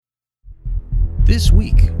This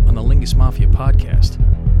week on the Lingus Mafia podcast,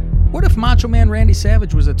 what if Macho Man Randy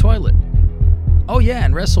Savage was a toilet? Oh yeah,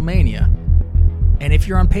 and WrestleMania. And if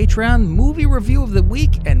you're on Patreon, movie review of the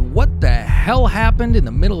week and what the hell happened in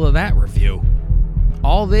the middle of that review.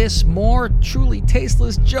 All this, more truly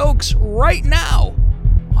tasteless jokes right now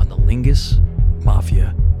on the Lingus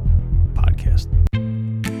Mafia podcast.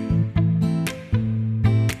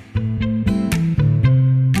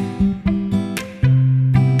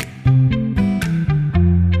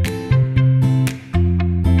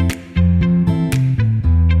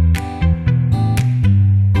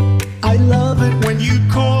 I love it when you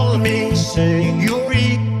call me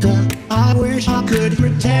señorita. I wish I could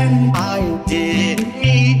pretend I didn't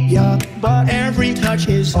need ya, but every touch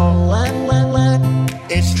is all la la la.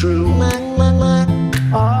 It's true, la la la.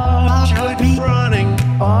 Oh, I should be running.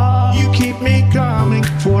 Oh, you keep me coming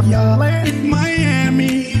for ya. In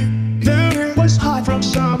Miami, the air was hot from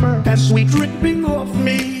summer and sweet dripping off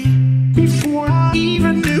me before I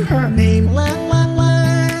even knew her name. La la la.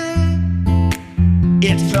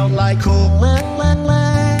 It felt like home, la la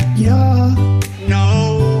la, yeah.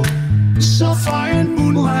 No, sapphire and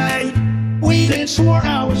moonlight. We danced for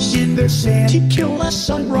hours in the sand to kill the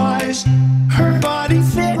sunrise. Her body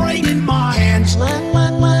fit right in my hands, la la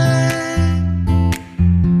la.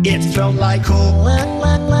 It felt like home, la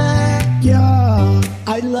la la, yeah.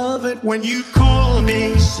 I love it when you call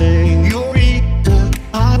me señorita.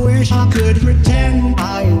 I wish I could pretend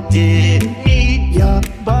I didn't need ya,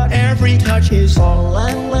 but every touch is all la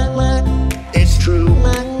la la. It's true,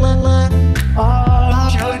 la la la. Oh, I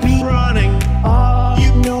should be running. Oh,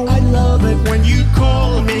 you know I love it when you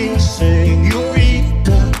call me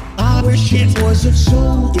señorita. I wish it wasn't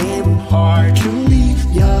so damn hard to leave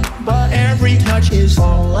ya, but every touch is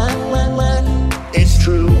all la la la. It's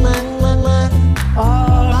true, la la la.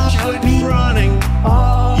 Oh, I should be running.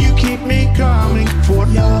 Oh, you keep me coming for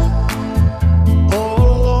ya.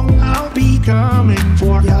 Oh, I'll be coming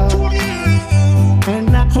for ya.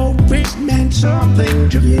 And I hope it's meant something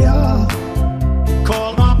to ya.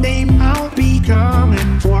 Call my name, I'll be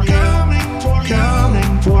coming for ya. Coming for ya.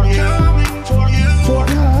 Coming for ya. Coming for you. For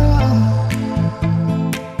ya.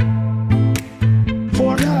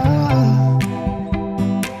 For ya.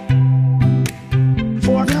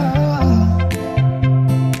 For ya.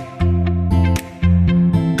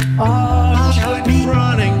 Oh, I should be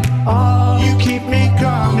running. Oh, you keep me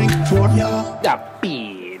coming for ya.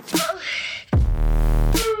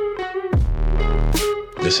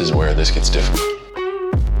 This is where this gets difficult.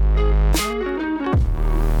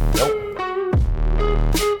 Nope.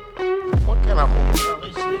 What kind of hotel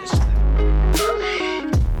is this?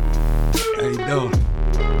 How you doing?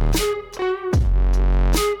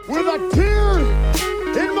 With a tear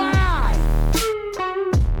in my eye.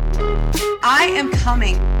 I am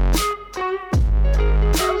coming.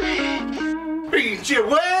 Beat your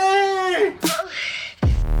way.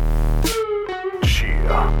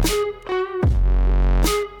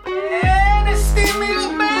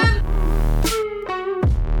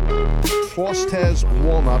 Frost has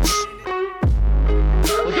walnuts.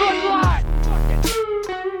 We'll do it live.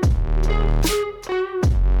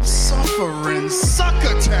 Suffering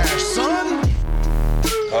succotash, son.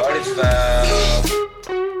 Party foul.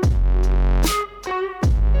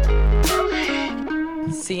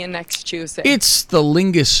 See you next Tuesday. It's the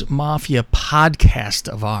Lingus Mafia podcast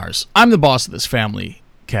of ours. I'm the boss of this family,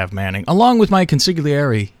 Cav Manning, along with my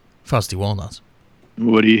consigliere, Frosty Walnuts,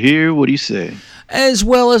 What do you hear? What do you say? as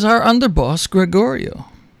well as our underboss, Gregorio.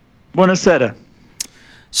 Buonasera.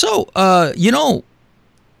 So,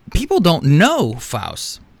 people don't know,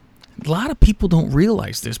 Faust. A lot of people don't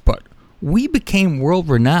realize this, but we became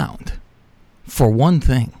world-renowned for one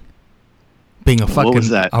thing. Being a What was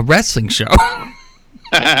that? a wrestling show.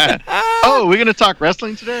 Oh, we're going to talk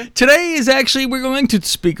wrestling today? Today is actually, we're going to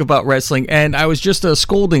speak about wrestling, and I was just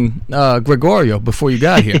scolding Gregorio before you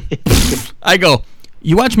got here. I go,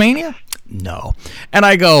 you watch Mania? No. And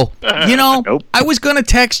I go, Nope. I was going to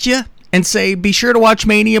text you and say, be sure to watch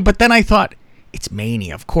Mania, but then I thought, it's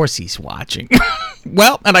Mania. Of course he's watching.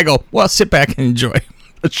 And I go, well, sit back and enjoy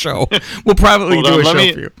the show. We'll probably Hold do on, a show let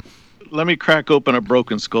me- for you. Let me crack open a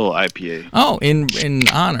Broken Skull IPA. Oh, in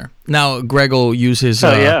honor. Now, Greg will use his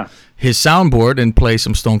yeah. his soundboard and play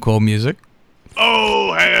some Stone Cold music.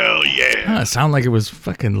 Oh, hell yeah. It sounded like it was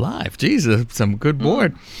fucking live. Jesus, some good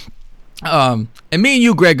board. And me and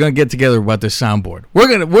you, Greg, gonna get together about this soundboard. We're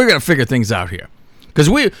gonna figure things out here. Because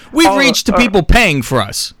we've reached to people paying for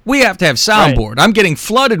us. We have to have soundboard. I'm getting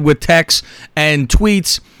flooded with texts and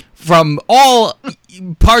tweets from all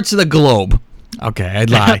parts of the globe. Okay, I'd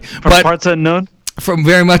lie. From parts unknown? From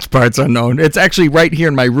very much parts unknown. It's actually right here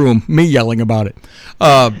in my room, me yelling about it.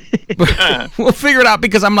 But we'll figure it out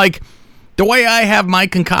because I'm like, the way I have my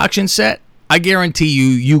concoction set, I guarantee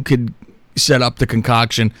you could set up the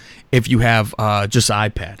concoction if you have just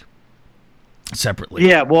iPad separately.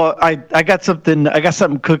 Yeah, well, I got something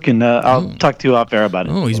cooking. I'll talk to you off air about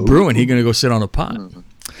it. Oh, he's brewing. He's gonna go sit on a pot.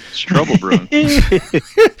 It's trouble brewing.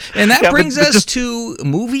 And that Yeah, brings but us to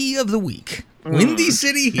movie of the week, Windy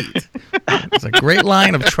City Heat. It's a great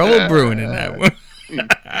line of trouble brewing in that one.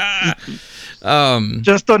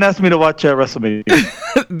 Just don't ask me to watch WrestleMania.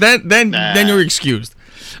 Then you're excused.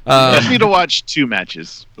 I need to watch 2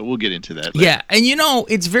 matches, but we'll get into that later. Yeah, and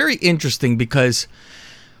it's very interesting because,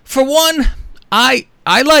 for one, I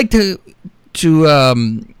like to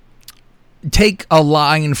take a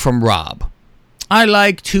line from Rob. I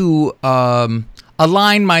like to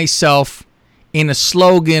align myself in a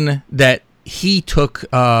slogan that he took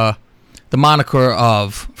the moniker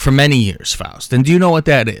of for many years, Faust. And do you know what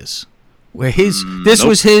that is? Where this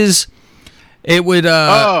was his. It would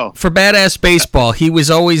for Badass Baseball. He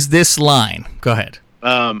was always this line. Go ahead.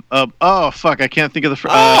 Fuck! I can't think of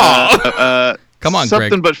the. Come on, something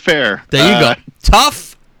Greg. but fair. There you go.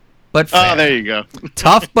 Tough, but fair. Oh, there you go.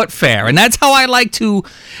 Tough but fair, and that's how I like to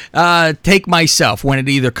take myself when it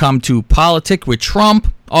either come to politic with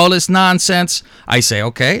Trump, all this nonsense. I say,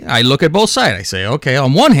 okay. I look at both sides. I say, okay.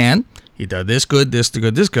 On one hand, he did this good, this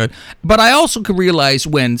good, this good. But I also can realize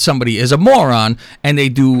when somebody is a moron and they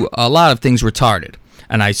do a lot of things retarded.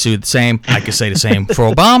 And I say the same. I could say the same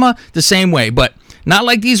for Obama, the same way. But not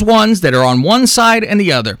like these ones that are on one side and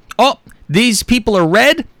the other. Oh, these people are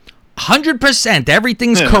red. 100%.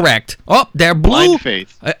 Everything's correct. Oh, they're blue. Blind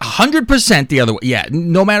faith. 100% the other way. Yeah,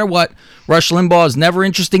 no matter what. Rush Limbaugh is never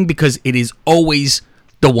interesting because it is always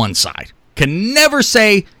the one side. Can never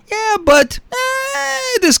say, yeah, but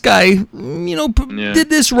this guy, did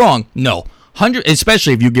this wrong. No, 100.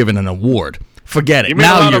 Especially if you give it an award. Forget it. You made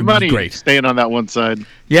now a lot you're of money great. staying on that one side.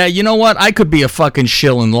 Yeah, you know what? I could be a fucking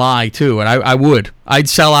shill and lie too, and I would. I'd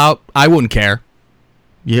sell out. I wouldn't care.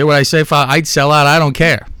 You hear what I say? I'd sell out. I don't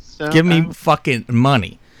care. Give me fucking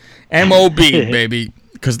money. MOB, baby.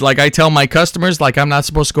 Because like I tell my customers, like I'm not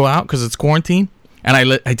supposed to go out because it's quarantine. And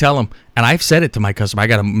I tell them, and I've said it to my customer, I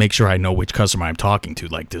got to make sure I know which customer I'm talking to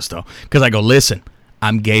like this, though. Because I go, listen,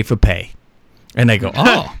 I'm gay for pay. And they go,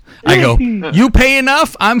 oh. I go, you pay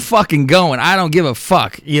enough? I'm fucking going. I don't give a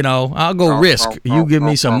fuck. I'll go risk. You give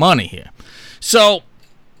me some money here. So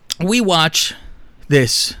we watch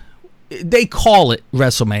this. They call it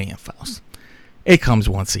WrestleMania, Faust. It comes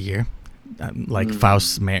once a year, like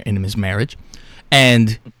Faust in his marriage.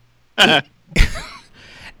 And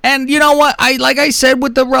and you know what? Like I said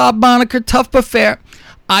with the Rob moniker, tough but fair,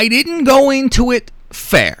 I didn't go into it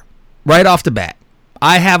fair right off the bat.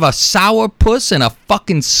 I have a sourpuss and a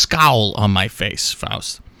fucking scowl on my face,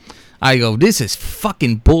 Faust. I go, this is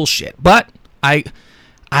fucking bullshit. But I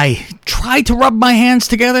tried to rub my hands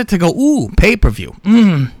together to go, ooh,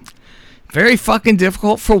 pay-per-view. Very fucking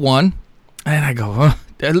difficult for one. And I go,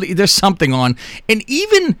 there's something on. And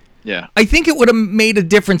even, I think it would have made a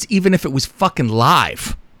difference even if it was fucking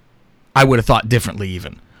live. I would have thought differently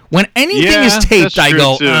even. When anything is taped, I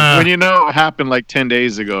go, when you know it happened like 10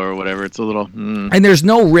 days ago or whatever, it's a little... And there's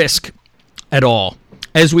no risk at all.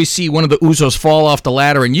 As we see one of the Usos fall off the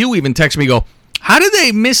ladder, and you even text me, go, how did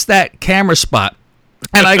they miss that camera spot?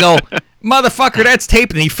 And I go, motherfucker, that's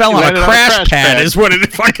taped, and he fell on a crash pad is what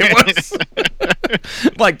it fucking was.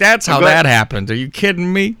 Like, that's how that happened. Are you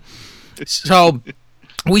kidding me? So,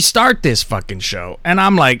 we start this fucking show, and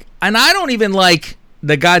I'm like, and I don't even like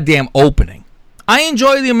the goddamn opening. I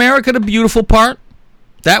enjoy the America the Beautiful part.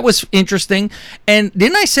 That was interesting. And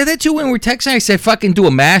didn't I say that too when we were texting? I said, fucking do a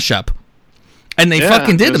mashup. And they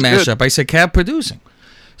fucking did the mashup. Good. I said, Cab producing.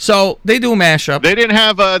 So they do a mashup. They didn't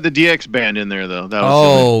have the DX band in there, though. That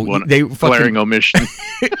was one glaring omission.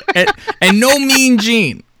 and no Mean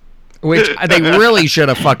Gene, which they really should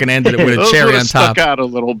have fucking ended it with a cherry on top. Stuck out a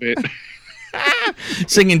little bit.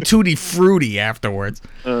 Singing Tutti Frutti afterwards.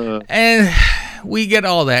 And we get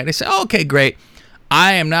all that. They say, okay, great.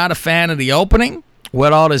 I am not a fan of the opening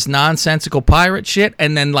with all this nonsensical pirate shit,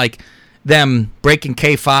 and then like them breaking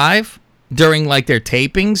K5 during like their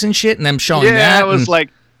tapings and shit, and them showing that. Yeah, it was like,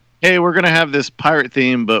 hey, we're going to have this pirate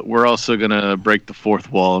theme, but we're also going to break the fourth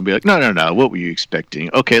wall and be like, no, what were you expecting?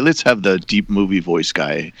 Okay, let's have the deep movie voice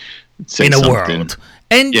guy say in something. A world.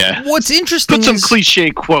 And what's interesting put some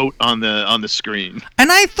cliche quote on the screen. And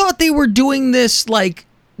I thought they were doing this like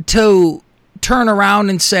to turn around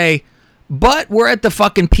and say, but we're at the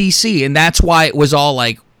fucking PC, and that's why it was all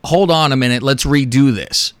like, hold on a minute, let's redo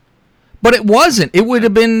this. But it wasn't. It would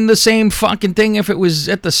have been the same fucking thing if it was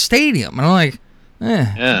at the stadium. And I'm like,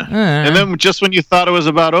 Yeah. And then just when you thought it was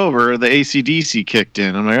about over, the AC/DC kicked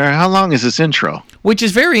in. I'm like, all right, how long is this intro? Which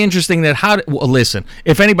is very interesting that well, listen,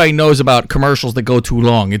 if anybody knows about commercials that go too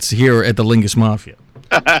long, it's here at the Lingus Mafia.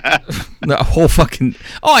 The whole fucking,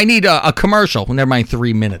 I need a commercial. Never mind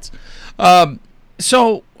 3 minutes.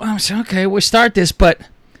 So I was like, okay, we'll start this, but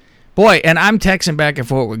boy, and I'm texting back and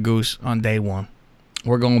forth with Goose on day one.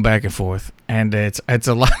 We're going back and forth, and it's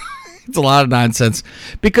a lot. It's a lot of nonsense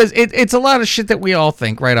because it's a lot of shit that we all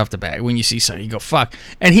think right off the bat. When you see something, you go, fuck.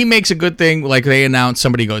 And he makes a good thing, like they announce,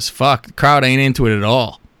 somebody goes, fuck, the crowd ain't into it at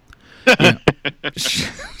all. You know,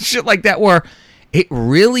 shit like that, where it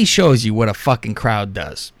really shows you what a fucking crowd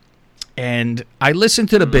does. And I listened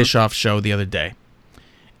to the Bischoff show the other day,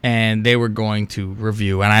 and they were going to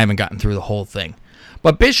review, and I haven't gotten through the whole thing.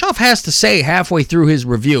 But Bischoff has to say halfway through his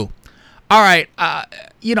review, all right, I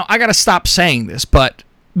got to stop saying this, but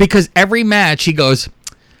because every match he goes,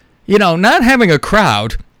 not having a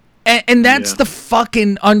crowd, and that's the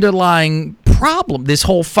fucking underlying problem, this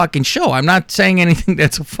whole fucking show. I'm not saying anything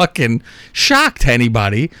that's a fucking shock to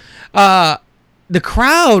anybody. The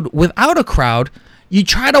crowd, without a crowd, you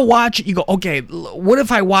try to watch it, you go, okay, what if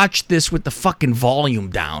I watch this with the fucking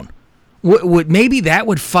volume down? Maybe that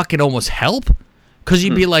would fucking almost help? Because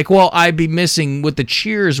you'd be like, well, I'd be missing what the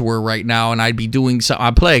cheers were right now, and I'd be doing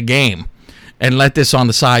I'd play a game and let this on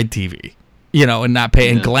the side TV, and not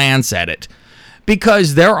pay and glance at it.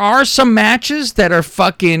 Because there are some matches that are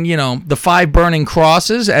fucking, the 5 burning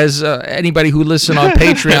crosses, as anybody who listens on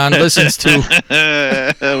Patreon listens to.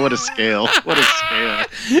 What a scale. What a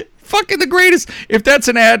scale. Fucking the greatest. If that's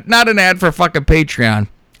an ad, not an ad for fucking Patreon,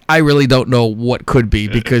 I really don't know what could be,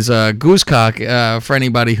 because Goosecock, for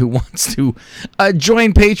anybody who wants to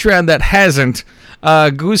join Patreon that hasn't,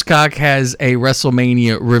 Goosecock has a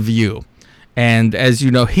WrestleMania review. And as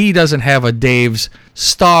you know, he doesn't have a Dave's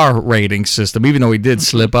star rating system, even though he did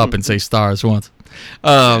slip up and say stars once.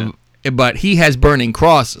 But he has burning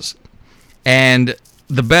crosses. And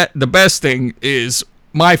the best thing is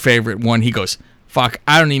my favorite one. He goes, fuck,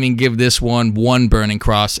 I don't even give this one burning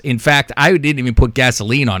cross. In fact, I didn't even put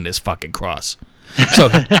gasoline on this fucking cross. So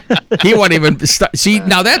he won't even see.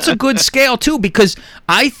 Now that's a good scale too, because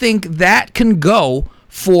I think that can go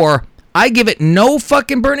for, I give it no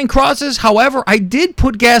fucking burning crosses. However, I did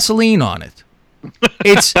put gasoline on it.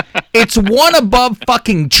 It's one above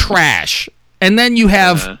fucking trash. And then you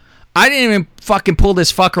have, I didn't even fucking pull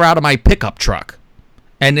this fucker out of my pickup truck.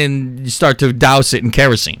 And then you start to douse it in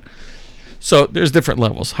kerosene. So there's different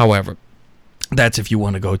levels. However, that's if you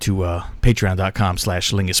want to go to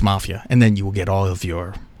patreon.com/Lingus Mafia, and then you will get all of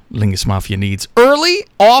your Lingus Mafia needs early,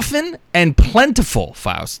 often, and plentiful,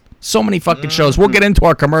 Faust. So many fucking shows. We'll get into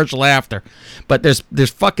our commercial after. But there's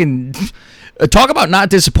fucking... talk about not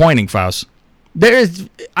disappointing, Faust.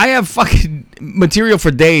 I have fucking material for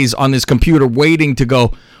days on this computer waiting to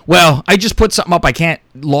go, well, I just put something up, I can't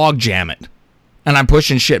log jam it. And I'm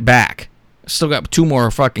pushing shit back. Still got 2 more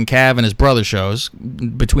fucking Cav and his brother shows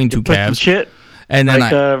between 2 Cavs. Shit. And then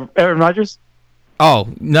like Aaron Rodgers? Oh,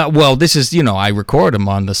 no, well, this is, I record him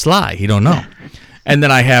on the sly. He don't know. And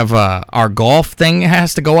then I have our golf thing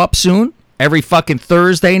has to go up soon. Every fucking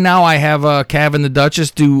Thursday now I have Cav and the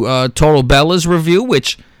Duchess do Total Bella's review,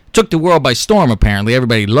 which took the world by storm, apparently.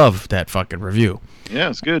 Everybody loved that fucking review. Yeah,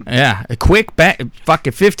 it's good. Yeah, a quick,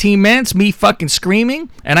 fucking 15 minutes, me fucking screaming.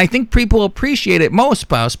 And I think people appreciate it most,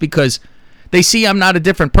 Spouse, because they see I'm not a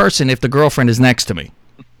different person if the girlfriend is next to me.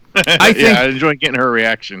 I think, I enjoy getting her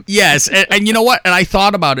reaction. Yes, and you know what? And I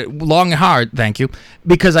thought about it long and hard, thank you,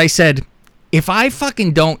 because I said, if I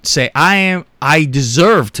fucking don't say I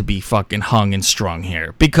deserve to be fucking hung and strung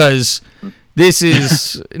here, because this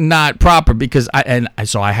is not proper, because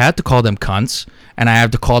so I had to call them cunts, and I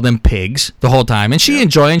have to call them pigs the whole time, and she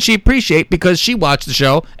enjoy and she appreciate because she watched the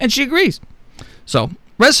show and she agrees. So,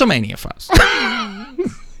 WrestleMania Faust.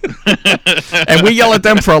 And we yell at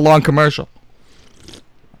them for a long commercial.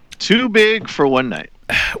 Too big for one night.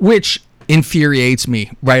 Which infuriates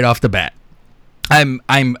me right off the bat.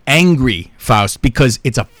 I'm angry, Faust, because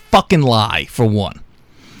it's a fucking lie, for one.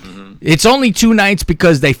 Mm-hmm. It's only 2 nights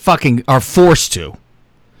because they fucking are forced to.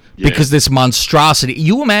 Yeah. Because this monstrosity.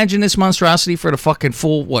 You imagine this monstrosity for the fucking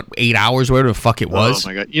full, 8 hours, whatever the fuck it was? Oh,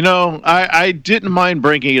 my God. I didn't mind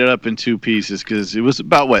breaking it up in 2 pieces because it was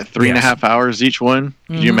about, 3.5 hours each one?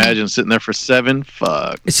 Could you imagine sitting there for 7?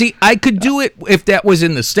 Fuck. See, I could do it if that was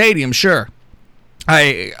in the stadium, sure.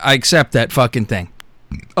 I accept that fucking thing.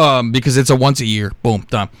 Because it's a once a year, boom,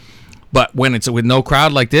 done. But when it's with no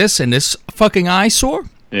crowd like this and this fucking eyesore,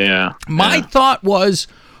 yeah. My thought was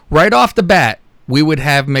right off the bat, we would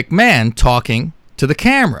have McMahon talking to the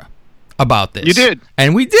camera about this. You did.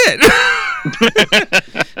 And we did.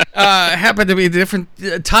 Happened to be a different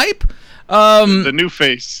type. The new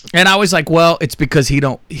face. And I was like, well, it's because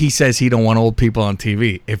he says he don't want old people on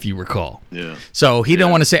TV, if you recall. Yeah. So he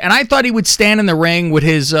don't want to say. And I thought he would stand in the ring with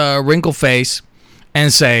his wrinkle face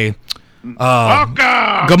and say, good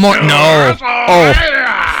morning. No. Oh,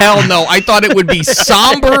 hell no. I thought it would be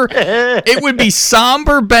somber. It would be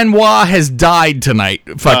somber. Benoit has died tonight,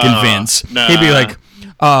 fucking Vince. Nah. He'd be like,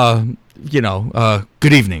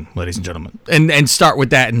 good evening, ladies and gentlemen, and start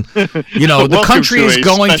with that, and the Welcome country to is a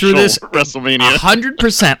going through this WrestleMania.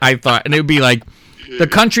 100%. I thought, and it would be like, the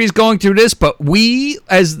country's going through this, but we,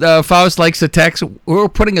 as Faust likes to text, we're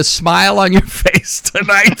putting a smile on your face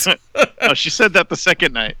tonight. Oh, she said that the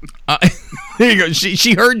second night. There you go.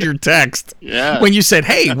 She heard your text. Yeah. When you said,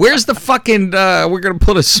 "Hey, where's the fucking? We're gonna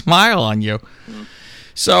put a smile on you."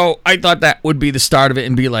 So I thought that would be the start of it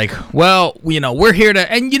and be like, well, we're here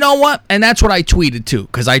to, and you know what? And that's what I tweeted too,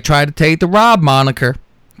 because I tried to take the Rob moniker.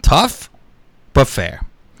 Tough, but fair.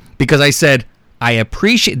 Because I said, I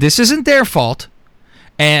appreciate, this isn't their fault,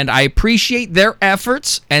 and I appreciate their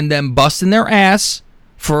efforts and them busting their ass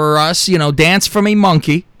for us, dance for me,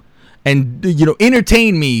 monkey, and,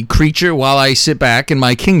 entertain me, creature, while I sit back in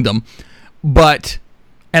my kingdom. But...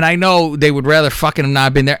 and I know they would rather fucking have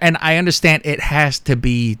not been there. And I understand it has to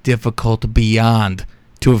be difficult beyond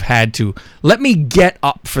to have had to. Let me get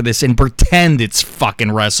up for this and pretend it's fucking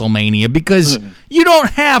WrestleMania, because you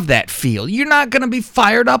don't have that feel. You're not going to be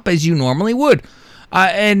fired up as you normally would.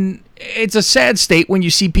 And it's a sad state when you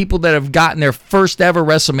see people that have gotten their first ever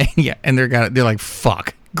WrestleMania and they're like,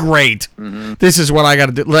 fuck, great. This is what I got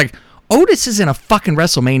to do. Like, Otis is in a fucking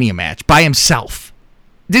WrestleMania match by himself.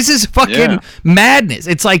 This is fucking madness.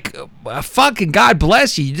 It's like, fucking God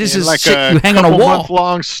bless you. This is like shit you hang on a wall.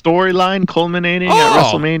 Month-long storyline culminating at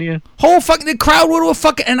WrestleMania. Whole fucking, the crowd would have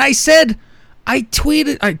fucking, and I texted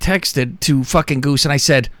to fucking Goose, and I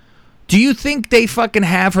said, do you think they fucking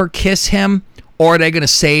have her kiss him, or are they going to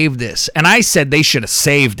save this? And I said they should have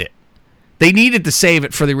saved it. They needed to save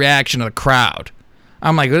it for the reaction of the crowd.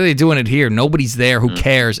 I'm like, what are they doing it here? Nobody's there. Who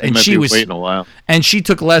cares? And she was waiting a while. And she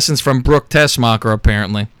took lessons from Brooke Tessmacher,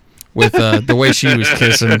 apparently, with the way she was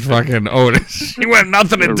kissing fucking Otis. She wanted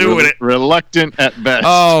nothing to do with it. Reluctant at best.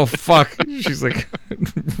 Oh fuck! She's like,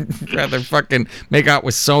 rather fucking make out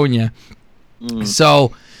with Sonya.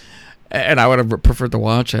 So, and I would have preferred to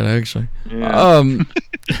watch it actually. Yeah.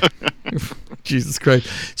 Jesus Christ.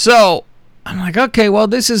 So I'm like, okay, well,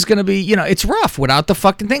 this is gonna be, it's rough without the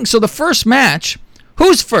fucking thing. So the first match.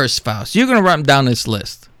 Who's first, Faust? You're going to run down this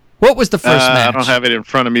list. What was the first match? I don't have it in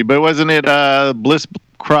front of me, but wasn't it Bliss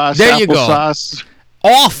Cross there you applesauce? Go.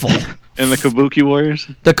 Awful. And the Kabuki Warriors?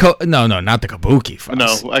 No, not the Kabuki,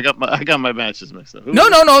 Faust. No, I got my matches mixed up.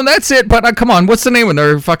 No, that's it. But come on, what's the name of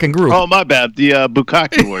their fucking group? Oh, my bad. The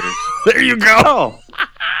Bukkake Warriors. There you go.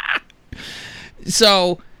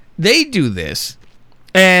 So they do this,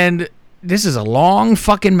 and this is a long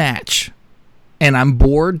fucking match, and I'm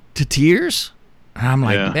bored to tears. I'm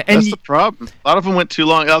like, and that's the problem. A lot of them went too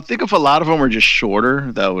long. I think if a lot of them were just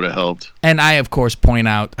shorter, that would have helped. And I, of course, point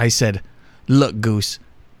out, I said, look, Goose,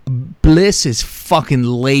 Bliss is fucking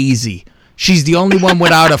lazy. She's the only one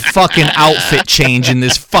without a fucking outfit change in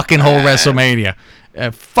this fucking whole WrestleMania.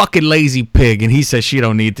 A fucking lazy pig. And he says she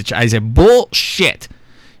don't need to I said, bullshit.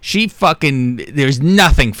 She fucking, there's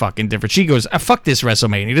nothing fucking different. She goes, fuck this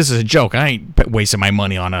WrestleMania. This is a joke. I ain't wasting my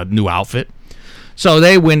money on a new outfit. So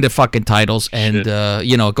they win the fucking titles, and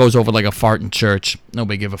it goes over like a fart in church.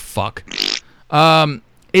 Nobody give a fuck.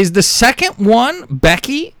 Is the second one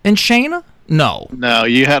Becky and Shayna? No,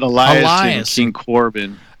 you had Elias and King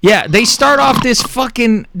Corbin. Yeah, they start off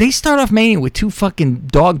Mania with two fucking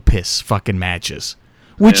dog piss fucking matches,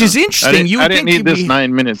 which is interesting. I didn't need this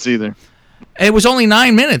 9 minutes either. It was only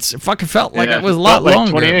 9 minutes. It fucking felt like it was a lot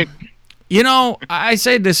longer. 28. I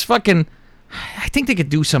say this fucking. I think they could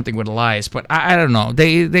do something with Elias, but I don't know.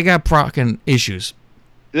 They got fucking issues.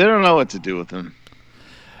 They don't know what to do with him.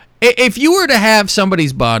 If you were to have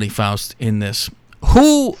somebody's body, Faust, in this,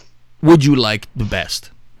 who would you like the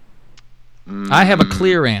best? I have a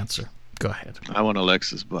clear answer. Go ahead. I want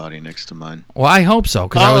Alexa's body next to mine. Well, I hope so,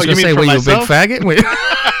 because I was going to say, were you a big faggot?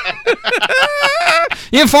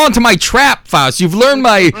 You didn't fall into my trap, Faust. You've learned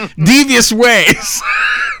my devious ways.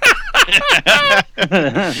 I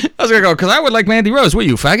was going to go, because I would like Mandy Rose. What are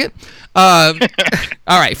you, faggot?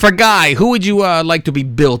 All right, for Guy, who would you like to be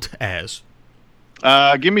built as?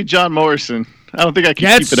 Give me John Morrison. I don't think I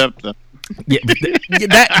can keep it up, though. Yeah,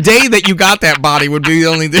 that day that you got that body would be the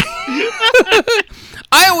only day.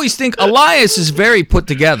 I always think Elias is very put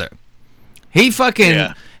together. He fucking,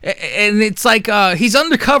 Yeah. and it's like he's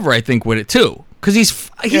undercover, I think, with it too, because he's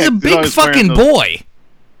Yeah, a he's big always fucking wearing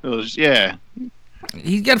those- boy. Yeah.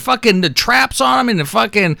 He's got fucking the traps on him and the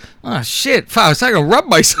fucking shit. Fuck, I can rub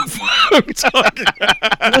myself. while I'm talking.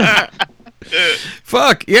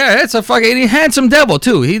 Fuck yeah, that's a fucking handsome devil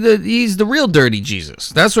too. He's the real dirty Jesus.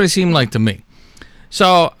 That's what he seemed like to me.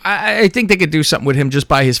 So I think they could do something with him just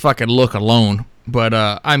by his fucking look alone. But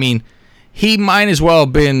I mean, he might as well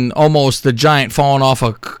have been almost the giant falling off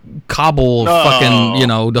a cobble, fucking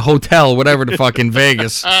the hotel, whatever the fucking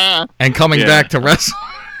Vegas, and coming Yeah. back to wrestle.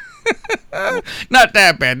 Not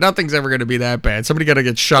that bad. Nothing's ever going to be that bad. Somebody got to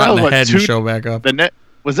get shot in the head and show back up.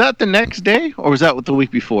 Was that the next day, or was that the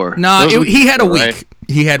week before? No, he had a week. Right?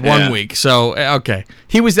 He had 1 Yeah. week. So, okay.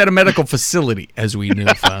 He was at a medical facility, as we knew.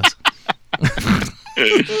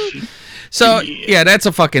 So, yeah, that's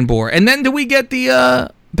a fucking bore. And then do we get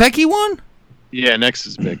the Becky one? Yeah, next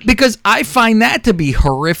is Becky. Because I find that to be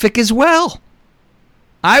horrific as well.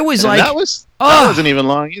 I was And like, that wasn't even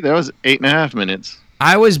long either. That was 8.5 minutes.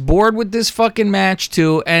 I was bored with this fucking match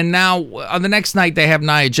too, and now on the next night they have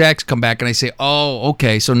Nia Jax come back, and I say, "Oh,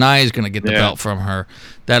 okay, so Nia's gonna get the belt from her.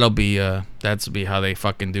 That'll be how they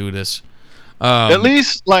fucking do this." At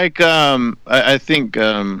least, like, I think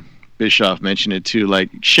Bischoff mentioned it too.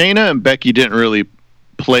 Like, Shayna and Becky didn't really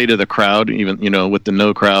play to the crowd, even with the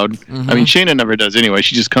no crowd. I mean, Shayna never does anyway.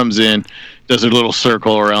 She just comes in, does her little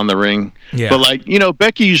circle around the ring. Yeah. But like,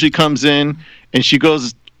 Becky usually comes in and she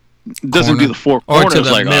doesn't do the four Or to corners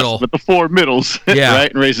the like middle. us, but the four middles, Yeah.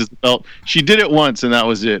 right, and raises the belt. She did it once, and that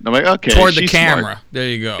was it. And I'm like, okay, toward the she's camera. smart. There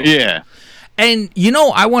you go. Yeah, And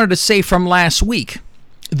I wanted to say from last week,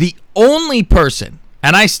 the only person,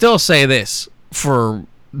 and I still say this for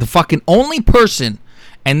the fucking only person,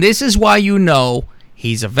 and this is why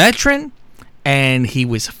he's a veteran, and he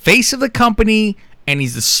was face of the company, and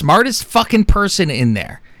he's the smartest fucking person in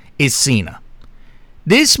there, is Cena.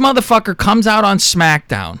 This motherfucker comes out on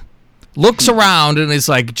SmackDown, looks around, and is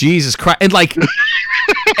like, Jesus Christ, and like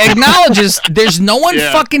acknowledges there's no one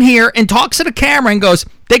fucking here, and talks to the camera and goes,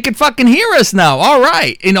 they can fucking hear us now. All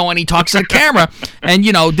right. And he talks to the camera, and,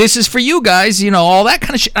 this is for you guys, all that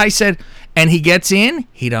kind of shit. I said, and he gets in,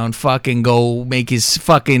 he don't fucking go make his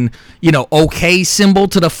fucking, okay symbol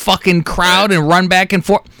to the fucking crowd and run back and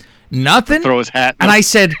forth. Nothing. throw his hat. And I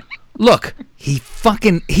said, look, he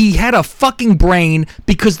had a fucking brain,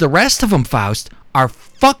 because the rest of them, Faust, are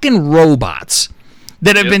fucking robots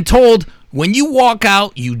that have been told, when you walk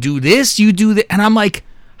out, you do this, you do that. And I'm like,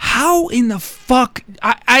 how in the fuck?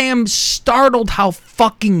 I am startled how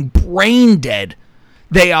fucking brain dead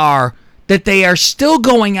they are, that they are still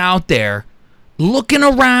going out there looking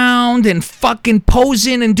around and fucking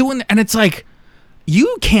posing and doing, and it's like,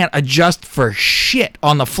 you can't adjust for shit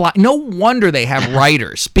on the fly. No wonder they have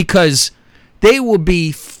writers, because they will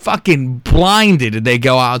be fucking blinded if they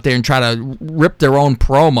go out there and try to rip their own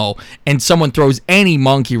promo, and someone throws any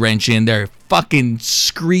monkey wrench in their fucking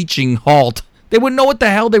screeching halt. They wouldn't know what the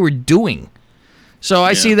hell they were doing. So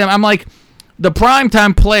I see them. I'm like, the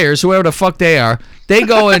primetime players, whoever the fuck they are, they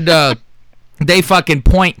go and they fucking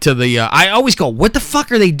point to the... I always go, what the fuck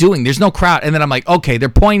are they doing? There's no crowd. And then I'm like, okay, they're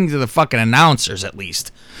pointing to the fucking announcers at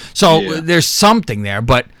least. So there's something there.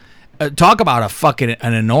 But talk about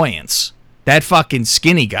an annoyance. That fucking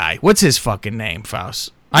skinny guy. What's his fucking name,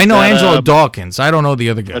 Faust? I know Angelo Dawkins. I don't know the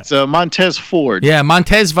other guy. It's Montez Ford. Yeah,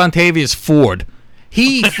 Montez Vontavious Ford.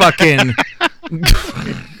 He fucking...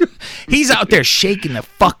 he's out there shaking the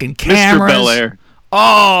fucking cameras. Mr. Belair.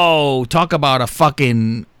 Oh, talk about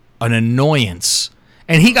an annoyance.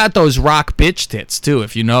 And he got those rock bitch tits, too,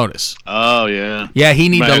 if you notice. Oh, yeah. Yeah, he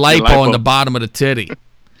needs Might the have to lipo in the bottom of the titty.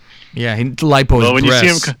 Yeah, he needs lipo Well, when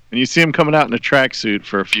breasts. you see him coming out in a tracksuit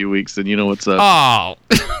for a few weeks, then you know what's up.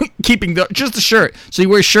 Oh, keeping just the shirt. So he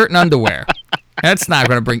wears shirt and underwear. That's not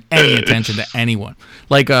going to bring any attention to anyone.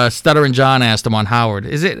 Like Stuttering John asked him on Howard,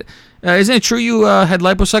 isn't it true you had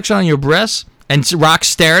liposuction on your breasts? And Rock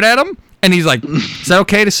stared at him, and he's like, is that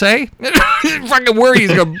okay to say? He's fucking worried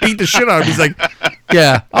he's going to beat the shit out of him. He's like,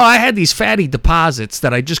 yeah. Oh, I had these fatty deposits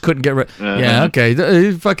that I just couldn't get rid. Yeah,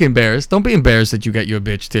 okay. Fucking embarrassed. Don't be embarrassed that you got your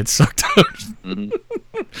bitch tits sucked out.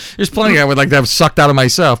 There's plenty I would like to have sucked out of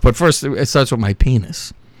myself, but first it starts with my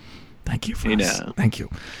penis. Thank you, Thank you.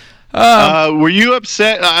 Were you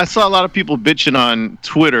upset? I saw a lot of people bitching on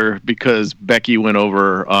Twitter because Becky went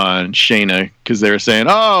over on Shayna, because they were saying,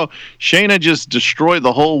 oh, Shayna just destroyed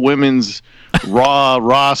the whole women's Raw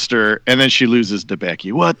roster, and then she loses to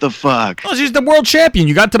Becky. What the fuck? Oh, she's the world champion.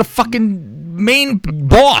 You got to the fucking main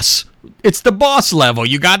boss. It's the boss level.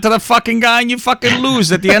 You got to the fucking guy and you fucking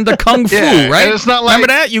lose at the end of Kung Fu, Yeah, right? and it's not like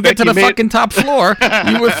remember that? You get to Becky the fucking top floor.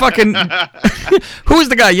 You were fucking. Who was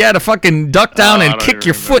the guy? You had to fucking duck down I and don't kick even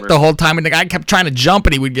your foot remember. the whole time, and the guy kept trying to jump,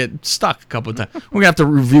 and he would get stuck a couple of times. We're gonna have to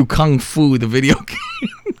review Kung Fu, the video game.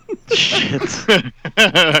 Shit.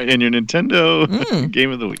 In your Nintendo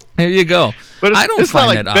Game of the Week. There you go. But I don't it's find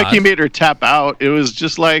not like that Becky odd. made her tap out. It was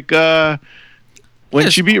just like when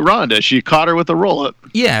Yes. she beat Ronda, she caught her with a roll up.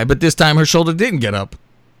 Yeah, but this time her shoulder didn't get up.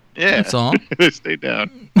 Yeah, That's all. They stayed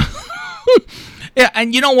down. Yeah,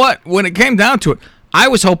 and you know what? When it came down to it, I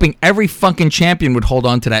was hoping every fucking champion would hold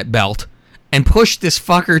on to that belt and push this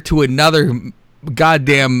fucker to another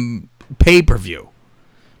goddamn pay-per-view.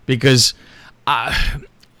 Because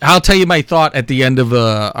I'll tell you my thought at the end of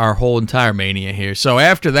our whole entire Mania here. So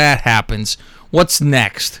after that happens, what's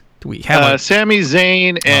next? Do we have Sami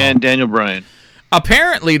Zayn and Daniel Bryan.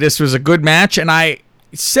 Apparently this was a good match, and I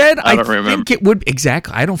said I don't think remember. it would.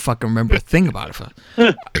 Exactly. I don't fucking remember a thing about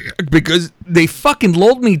it. Because they fucking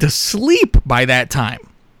lulled me to sleep by that time.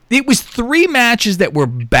 It was 3 matches that were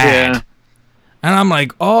bad. Yeah. And I'm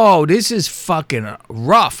like, oh, this is fucking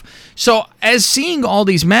rough. So as seeing all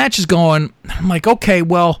these matches going, I'm like, okay,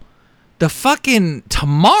 well, the fucking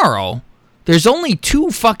tomorrow, there's only 2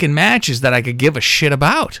 fucking matches that I could give a shit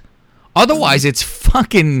about. Otherwise, it's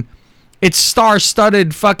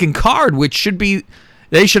star-studded fucking card, which should be,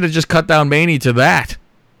 they should have just cut down Mania to that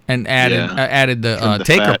and added the Trimmed the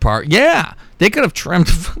Taker fat. part. Yeah, they could have trimmed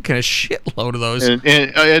fucking a shitload of those.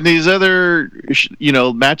 And these other,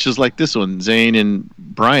 matches like this one, Zayn and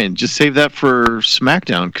Bryan, just save that for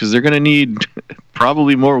SmackDown because they're going to need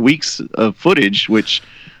probably more weeks of footage, which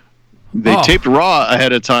they taped Raw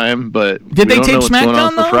ahead of time, but Did we they don't tape know what's going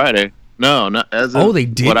on SmackDown, for though? Friday. No, not as of they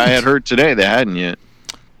what I didn't? had heard today. They hadn't yet.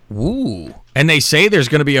 Ooh. And they say there's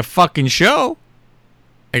going to be a fucking show.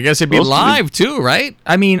 I guess it'd be Supposed to be. live too, right?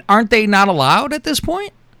 I mean, aren't they not allowed at this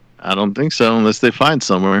point? I don't think so, unless they find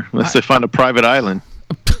somewhere, unless they find a private island.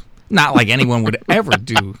 Not like anyone would ever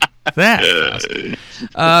do that.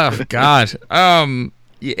 Oh God.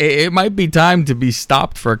 It might be time to be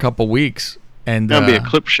stopped for a couple weeks. And That'll be a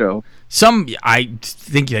clip show. I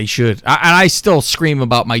think they should. And I still scream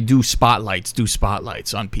about my do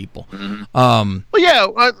spotlights on people. Well, yeah,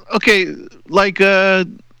 okay, like the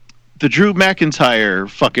Drew McIntyre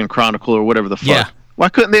fucking Chronicle or whatever the fuck. Yeah. Why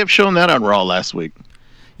couldn't they have shown that on Raw last week?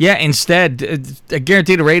 Yeah, instead, I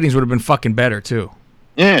guarantee the ratings would have been fucking better too.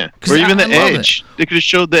 Yeah, 'Cause or even I the love Edge. They could have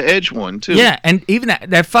showed the Edge one too. Yeah, and even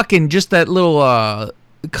that fucking, just that little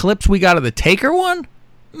clips we got of the Taker one,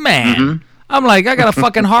 man. I'm like, I got a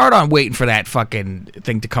fucking hard on waiting for that fucking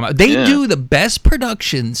thing to come out. They do the best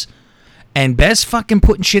productions and best fucking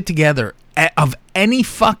putting shit together of any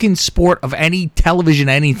fucking sport, of any television,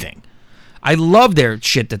 anything. I love their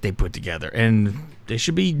shit that they put together, and they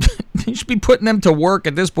should be putting them to work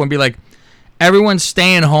at this point. Be like, everyone's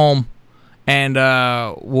staying home, and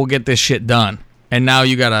we'll get this shit done. And now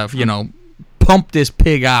you gotta, pump this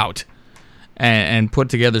pig out and put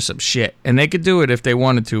together some shit. And they could do it if they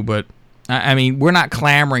wanted to, but I mean, we're not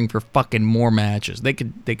clamoring for fucking more matches. They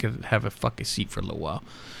could have a fucking seat for a little while.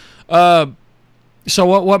 So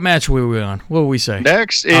what match were we on? What would we say?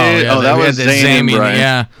 Next is that was Zayn and Bryan.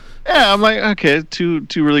 Yeah. Yeah, I'm like, okay, two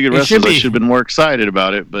really good It should wrestlers. I be. should have been more excited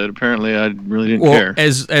about it, but apparently I really didn't Well, care.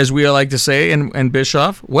 as we like to say, and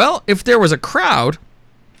Bischoff, well, if there was a crowd,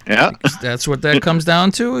 Yeah. that's what that comes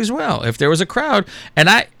down to as well. If there was a crowd, and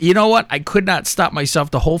you know what? I could not stop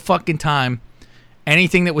myself the whole fucking time.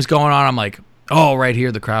 Anything that was going on, I'm like, oh, right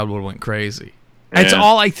here, the crowd would have went crazy. That's Yeah.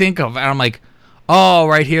 all I think of. And I'm like, oh,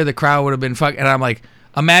 right here, the crowd would have been fucking. And I'm like,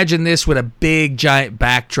 imagine this with a big, giant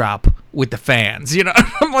backdrop with the fans.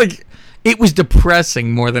 I'm like, it was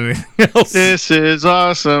depressing more than anything else. This is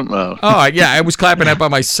awesome. Oh. Oh, yeah, I was clapping that by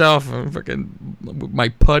myself. Fucking my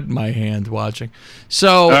pud in my hand watching.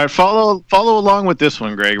 So, All right, follow along with this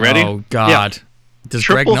one, Greg. Ready? oh, God. Does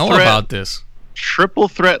Triple Greg know threat. about this? Triple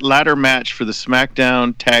threat ladder match for the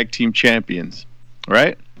SmackDown Tag Team Champions.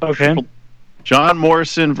 Right? Okay. John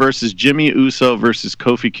Morrison versus Jimmy Uso versus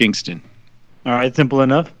Kofi Kingston. All right. Simple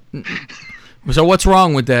enough. So what's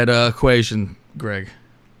wrong with that equation, Greg?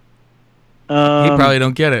 He probably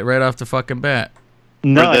don't get it right off the fucking bat.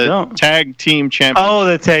 No, for I the don't. Tag Team Champions. Oh,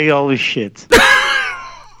 the tag. Holy shit.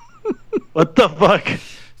 What the fuck?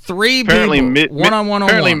 3 Apparently, people, one-on-one.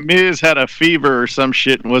 Apparently, Miz had a fever or some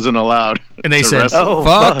shit and wasn't allowed. And they to said, wrestle.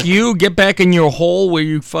 fuck you, get back in your hole where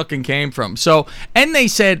you fucking came from. So, and they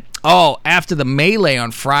said, after the melee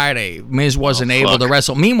on Friday, Miz wasn't able to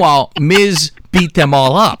wrestle. Meanwhile, Miz beat them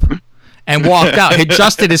all up and walked out,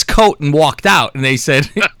 adjusted his coat and walked out. And they said,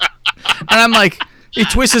 and I'm like, he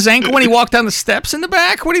twists his ankle when he walked down the steps in the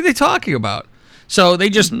back? What are they talking about? So they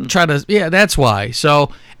just try to, that's why.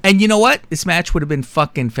 So, and you know what? This match would have been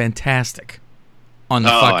fucking fantastic on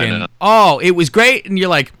the it was great. And you're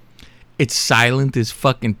like, it's silent as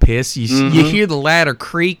fucking piss. You hear the ladder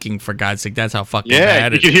creaking, for God's sake. That's how fucking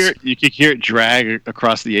bad it is. You could hear it drag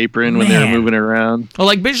across the apron when they were moving it around. Well,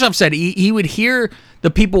 like Bischoff said, he would hear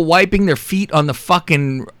the people wiping their feet on the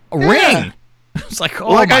fucking ring. It's like,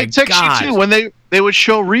 my I text God. you too, when they would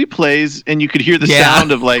show replays and you could hear the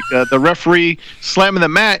sound of like the referee slamming the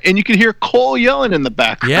mat, and you could hear Cole yelling in the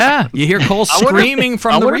background. Yeah, you hear Cole screaming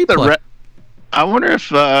from the replay. I wonder if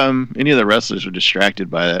any of the wrestlers were distracted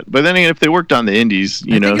by that. But then again, if they worked on the indies,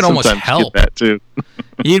 I think it almost sometimes helped. get that too.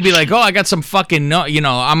 You'd be like, I got some fucking, I'm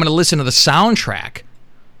going to listen to the soundtrack.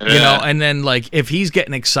 You know, and then like if he's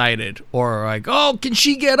getting excited or like, can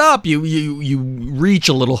she get up? You reach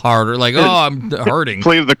a little harder, like, I'm hurting.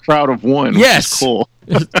 Play the crowd of one. Yes, which is cool.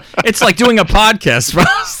 It's like doing a podcast.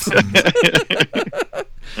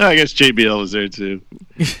 I guess JBL was there too.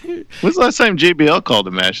 When's the last time JBL called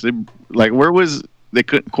a match? Where was they?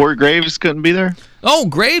 Couldn't Corey Graves couldn't be there?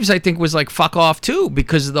 Graves I think was like fuck off too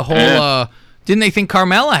because of the whole. Didn't they think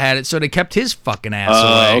Carmella had it, so they kept his fucking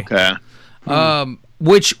ass away? Okay.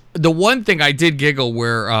 Which the one thing I did giggle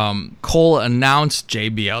where Cole announced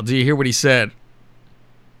JBL. Do you hear what he said?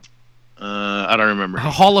 I don't remember.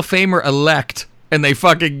 Hall of Famer elect, and they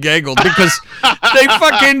fucking giggled because they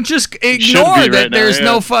fucking just ignored that there's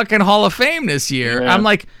no fucking Hall of Fame this year. Yeah. I'm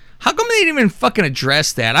like, how come they didn't even fucking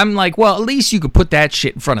address that? I'm like, well, at least you could put that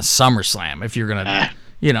shit in front of SummerSlam if you're gonna,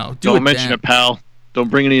 do don't it. Mention it, pal. Don't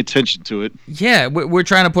bring any attention to it. Yeah, we're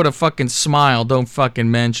trying to put a fucking smile. Don't fucking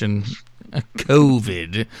mention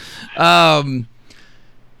COVID.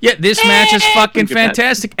 This match is fucking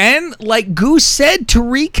fantastic. And like Goose said, to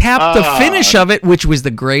recap the finish of it, which was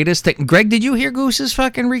the greatest thing. Greg, did you hear Goose's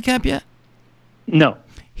fucking recap yet? No.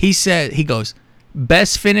 He goes,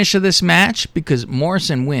 best finish of this match because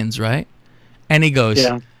Morrison wins, right? And he goes,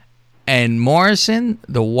 and Morrison,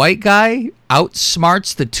 the white guy,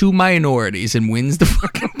 outsmarts the two minorities and wins the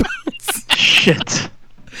fucking belts. Shit.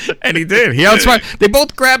 And he did. He outsmarted. They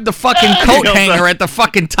both grabbed the fucking coat hanger at the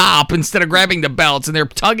fucking top instead of grabbing the belts, and they're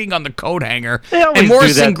tugging on the coat hanger. And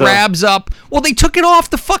Morrison grabs up. Well, they took it off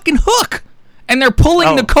the fucking hook, and they're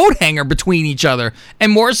pulling the coat hanger between each other.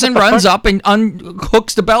 And Morrison runs up and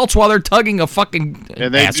unhooks the belts while they're tugging a fucking.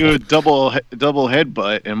 And they do a double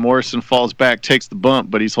headbutt, and Morrison falls back, takes the bump,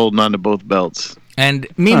 but he's holding on to both belts. And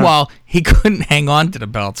meanwhile, he couldn't hang on to the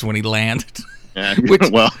belts when he landed. Yeah.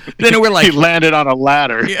 Then we're like, he landed on a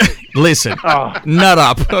ladder. Yeah, listen, nut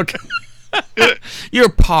up. Okay. You're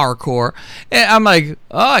parkour. And I'm like,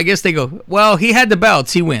 I guess they go, well, he had the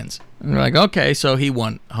belts, he wins. And we're like, okay, so he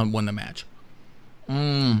won the match.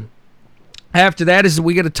 After that,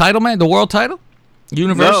 we get a title match, the world title?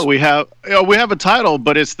 Universe? No, we have a title,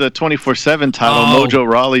 but it's the 24/7 title. Mojo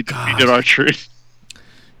Rawley defeated R-Truth.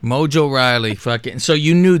 Mojo Riley, fucking. So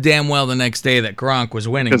you knew damn well the next day that Gronk was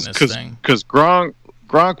winning this thing. Because Gronk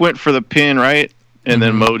went for the pin, right? And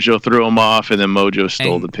then Mojo threw him off, and then Mojo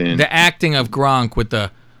stole the pin. The acting of Gronk with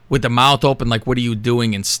the mouth open, like, what are you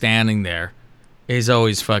doing, and standing there is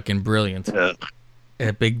always fucking brilliant.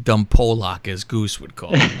 A big dumb Pollock, as Goose would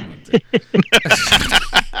call it.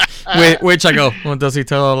 Which I go, well, does he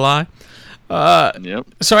tell a lie? Yep.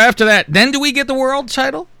 So after that, then do we get the world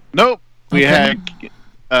title? Nope. We had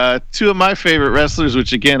two of my favorite wrestlers,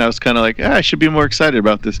 which again I was kind of like, I should be more excited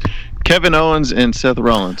about this. Kevin Owens and Seth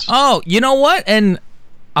Rollins. Oh, you know what? And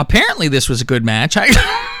apparently this was a good match. I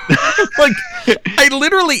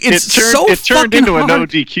literally, it turned into hard. a no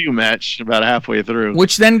DQ match about halfway through,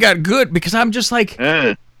 which then got good because I'm just like,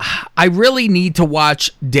 I really need to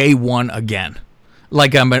watch Day One again,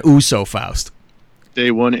 like I'm an Uso Faust.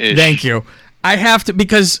 Day One-ish. Thank you. I have to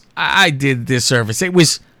because I did this service.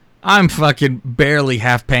 I'm fucking barely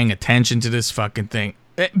half paying attention to this fucking thing.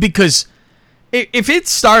 Because if it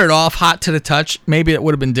started off hot to the touch, maybe it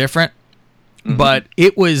would have been different. Mm-hmm. But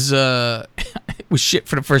it was shit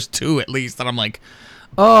for the first two at least. And I'm like,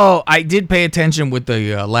 I did pay attention with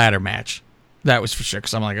the ladder match. That was for sure.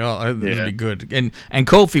 Because I'm like, this would be good. And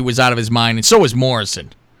Kofi was out of his mind. And so was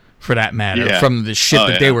Morrison, for that matter, from the shit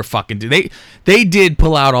that they were fucking doing. They did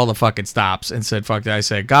pull out all the fucking stops and said, fuck that. I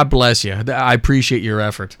said, God bless you. I appreciate your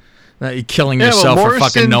effort. You're killing Yeah, well, yourself for Morrison-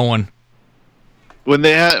 fucking no one.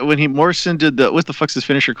 Morrison did what the fuck's his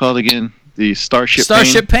finisher called again? The Starship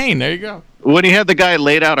Pain. There you go. Pain. When he had the guy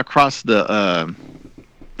laid out across the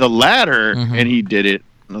ladder and he did it,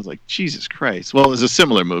 and I was like, Jesus Christ. Well, it was a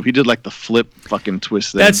similar move. He did like the flip fucking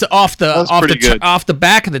twist thing. That's off the good. off the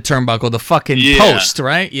back of the turnbuckle, the fucking post,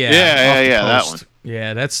 right? Yeah. Yeah, off the that post. one.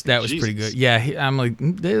 Yeah, that was Jesus. pretty good. Yeah, I'm like,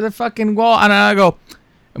 they're the fucking wall, and I go,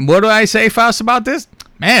 and what do I say, Faust, about this?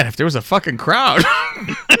 Man, if there was a fucking crowd,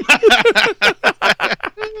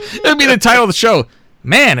 it'd be the title of the show.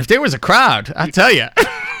 Man, if there was a crowd, I tell you.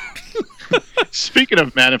 Speaking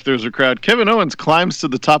of man, if there's a crowd, Kevin Owens climbs to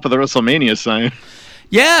the top of the WrestleMania sign.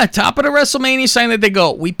 Yeah, top of the WrestleMania sign that they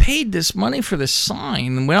go, we paid this money for this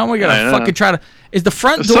sign. Well, we gotta fucking try to. Is the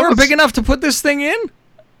front door big enough to put this thing in?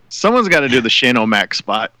 Someone's got to do the Shane O'Mac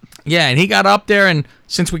spot. Yeah, and he got up there, and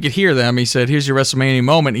since we could hear them, he said, here's your WrestleMania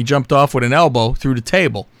moment. He jumped off with an elbow through the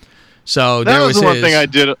table. So that there was was the one his.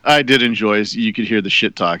 thing I did enjoy is you could hear the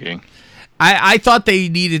shit talking. I thought they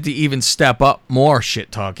needed to even step up more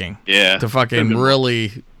shit talking. Yeah. To fucking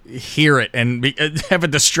really hear it and have a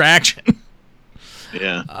distraction.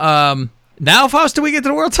 Yeah. Now, Faust, do we get to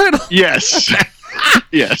the world title? Yes.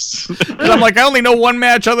 Yes. And I'm like, I only know one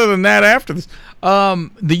match other than that after this. The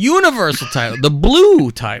Universal title, the blue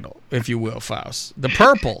title, if you will, Faust. The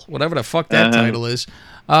purple, whatever the fuck that title is.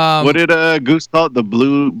 What did Goose call it? The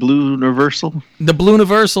blue Universal? The blue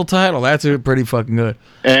Universal title. That's pretty fucking good.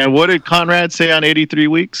 And what did Conrad say on 83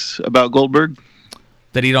 Weeks about Goldberg?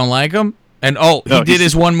 That he don't like him? And he did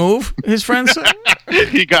his one move, his friend said?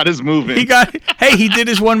 He got his move in. He did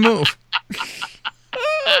his one move.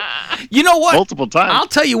 You know what? Multiple times. I'll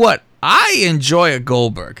tell you what. I enjoy a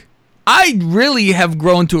Goldberg. I really have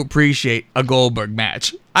grown to appreciate a Goldberg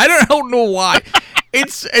match. I don't know why.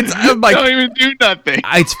 I'm like, don't even do nothing.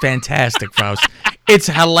 It's fantastic, Faust. It's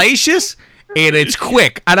hellacious and it's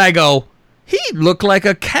quick. And I go, he looked like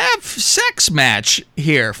a calf sex match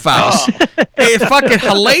here, Faust. It's fucking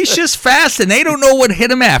hellacious, fast, and they don't know what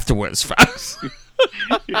hit him afterwards, Faust.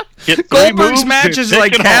 Goldberg's match is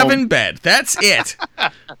like having bed. That's it.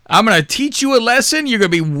 I'm going to teach you a lesson. You're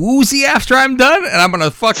going to be woozy after I'm done, and I'm going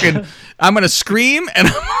to scream, and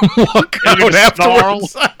I'm going to walk out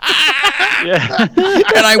afterwards.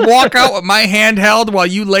 And I walk out with my hand held while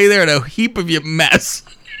you lay there in a heap of your mess.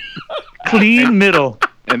 Clean middle.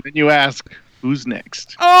 And then you ask, who's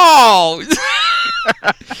next? Oh!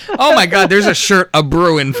 Oh my God, there's a shirt a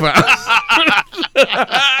brewing, Faust.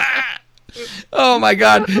 Oh my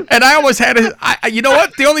God! And I almost had you know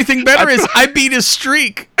what? The only thing better is I beat his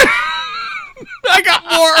streak. I got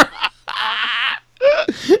more. I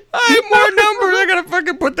have more numbers. I gotta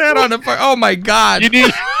fucking put that on the. Oh my God! You need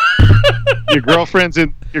your girlfriend's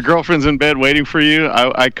in bed waiting for you.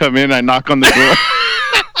 I come in. I knock on the door.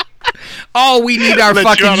 Oh, we need our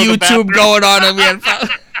fucking YouTube going on, and we had.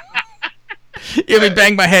 Me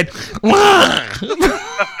bang my head,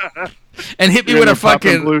 and hit me with a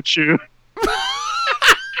fucking blue chew.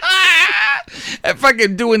 And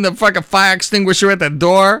fucking doing the fucking fire extinguisher at the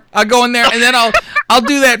door. I'll go in there and then I'll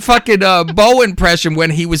do that fucking Bo impression when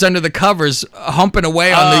he was under the covers humping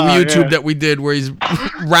away on the YouTube that we did where he's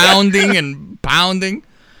rounding and pounding.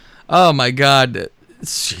 Oh my God.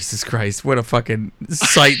 Jesus Christ. What a fucking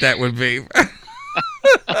sight that would be.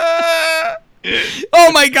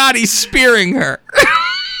 Oh my God, he's spearing her.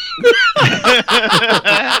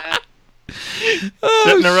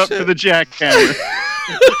 Setting her up for the jackhammer.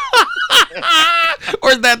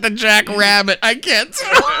 Or is that the Jackrabbit? I can't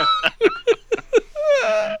tell.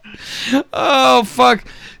 Oh, fuck.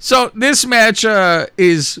 So this match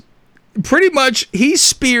is pretty much, he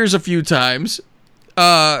spears a few times.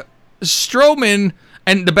 Strowman,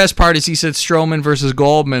 and the best part is he said Strowman versus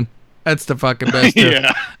Goldman. That's the fucking best.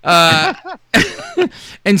 Yeah.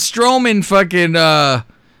 And Strowman fucking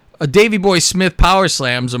Davey Boy Smith power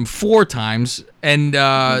slams him 4 times, and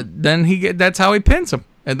then that's how he pins him.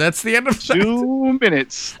 And that's the end of that. 2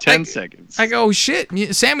 minutes, 10 seconds. I go, shit,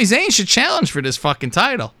 Sami Zayn should challenge for this fucking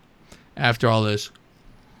title after all this.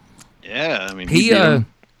 Yeah, I mean, Strowman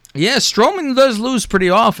does lose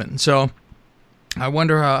pretty often, so I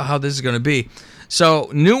wonder how this is going to be.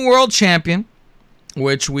 So, new world champion,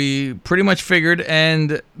 which we pretty much figured,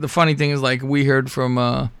 and the funny thing is, like, we heard from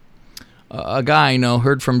a guy I know,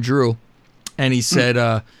 heard from Drew, and he said,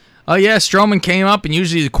 oh yeah, Strowman came up, and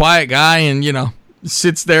usually he's a quiet guy, and,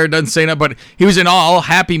 sits there, doesn't say nothing, but he was in all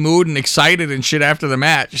happy mood and excited and shit after the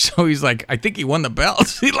match. So he's like, I think he won the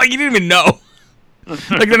belt. He didn't even know.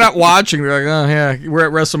 Like, they're not watching. They're like, oh yeah, we're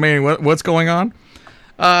at WrestleMania. What's going on?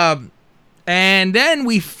 And then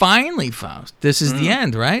we finally found this is the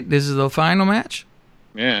end, right? This is the final match.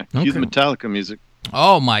 Yeah, cue the Okay. Metallica music.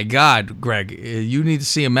 Oh my God, Greg, you need to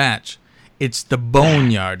see a match. It's the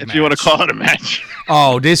Boneyard If match. you want to call it a match.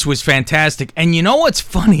 Oh, this was fantastic. And you know what's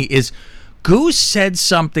funny is Goose said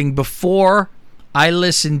something before I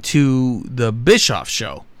listened to the Bischoff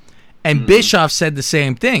show. And Bischoff said the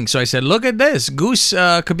same thing. So I said, look at this. Goose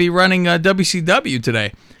could be running WCW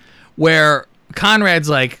today. Where Conrad's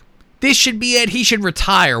like, this should be it. He should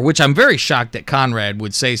retire. Which I'm very shocked that Conrad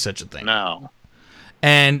would say such a thing. No.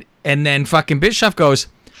 And then fucking Bischoff goes,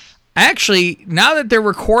 actually, now that they're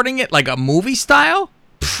recording it like a movie style,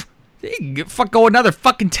 they can go another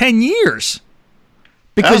fucking 10 years.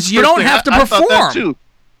 Because you don't have to I thought that perform. too.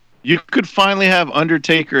 You could finally have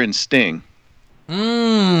Undertaker and Sting.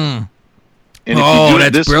 And if Oh, you do it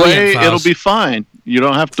that's this brilliant, way, Faust. it'll be fine. You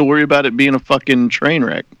don't have to worry about it being a fucking train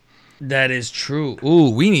wreck. That is true. Ooh,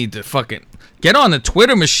 we need to fucking get on the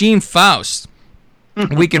Twitter machine, Faust.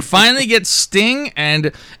 We can finally get Sting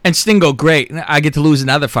and Sting go, great. I get to lose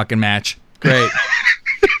another fucking match. Great.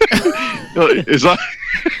 As long-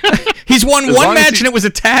 He's won As one long as match he- and it was a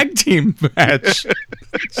tag team match.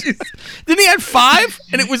 Jeez. Didn't he have 5?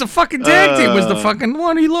 And it was a fucking tag team. It was the fucking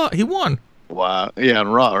one he lost. He won. Wow. Yeah, on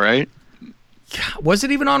Raw, right? Was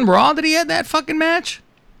it even on Raw that he had that fucking match?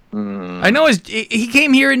 I know he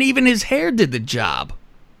came here and even his hair did the job.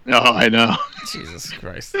 Oh, I know. Jesus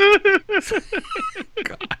Christ.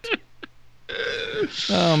 God.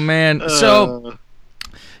 Oh, man. So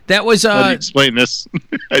that was... How do you explain this?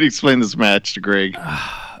 How do you explain this match to Greg?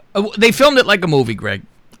 they filmed it like a movie, Greg.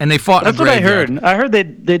 And they fought That's in a what I graveyard. heard. I heard they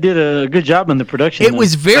did a good job in the production. It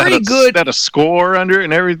was very good. Had a score under it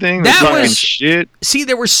and everything. That Fucking was- shit. See,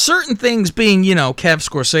 there were certain things being, Kev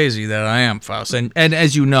Scorsese that I am, Faust. And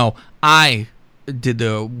as you know, I did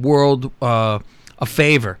the world a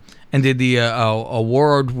favor and did the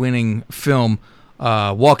award-winning film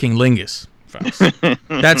Walking Lingus, Faust.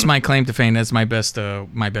 That's my claim to fame. That's my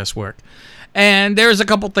best work. And there's a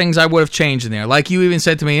couple things I would have changed in there. Like you even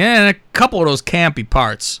said to me, a couple of those campy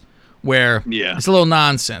parts where it's a little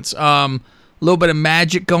nonsense. A little bit of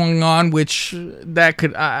magic going on, which that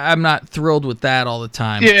could I'm not thrilled with that all the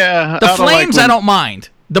time. Yeah. The I don't like flames when- I don't mind.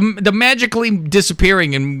 The magically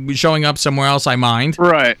disappearing and showing up somewhere else I mind.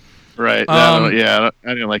 Right. Right. I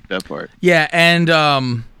didn't like that part. Yeah,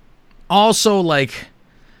 and also like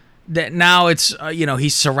that now it's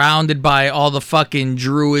he's surrounded by all the fucking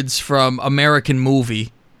druids from American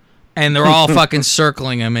Movie, and they're all fucking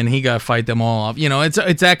circling him, and he got to fight them all off.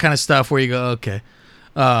 It's that kind of stuff where you go, okay,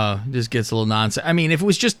 this gets a little nonsense. I mean, if it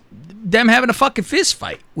was just them having a fucking fist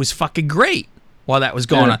fight, was fucking great while that was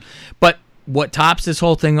going on. But what tops this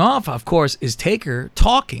whole thing off, of course, is Taker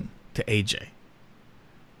talking to AJ.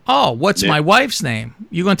 Oh, what's my wife's name?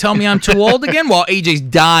 You gonna tell me I'm too old again? While AJ's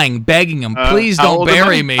dying, begging him, please How don't old am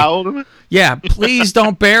bury I? me. How old am I? Yeah, please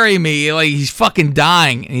don't bury me. Like he's fucking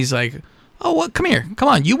dying, and he's like, "Oh, what? Come here, come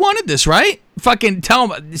on. You wanted this, right? Fucking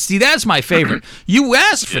tell him." See, that's my favorite. You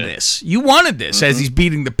asked for this. You wanted this. As he's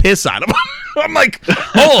beating the piss out of him. I'm like,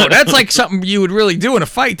 oh, that's like something you would really do in a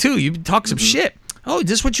fight too. You talk some shit. Oh, is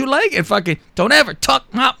this what you like? And fucking don't ever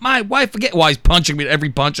talk my wife again. While he's punching me every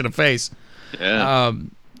punch in the face. Yeah.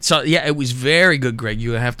 So yeah, it was very good, Greg.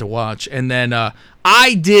 You have to watch. And then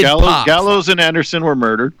I did pop. Gallows and Anderson were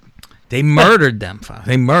murdered. They murdered them.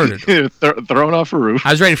 They murdered. Thrown off a roof. I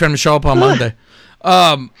was ready for them to show up on Monday.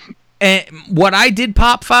 And what I did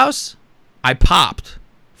pop, Faust, I popped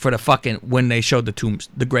for the fucking when they showed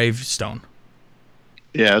the gravestone.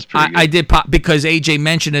 Yeah, that's pretty good. I did pop because AJ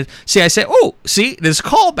mentioned it. See, I said, oh, see, there's a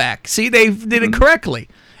callback. See, they did it correctly.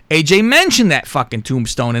 AJ mentioned that fucking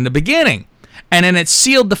tombstone in the beginning. And then it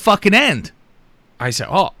sealed the fucking end. I said,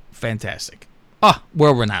 oh, fantastic. Oh,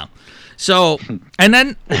 world renowned. So, and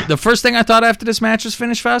then the first thing I thought after this match was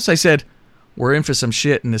finished, Faust, I said, we're in for some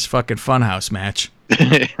shit in this fucking Funhouse match.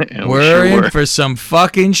 And We're sure in were. for some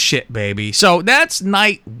fucking shit, baby. So that's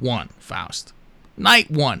night 1, Faust. Night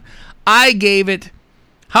 1. I gave it.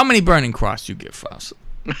 How many Burning Cross you give, Faust?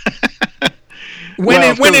 When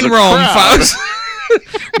Well, if in there was a Rome, crowd. Faust.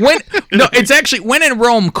 No, it's actually when in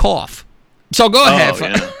Rome, cough. So go ahead.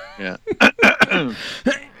 Faust. Yeah.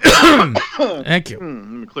 Thank you. Let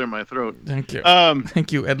me clear my throat. Thank you. Um,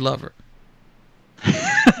 Thank you, Ed Lover.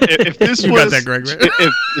 if this You was got that, Greg, right?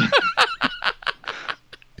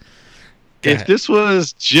 if this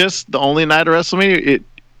was just the only night of WrestleMania,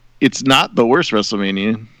 it's not the worst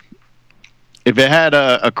WrestleMania. If it had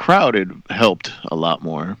a crowd, it helped a lot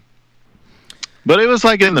more. But it was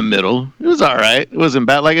like in the middle. It was all right. It wasn't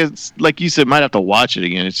bad. Like you said, might have to watch it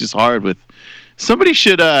again. It's just hard with. Somebody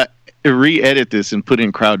should re-edit this and put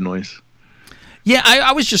in crowd noise. Yeah,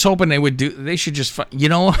 I was just hoping they would do. They should just, you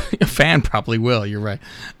know, a fan probably will. You're right.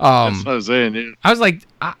 That's what I was saying. Dude. I was like,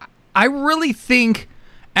 I really think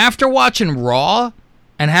after watching Raw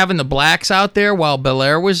and having the blacks out there while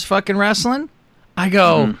Belair was fucking wrestling, I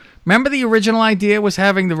go, remember the original idea was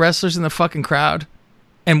having the wrestlers in the fucking crowd,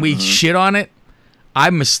 and we shit on it.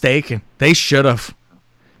 I'm mistaken. They should have.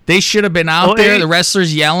 They should have been out there. The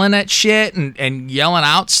wrestlers yelling at shit and yelling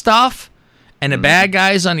out stuff. And the bad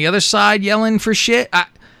guys on the other side yelling for shit.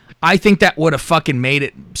 I think that would have fucking made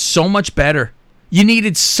it so much better. You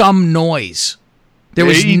needed some noise. There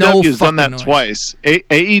was no fucking done that noise. twice.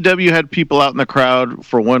 AEW had people out in the crowd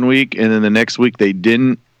for 1 week, and then the next week they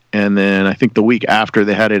didn't. And then I think the week after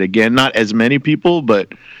they had it again. Not as many people,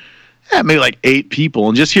 but maybe like 8 people.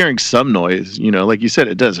 And just hearing some noise, you know, like you said,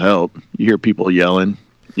 it does help. You hear people yelling.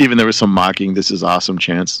 Even there was some mocking, "This is awesome"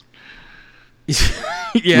 chants.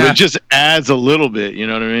 Yeah. It just adds a little bit, you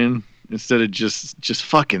know what I mean? Instead of just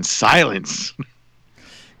fucking silence.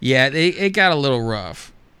 Yeah, it got a little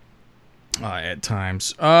rough at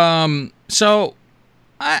times. So,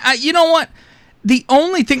 I you know what? The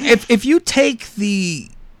only thing, if you take the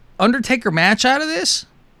Undertaker match out of this,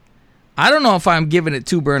 I don't know if I'm giving it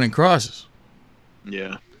 2 burning crosses.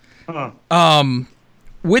 Yeah.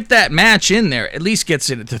 With that match in there, at least gets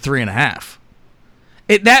it to 3.5.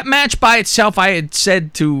 That match by itself, I had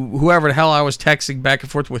said to whoever the hell I was texting back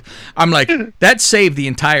and forth with, I'm like, that saved the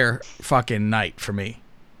entire fucking night for me.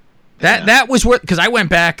 That was what, because I went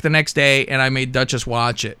back the next day and I made Duchess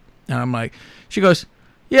watch it, and I'm like, she goes,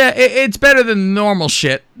 yeah, it's better than normal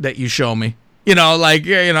shit that you show me, you know, like,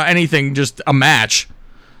 you know, anything, just a match,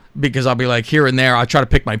 because I'll be like, here and there, I'll try to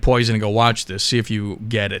pick my poison and go watch this, see if you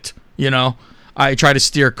get it, you know. I try to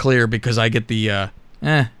steer clear because I get the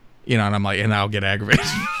you know, and I'm like, and I'll get aggravated.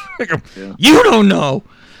 You don't know.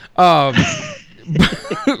 But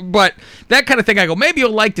that kind of thing, I go, maybe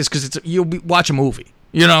you'll like this because you'll watch a movie,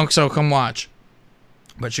 you know, so come watch.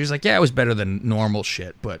 But she's like, yeah, it was better than normal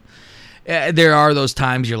shit. But there are those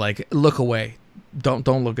times you're like, look away. Don't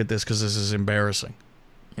look at this because this is embarrassing,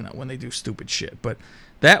 you know, when they do stupid shit. But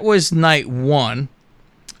that was night 1.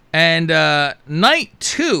 And night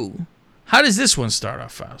 2, how does this one start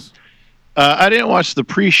off, Faust? I didn't watch the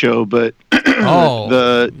pre-show, but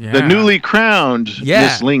the newly crowned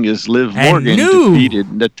Miss Lingus, Liv Morgan,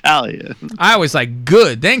 defeated Natalia. I was like,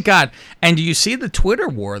 good, thank God. And do you see the Twitter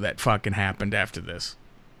war that fucking happened after this?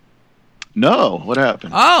 No, what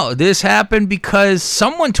happened? Oh, this happened because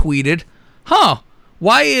someone tweeted,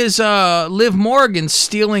 why is Liv Morgan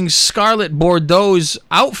stealing Scarlett Bordeaux's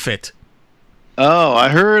outfit? Oh, I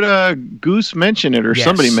heard Goose mention it or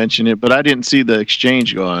somebody mention it, but I didn't see the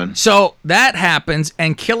exchange go on. So that happens,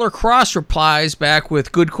 and Killer Cross replies back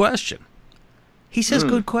with, good question. He says,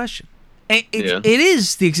 good question. It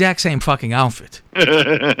is the exact same fucking outfit.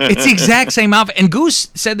 It's the exact same outfit. And Goose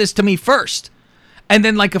said this to me first. And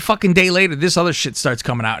then like a fucking day later, this other shit starts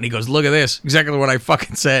coming out, and he goes, look at this. Exactly what I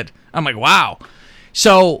fucking said. I'm like, wow.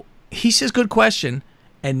 So he says, good question.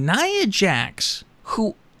 And Nia Jax,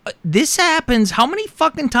 who... this happens how many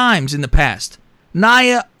fucking times in the past?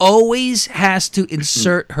 Nia always has to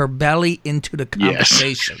insert her belly into the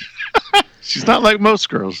conversation. Yes. She's not like most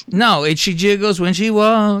girls. No, she jiggles when she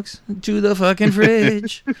walks to the fucking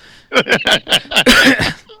fridge.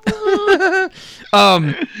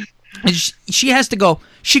 She has to go.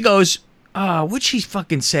 She goes, what'd she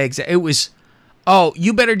fucking say? It was,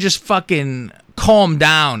 you better just fucking calm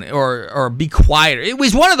down or be quiet. It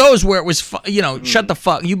was one of those where it was, shut the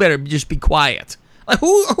fuck. You better just be quiet. Like,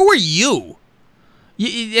 who are you?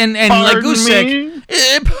 And like Goose said,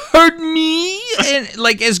 pardon me. And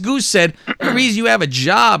like as Goose said, the reason you have a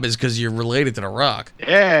job is because you're related to The Rock.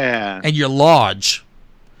 Yeah. And you're large.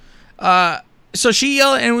 So she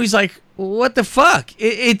yelled, and he's like, what the fuck?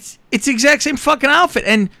 It's the exact same fucking outfit.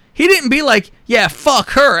 And he didn't be like, yeah, fuck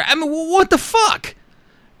her. I mean, what the fuck?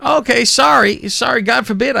 Okay, sorry, God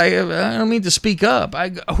forbid, I don't mean to speak up.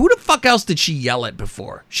 Who the fuck else did she yell at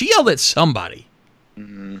before? She yelled at somebody.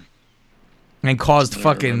 Mm-hmm. And caused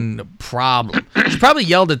fucking problem. She probably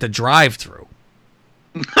yelled at the drive-thru.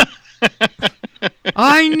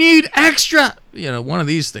 I need extra, one of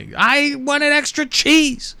these things. I wanted extra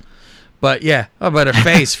cheese. But yeah, about her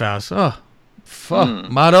face, Faust. Oh, fuck,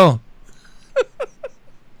 Madon.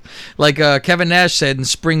 Like Kevin Nash said in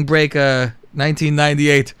Spring Break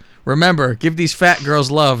 1998, remember, give these fat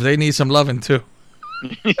girls love. They need some loving too.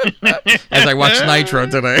 As I watched Nitro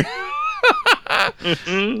today.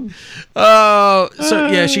 So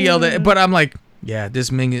yeah, she yelled at, but I'm like, yeah,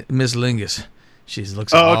 this Miss Lingus, she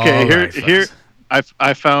looks. Oh, okay. All right, Here,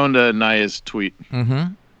 I found Nia's tweet.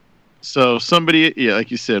 Mm-hmm. So somebody, yeah, like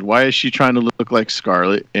you said, why is she trying to look like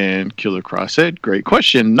Scarlet and Killer Cross said? Great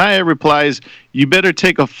question. Naya replies, "You better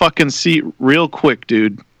take a fucking seat real quick,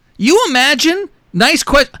 dude." You imagine? Nice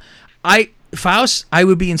question. Faust, I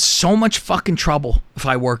would be in so much fucking trouble if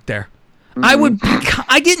I worked there.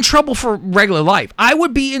 I get in trouble for regular life. I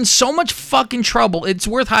would be in so much fucking trouble. It's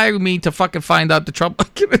worth hiring me to fucking find out the trouble I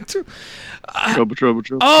get into. Trouble.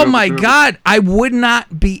 Oh my God. I would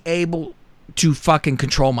not be able to fucking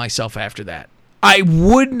control myself after that. I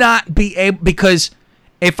would not be able, because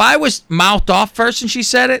if I was mouthed off first and she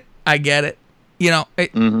said it, I get it. You know,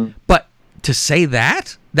 but to say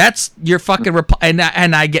that's your fucking reply,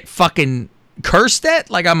 and I get fucking cursed at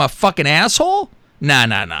like I'm a fucking asshole?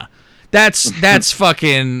 Nah. That's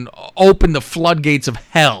fucking open the floodgates of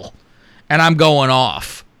hell, and I'm going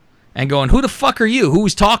off and going, who the fuck are you?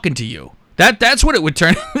 Who's talking to you? That's what it would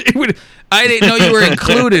turn. I didn't know you were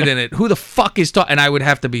included in it. Who the fuck is talking? And I would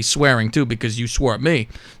have to be swearing too because you swore at me.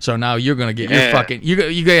 So now you're gonna get your fucking. You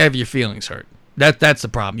gotta have your feelings hurt. That's the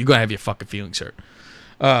problem. You're gonna have your fucking feelings hurt.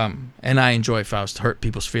 And I enjoy Faust to hurt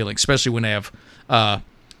people's feelings, especially when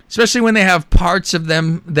they have parts of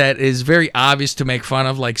them that is very obvious to make fun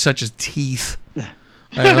of, like such as teeth.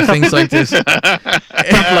 Things like this. If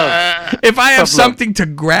I have something to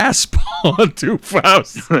grasp onto,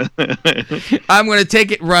 Faust, I'm going to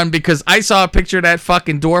take it run, because I saw a picture of that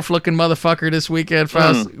fucking dwarf-looking motherfucker this weekend,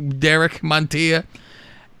 Faust, Derek Montilla.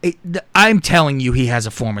 I'm telling you, he has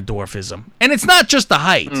a form of dwarfism. And it's not just the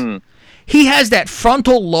height. He has that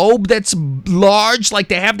frontal lobe that's large, like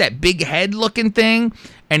they have that big head-looking thing,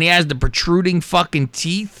 and he has the protruding fucking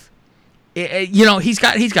teeth. You know, he's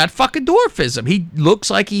got fucking dwarfism. He looks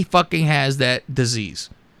like he fucking has that disease.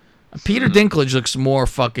 Peter Dinklage looks more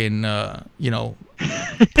fucking,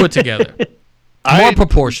 put together, more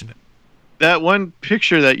proportionate. That one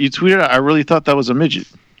picture that you tweeted out, I really thought that was a midget.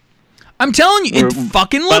 I'm telling you, it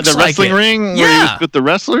fucking looks like it. The wrestling ring where he was with the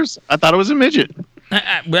wrestlers? I thought it was a midget.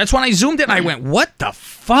 That's when I zoomed in. I went, what the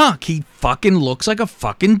fuck? He fucking looks like a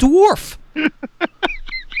fucking dwarf. How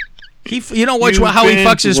he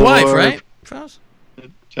fucks his wife, right? Faust?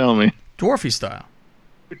 Tell me. Dwarfy style.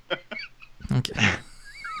 Okay.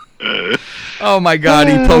 Oh my God,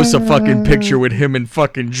 he posts a fucking picture with him and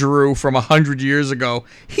fucking Drew from 100 years ago.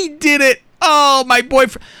 He did it. Oh, my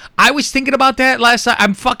boyfriend. I was thinking about that last night.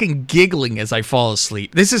 I'm fucking giggling as I fall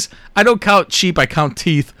asleep. I don't count sheep, I count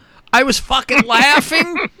teeth. I was fucking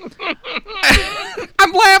laughing.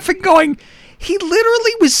 I'm laughing going, he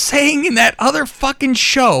literally was saying in that other fucking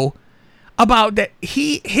show about that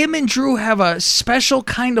him and Drew have a special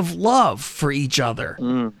kind of love for each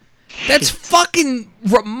other. That's fucking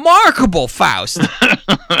remarkable, Faust.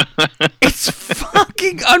 It's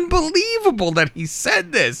fucking unbelievable that he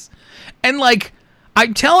said this. And like,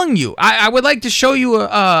 I'm telling you, I would like to show you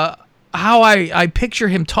how I picture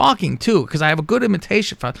him talking too, because I have a good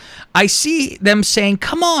imitation. I see them saying,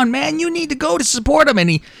 "Come on, man, you need to go to support him," and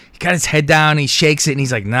he got his head down, he shakes it, and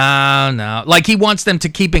he's like, "No," like he wants them to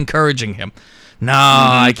keep encouraging him. No,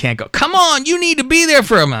 I can't go. Come on, you need to be there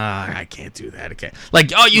for him. I can't do that. Okay,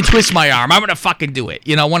 like, oh, you twist my arm, I'm gonna fucking do it.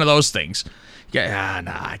 You know, one of those things. Yeah,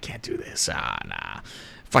 nah, I can't do this. Nah.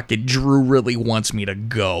 Fucking Drew really wants me to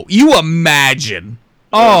go. You imagine?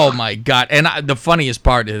 Oh my God! And the funniest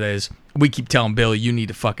part of it is, we keep telling Billy, you need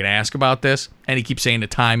to fucking ask about this, and he keeps saying the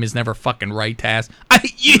time is never fucking right to ask.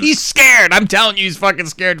 He's scared. I'm telling you, he's fucking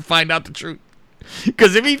scared to find out the truth.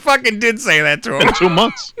 Because if he fucking did say that to him, 2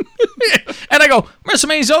 months. And I go,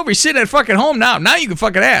 WrestleMania's over. He's sitting at fucking home now. Now you can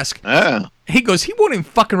fucking ask. Yeah. He goes, he won't even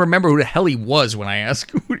fucking remember who the hell he was when I ask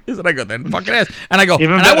who it is. And I go, then fucking ask. And I go,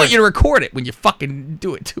 I want you to record it when you fucking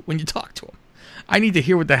do it, when you talk to him. I need to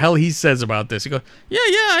hear what the hell he says about this. He goes,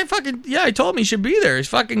 I told him he should be there. He's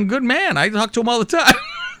fucking good man. I talk to him all the time.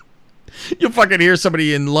 You'll fucking hear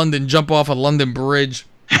somebody in London jump off a London Bridge.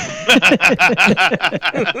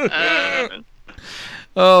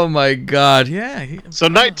 Oh my God! Yeah. So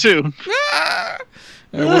night 2.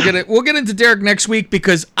 We'll get into Derek next week,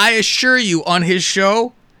 because I assure you, on his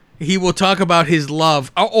show, he will talk about his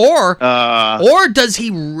love, or does he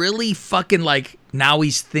really fucking like? Now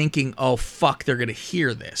he's thinking, oh fuck, they're gonna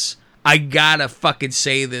hear this. I gotta fucking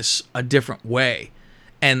say this a different way,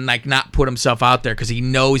 and like not put himself out there, because he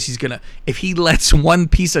knows he's gonna. If he lets one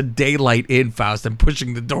piece of daylight in, Faust, and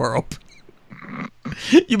pushing the door open,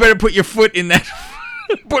 you better put your foot in that.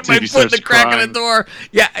 Put my foot in the crack of the door.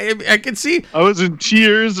 Yeah, I can see. I was in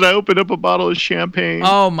tears, and I opened up a bottle of champagne.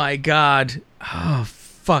 Oh my God! Oh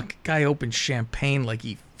fuck! Guy opened champagne like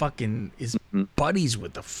he fucking is buddies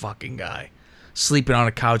with the fucking guy. Sleeping on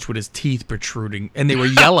a couch with his teeth protruding, and they were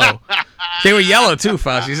yellow. They were yellow too,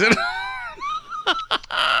 Faust. He said.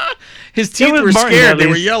 His teeth was were Martin, scared. at They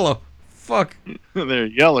were least. yellow. Fuck. They're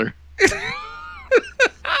yeller.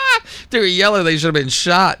 They were yellow. They should have been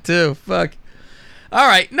shot, too. Fuck. All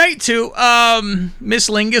right, night 2. Miss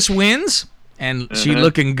Lingus wins. And she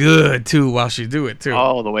looking good, too, while she do it, too.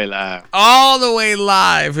 All the way live. All the way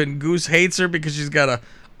live. And Goose hates her because she's got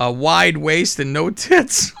a wide waist and no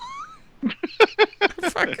tits.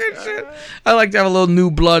 Fucking shit. I like to have a little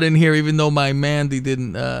new blood in here, even though my Mandy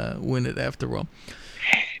didn't win it after all.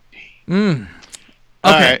 Okay.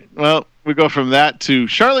 All right. Well, we go from that to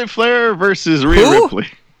Charlotte Flair versus Rhea Who? Ripley.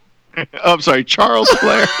 Oh, I'm sorry, Charles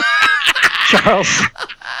Flair. Charles.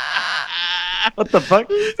 What the fuck?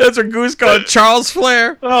 That's what Goose called Charles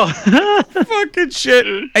Flair. Oh. Fucking shit.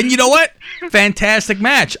 And you know what? Fantastic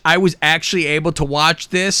match. I was actually able to watch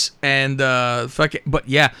this and but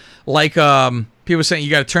yeah, like people saying you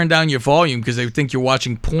got to turn down your volume because they think you're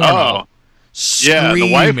watching porn. Oh. Yeah,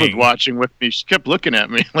 the wife was Screaming. watching with me. She kept looking at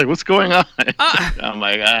me like, "What's going on?" I'm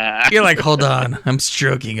like, "Ah." You're like, hold on, I'm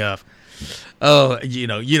stroking off. Oh, you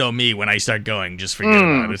know me when I start going, just forget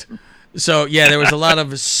about it. So yeah, there was a lot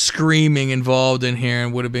of screaming involved in here,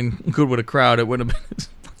 and would have been good with a crowd. It would have been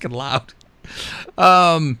fucking loud.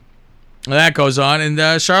 That goes on,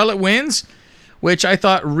 and Charlotte wins, which I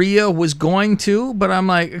thought Rhea was going to, but I'm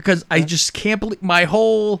like, because I just can't believe my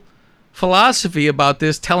whole philosophy about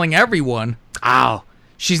this, telling everyone, "Oh,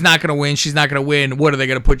 she's not gonna win. She's not gonna win. What are they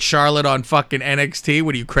gonna put Charlotte on fucking NXT?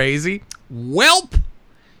 What are you crazy? Welp,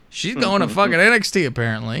 she's going to fucking NXT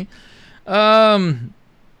apparently."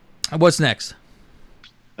 What's next?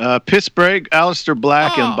 Pittsburgh, Aleister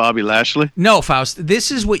Black, Oh. and Bobby Lashley. No, Faust.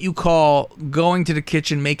 This is what you call going to the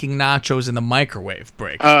kitchen making nachos in the microwave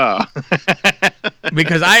break. Oh,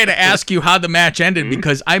 Because I had to ask you how the match ended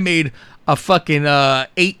because I made a fucking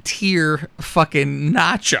 8-tier fucking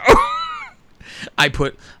nacho. I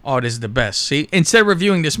put, this is the best. See, instead of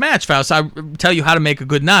reviewing this match, Faust, I tell you how to make a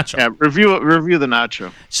good nacho. yeah. Review the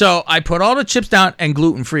nacho. So I put all the chips down, and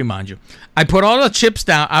gluten-free, mind you. I put all the chips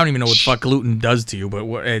down. I don't even know what the fuck gluten does to you, but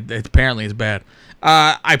it apparently is bad.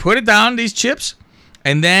 I put it down, these chips,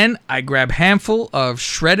 and then I grab a handful of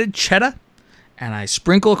shredded cheddar, and I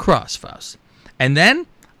sprinkle across, Faust. And then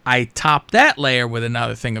I top that layer with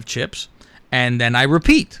another thing of chips, and then I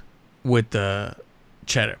repeat with the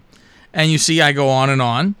cheddar. And you see I go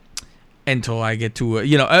on until I get to,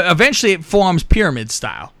 eventually it forms pyramid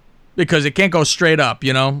style. Because it can't go straight up,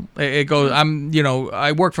 It goes.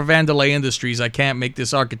 I work for Vandelay Industries. I can't make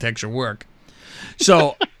this architecture work.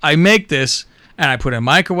 So I make this and I put it in a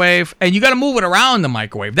microwave, and you got to move it around the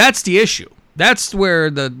microwave. That's the issue. That's where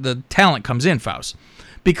the talent comes in, Faust.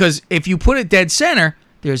 Because if you put it dead center,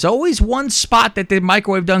 there's always one spot that the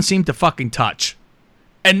microwave doesn't seem to fucking touch,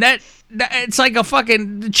 and that it's like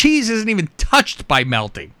the cheese isn't even touched by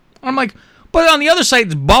melting. I'm like, but on the other side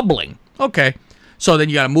it's bubbling. Okay. So then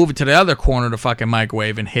you got to move it to the other corner of the fucking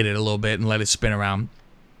microwave and hit it a little bit and let it spin around.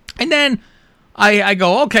 And then I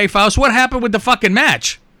go, okay, Faust, what happened with the fucking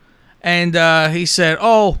match? And he said,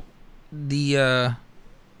 the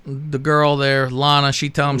girl there, Lana,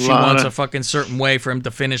 she told him she wants a fucking certain way for him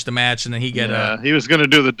to finish the match, and then he he was going to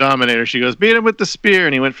do the Dominator. She goes, beat him with the spear,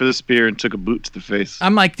 and he went for the spear and took a boot to the face.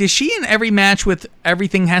 I'm like, is she in every match with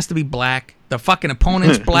everything has to be black? The fucking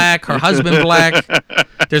opponent's black, her husband black.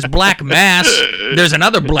 There's black mass. There's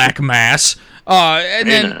another black mass. And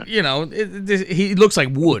then, he looks like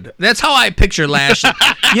wood. That's how I picture Lashley.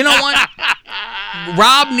 You know what?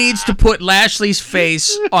 Rob needs to put Lashley's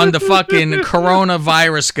face on the fucking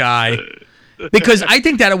coronavirus guy. Because I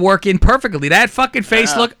think that'll work in perfectly. That fucking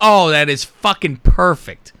face look, that is fucking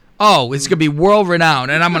perfect. Oh, it's gonna be world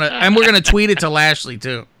renowned. And we're gonna tweet it to Lashley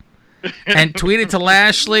too. And tweet it to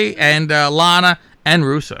Lashley and Lana and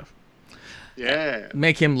Rusev. Yeah.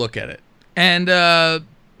 Make him look at it. And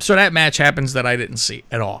so that match happens that I didn't see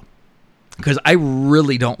at all. Because I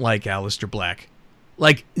really don't like Aleister Black.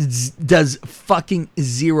 Like, does fucking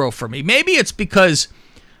zero for me. Maybe it's because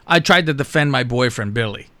I tried to defend my boyfriend,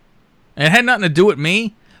 Billy. And it had nothing to do with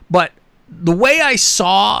me. But the way I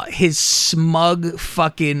saw his smug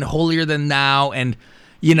fucking holier than thou and,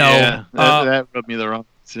 that rubbed me the wrong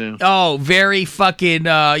too. Oh, very fucking,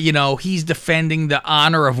 he's defending the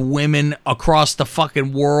honor of women across the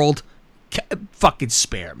fucking world. Fucking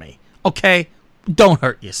spare me, okay? Don't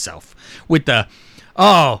hurt yourself with the,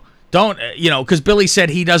 don't, because Billy said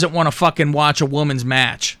he doesn't want to fucking watch a woman's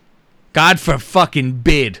match. God for fucking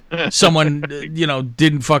bid. Someone,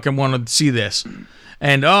 didn't fucking want to see this.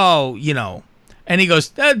 And, and he goes,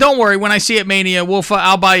 don't worry, when I see it Mania,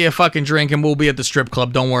 I'll buy you a fucking drink and we'll be at the strip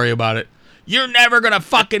club. Don't worry about it. You're never going to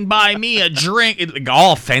fucking buy me a drink. Like,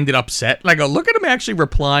 all offended, upset. Like, look at him actually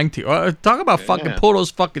replying to you. Talk about fucking pull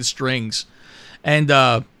those fucking strings. And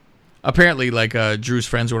apparently, like, Drew's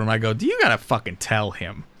friends with him, I go, do you got to fucking tell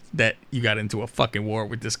him that you got into a fucking war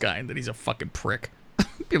with this guy and that he's a fucking prick?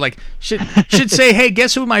 Be like, should say, hey,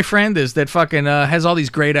 guess who my friend is that fucking has all these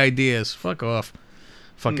great ideas? Fuck off.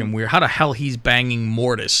 Fucking weird. How the hell he's banging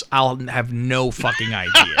Mortis? I'll have no fucking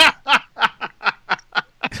idea.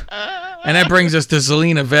 And that brings us to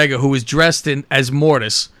Zelina Vega, who was dressed as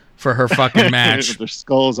Mortis for her fucking match. With their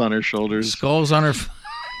skulls on her shoulders. Skulls on her...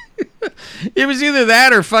 It was either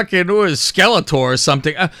that or fucking Skeletor or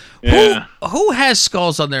something. Who has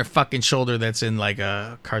skulls on their fucking shoulder that's in like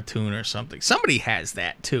a cartoon or something? Somebody has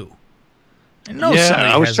that too. I know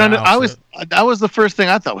I was trying to. That was the first thing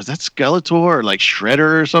I thought. Was that Skeletor or like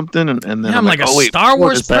Shredder or something? And then I'm like, oh, wait, Star Wars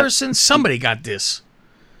what is that? person. Somebody got this,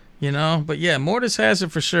 But yeah, Mortis has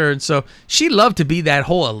it for sure. And so she loved to be that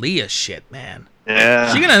whole Aaliyah shit, man.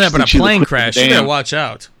 Yeah, She's gonna end up in a plane crash. You gotta watch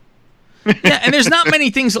out. Yeah, and there's not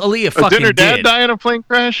many things Aaliyah fucking Did her dad did. die in a plane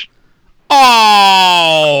crash?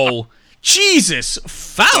 Oh, Jesus.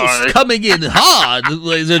 Faust coming in hard,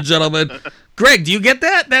 ladies and gentlemen. Greg, do you get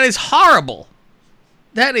that? That is horrible.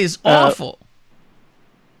 That is awful.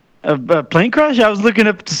 A plane crash? I was looking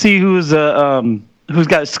up to see who's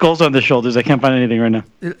got skulls on their shoulders. I can't find anything right now.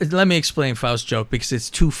 Let me explain Faust's joke because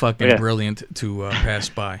it's too fucking brilliant to pass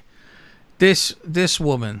by. This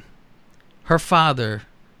woman, her father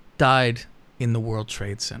died in the World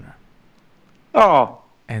Trade Center. Oh.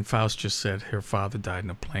 And Faust just said her father died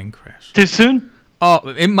in a plane crash. Too soon? Oh,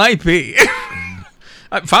 it might be.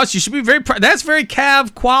 Faust, you should be very proud. That's very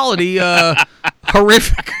Cav quality,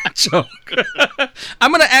 horrific joke.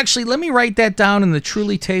 I'm going to actually, let me write that down in the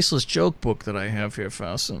truly tasteless joke book that I have here,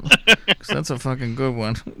 Faust. Because that's a fucking good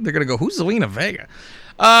one. They're going to go, who's Zelina Vega?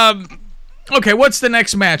 Okay, what's the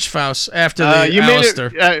next match, Faust, after the you Alistair?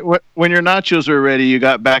 made it, when your nachos were ready, you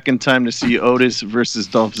got back in time to see Otis versus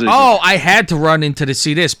Dolph Ziggler. Oh, I had to run into to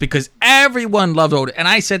see this because everyone loved Otis. And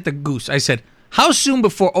I said to Goose, I said, how soon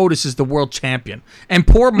before Otis is the world champion? And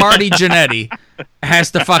poor Marty Jannetty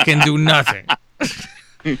has to fucking do nothing.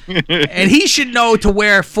 And he should know to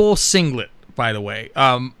wear full singlet, by the way,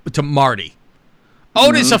 to Marty.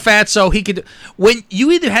 Otis a fatso, he could... When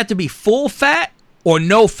you either have to be full fat or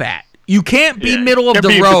no fat. You can't be middle of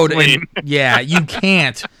the road. And, you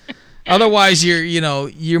can't. Otherwise,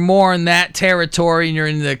 you're more in that territory, and you're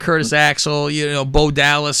in the Curtis Axel, Bo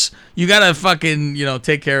Dallas. You gotta fucking,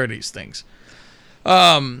 take care of these things.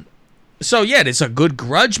 So yeah, it's a good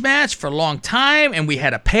grudge match for a long time, and we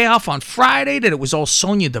had a payoff on Friday that it was all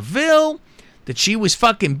Sonya Deville, that she was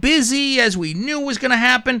fucking busy, as we knew was gonna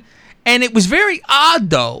happen, and it was very odd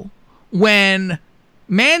though when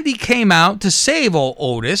Mandy came out to save old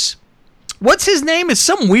Otis. What's his name? It's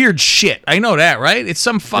some weird shit. I know that, right? It's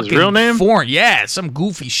some fucking his real name? foreign. Yeah, it's some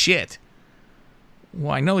goofy shit.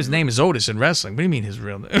 Well, I know his name is Otis in wrestling. What do you mean his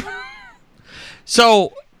real name?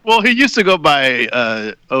 So... Well, he used to go by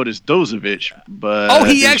Otis Dozovich, but...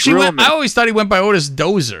 he actually went... I always thought he went by Otis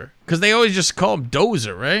Dozer, because they always just call him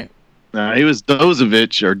Dozer, right? He was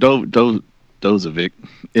Dozovich, or Dozovic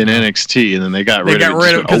in NXT, and then they got rid of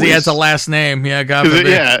him because he has a last name. Yeah, God forbid.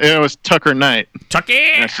 It was Tucker Knight.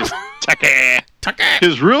 That's just Tucker.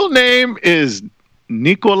 His real name is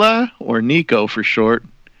Nikola, or Nico for short.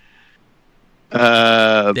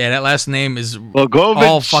 That last name is Bogovic,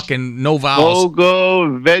 all fucking no vowels.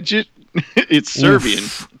 Bogovic. It's Serbian.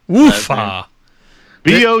 Woofa.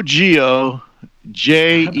 Bogoje.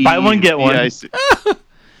 Buy one, get one.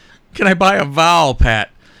 Can I buy a vowel,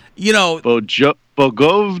 Pat? Bogojevic?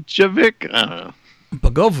 I don't know.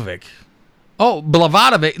 Bogovic. Oh,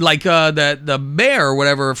 Blavadovic, like the mayor or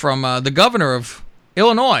whatever from the governor of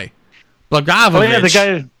Illinois. Blagojevich. Oh yeah,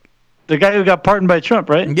 the guy who got pardoned by Trump,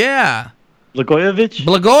 right? Yeah.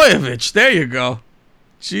 Blagojevich. There you go.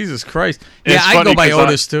 Jesus Christ. It's I go by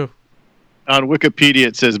Otis too. On Wikipedia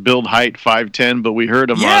it says build height 5'10", but we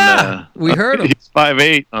heard him we heard him. He's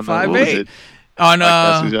 5'8" on the 5'8".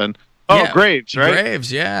 On Graves, right?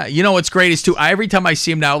 Graves, yeah. You know what's great is too. Every time I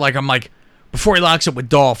see him now, I'm like, before he locks up with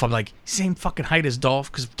Dolph, I'm like, same fucking height as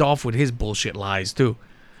Dolph, because Dolph with his bullshit lies too.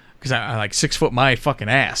 Because I like 6 foot my fucking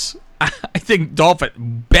ass. I think Dolph at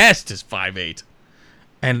best is 5'8",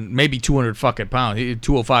 and maybe 200 fucking pounds. He's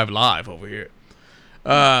 205 live over here.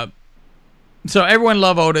 So everyone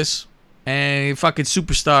love Otis, and he fucking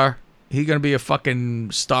superstar. He gonna be a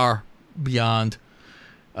fucking star beyond.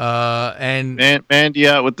 And Mandy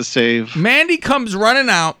out with the save. Mandy comes running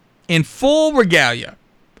out in full regalia,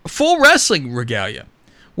 full wrestling regalia,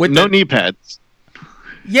 with no knee pads.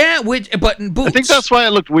 Yeah, but in boots. I think that's why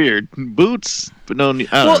it looked weird. Boots, but no. I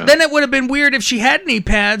don't know. Then it would have been weird if she had knee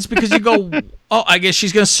pads because you go, oh, I guess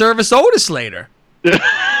she's gonna service Otis later.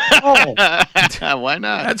 Oh, Why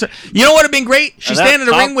not? You know what would have been great? She's And standing in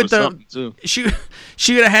the that ring with top was the. something, too.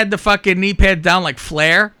 She would have had the fucking knee pad down like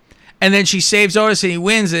Flair, and then she saves Otis and he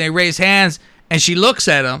wins, and they raise hands, and she looks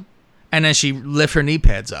at him, and then she lifts her knee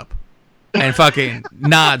pads up, and fucking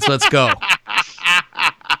nods. Let's go.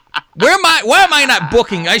 Why am I not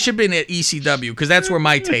booking? I should have been at ECW because that's where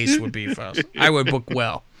my taste would be. First, I would book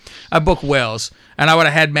well. I book Wells, and I would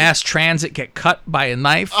have had Mass Transit get cut by a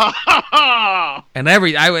knife, and that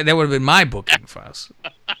would have been my booking first.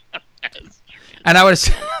 And I would have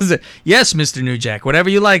said, "Yes, Mr. New Jack, whatever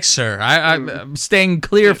you like, sir. I'm staying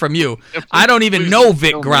clear from you. I don't even know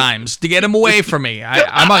Vic Grimes to get him away from me.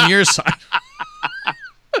 I'm on your side."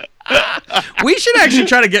 We should actually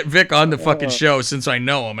try to get Vic on the fucking show since I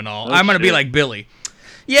know him and all. I'm going to be like Billy.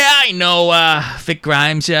 Yeah, I know Vic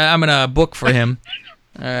Grimes. Yeah, I'm going to book for him.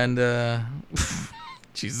 And,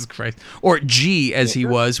 Jesus Christ. Or G, as he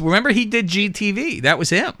was. Remember, he did GTV. That was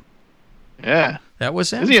him. Yeah. That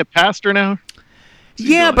was him. Is he a pastor now?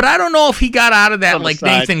 Yeah, but I don't know if he got out of that On the like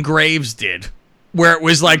side. Nathan Graves did, where it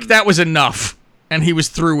was like, that was enough. And he was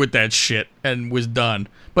through with that shit and was done.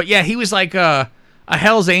 But yeah, he was like a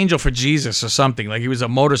Hell's Angel for Jesus or something. Like he was a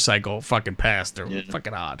motorcycle fucking pastor. Yeah.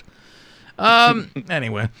 Fucking odd.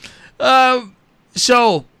 Anyway.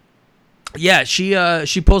 So, yeah,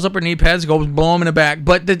 she pulls up her knee pads, goes blow him in the back.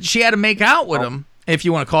 But she had to make out with him, if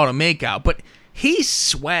you want to call it a make out. But he's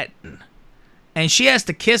sweating. And she has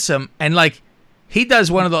to kiss him. And, like, he does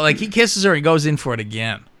one of the, like, he kisses her and goes in for it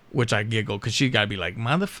again. Which I giggle, because she got to be like,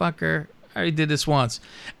 motherfucker, I already did this once.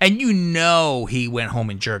 And you know he went home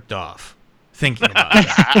and jerked off. Thinking about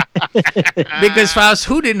it. Because Faust,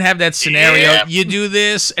 who didn't have that scenario? Yeah. You do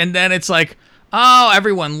this, and then it's like, oh,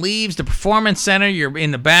 everyone leaves the performance center. You're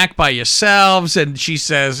in the back by yourselves. And she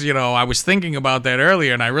says, you know, I was thinking about that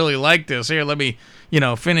earlier, and I really like this. Here, let me, you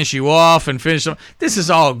know, finish you off and finish them. This is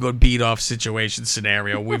all a good beat-off situation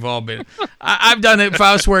scenario. We've all been. I've done it,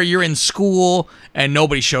 Faust, where you're in school, and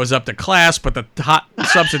nobody shows up to class but the hot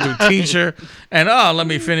substitute teacher. And, oh, let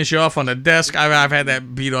me finish you off on the desk. I've had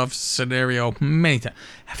that beat-off scenario many times.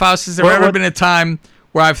 Faust, has there ever been a time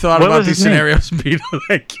where I've thought about these scenarios beat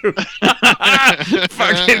like you?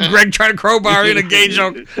 Fucking Greg trying to crowbar in a gay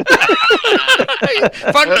joke.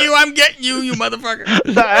 Fuck you, I'm getting you, you motherfucker.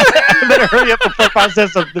 I better hurry up before I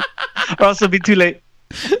says something, or else it'll be too late.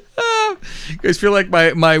 You guys feel like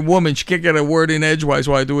my woman, she can't get a word in edgewise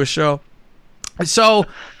while I do a show. So,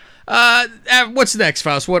 what's next,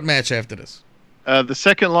 Faust? What match after this? The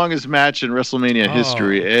second longest match in WrestleMania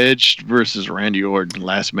history, Edge versus Randy Orton,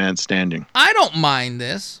 last man standing. I don't mind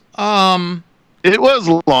this. It was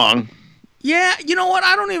long. Yeah, you know what?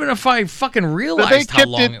 I don't even know if I fucking realized how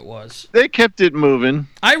long it was. They kept it moving.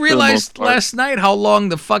 I for the realized most part. last night how long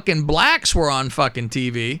the fucking blacks were on fucking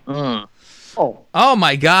TV. Oh, Oh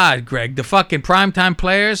my God, Greg. The fucking primetime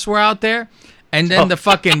players were out there. And then the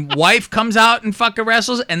fucking wife comes out and fucking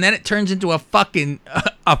wrestles, and then it turns into a fucking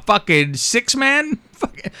six-man.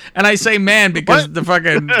 And I say man because the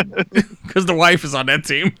fucking because the wife is on that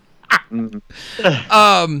team.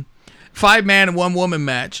 5-man and 1-woman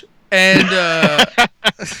match, and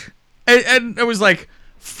and it was like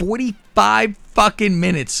 45 fucking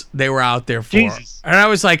minutes they were out there for. Jesus. And I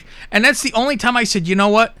was like, and that's the only time I said, you know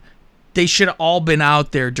what? They should have all been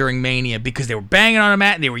out there during Mania because they were banging on a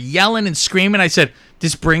mat and they were yelling and screaming. I said,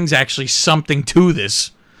 this brings actually something to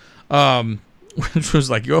this. Which was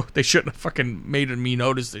like, yo, they shouldn't have fucking made me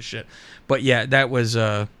notice this shit. But yeah, that was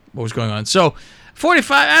what was going on. So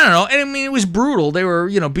 45, I don't know. And I mean, it was brutal. They were,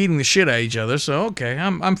 beating the shit out of each other. So okay,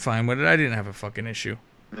 I'm fine with it. I didn't have a fucking issue.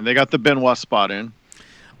 And they got the Benoit spot in.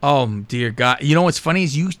 Oh dear God! You know what's funny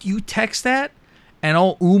is you text that, and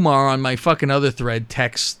old Umar on my fucking other thread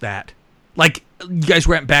texts that. Like, you guys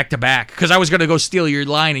went back to back because I was going to go steal your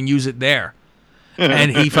line and use it there. And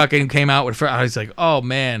he fucking came out with, I was like, oh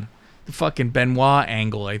man, the fucking Benoit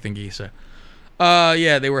angle, I think he said.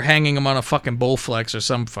 Yeah, they were hanging him on a fucking Bowflex or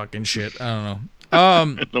some fucking shit. I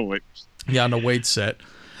don't know. No wait. Yeah, on the weight set.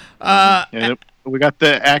 Yeah, we got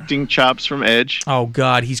the acting chops from Edge. Oh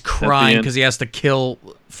God, he's crying because he has to kill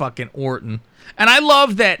fucking Orton. And I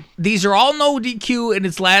love that these are all no DQ and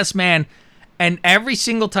it's last man. And every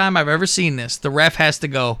single time I've ever seen this, the ref has to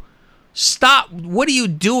go, stop. What are you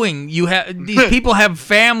doing? These people have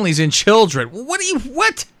families and children. What?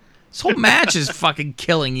 This whole match is fucking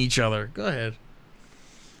killing each other. Go ahead.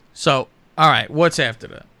 So, all right, what's after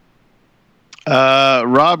that?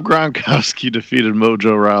 Rob Gronkowski defeated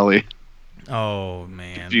Mojo Rawley. Oh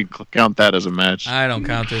man, If you count that as a match. I don't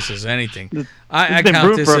count this as anything. I It's been count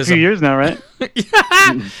brewing this for a as few years now, right?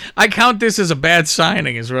 I count this as a bad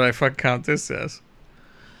signing. Is what I fucking count this as.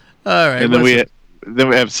 All right, And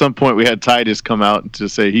then at some point we had Titus come out to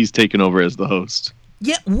say he's taking over as the host.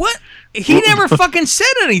 yeah, what? He never fucking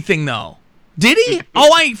said anything though, did he?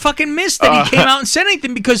 Oh, I fucking missed that he came out and said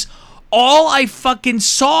anything because all I fucking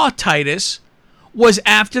saw Titus was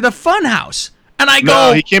after the Funhouse, and I go,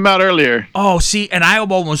 No, he came out earlier. oh, see, and I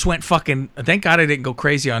almost went fucking. Thank God I didn't go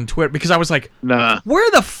crazy on Twitter because I was like, Nah. where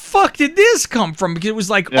the fuck did this come from? Because it was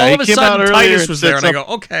like Yeah, all he of a came out sudden earlier Titus and was said there, and I go,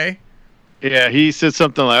 okay. Yeah, he said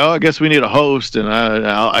something like, "Oh, I guess we need a host," and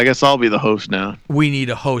I guess I'll be the host now. We need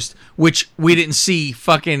a host, which we didn't see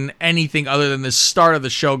fucking anything other than the start of the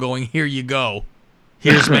show going, here you go.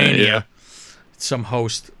 Here's Mania. Yeah. Some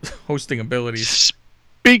hosting abilities.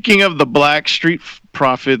 Speaking of the Black Street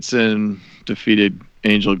Profits and defeated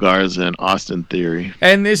Angel Garza and Austin Theory.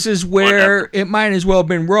 And this is where it might as well have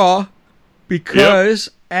been Raw because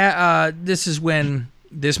this is when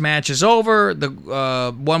this match is over.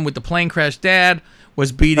 The one with the plane crash dad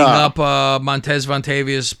was beating up Montez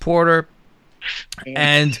Vontavious Porter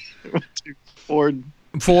and Ford.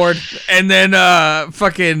 and then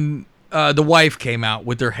fucking the wife came out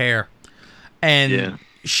with her hair and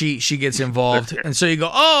she gets involved, and so you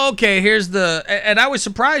go, oh, okay, here's the, and I was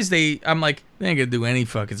surprised I'm like, they ain't gonna do any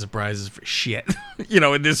fucking surprises for shit,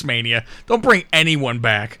 in this Mania. Don't bring anyone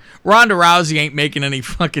back. Ronda Rousey ain't making any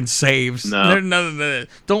fucking saves. No.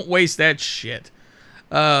 Don't waste that shit.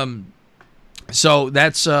 So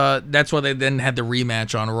that's why they then had the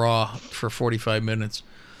rematch on Raw for 45 minutes.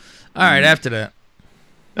 All right, after that.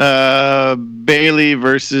 Bailey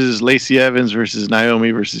versus Lacey Evans versus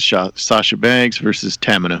Naomi versus Sasha Banks versus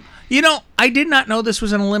Tamina. I did not know this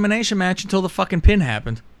was an elimination match until the fucking pin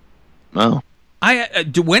happened. Oh.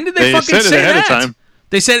 When did they fucking said say it ahead that? of time.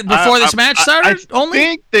 They said it before this match started. I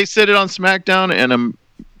think they said it on SmackDown,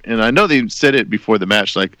 and I know they said it before the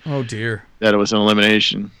match, like, oh dear, that it was an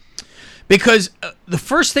elimination. Because the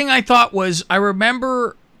first thing I thought was, I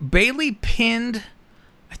remember Bailey pinned.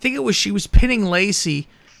 I think it was she was pinning Lacey,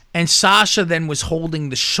 and Sasha then was holding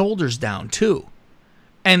the shoulders down too,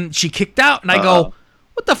 and she kicked out. And I go,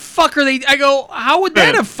 "What the fuck are they?" I go, "How would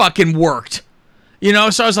that have fucking worked?"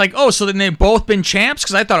 So I was like, "Oh, so then they've both been champs?"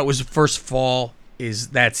 Because I thought it was first fall.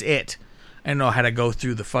 That's it? I don't know how to go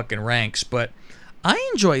through the fucking ranks, but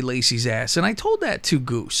I enjoy Lacey's ass, and I told that to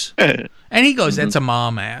Goose, and he goes, "That's a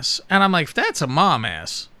mom ass," and I'm like, "If that's a mom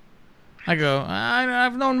ass," I go,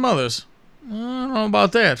 "I've known mothers. I don't know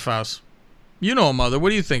about that, Faust. You know a mother. What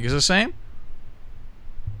do you think? Is it the same?"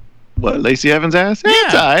 What, Lacey Evans' ass? Yeah.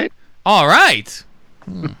 It's all right. All right.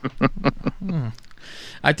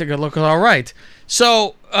 I took a look at all right.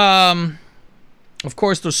 So, of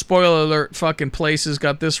course, the spoiler alert fucking places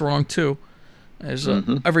got this wrong, too. There's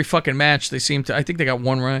every fucking match they seem to... I think they got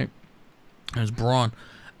one right. There's Braun.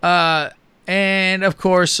 And, of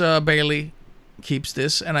course, Bailey keeps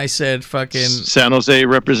this. And I said fucking... San Jose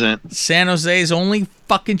represent. San Jose's only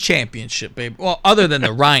fucking championship, baby. Well, other than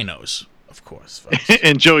the Rhinos, of course. Folks.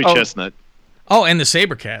 And Joey Chestnut. Oh, and the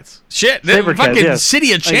Sabercats. Shit, the Sabercats, fucking yes.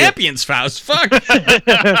 City of Champions, Faust. Fuck.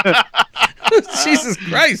 Jesus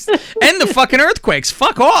Christ. And the fucking Earthquakes.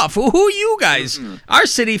 Fuck off. Who are you guys? Our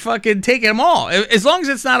city fucking taking them all. As long as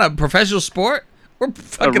it's not a professional sport, we're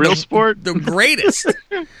fucking real sport? The greatest.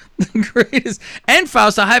 The greatest. And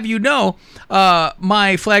Faust, I'll have you know,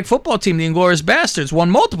 my flag football team, the Inglourious Bastards, won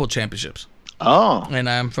multiple championships. Oh. And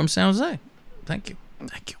I'm from San Jose. Thank you.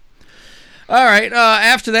 All right.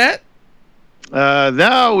 After that.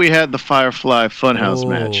 Now we had the Firefly Funhouse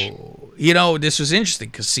match. This was interesting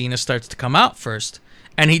because Cena starts to come out first,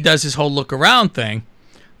 and he does his whole look around thing,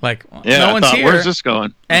 like no one's here. Where's this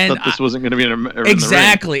going? I And thought this wasn't going to be in the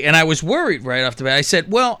exactly. And I was worried right off the bat. I said,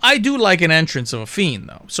 "Well, I do like an entrance of a Fiend,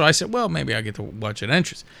 though." So I said, "Well, maybe I get to watch an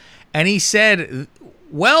entrance." And he said,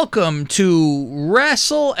 "Welcome to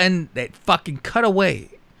Wrestle," and that fucking cut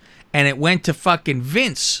away, and it went to fucking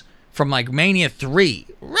Vince. From like Mania 3,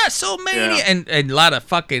 WrestleMania, and a lot of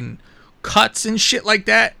fucking cuts and shit like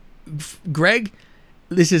that. Greg,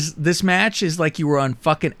 this match is like you were on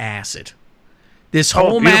fucking acid. This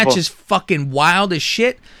whole match is fucking wild as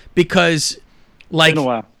shit because, like,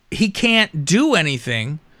 he can't do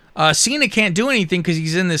anything. Cena can't do anything because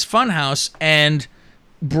he's in this funhouse, and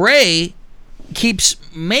Bray keeps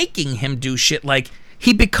making him do shit. Like,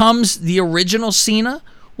 he becomes the original Cena.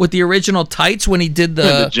 With the original tights when he did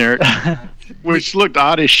which looked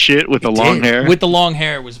odd as shit with the long hair. With the long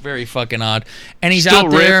hair, it was very fucking odd. And he's Still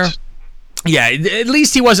out there. ripped. Yeah, at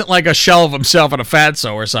least he wasn't like a shell of himself in a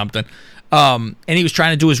fatso or something. And he was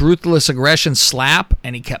trying to do his ruthless aggression slap,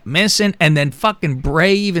 and he kept missing. And then fucking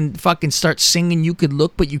Bray even fucking starts singing "You Could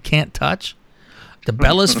Look But You Can't Touch," the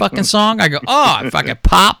Bella's fucking song. I go, oh, if I could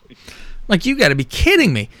pop, like, you got to be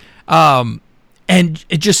kidding me. And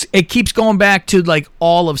it keeps going back to like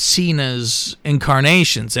all of Cena's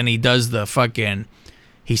incarnations, and he does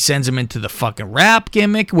he sends him into the fucking rap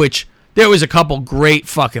gimmick, which there was a couple great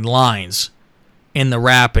fucking lines in the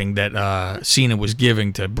rapping that Cena was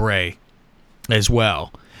giving to Bray as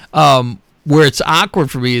well. Where it's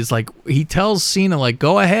awkward for me is like he tells Cena like,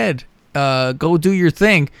 go ahead, go do your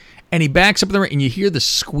thing. And he backs up in the ring, and you hear the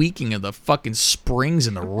squeaking of the fucking springs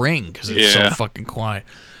in the ring because it's so fucking quiet.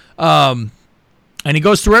 And he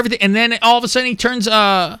goes through everything, and then all of a sudden he turns,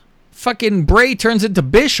 fucking Bray turns into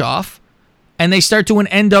Bischoff, and they start doing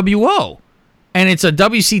NWO. And it's a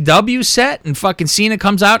WCW set, and fucking Cena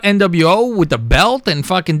comes out NWO with the belt and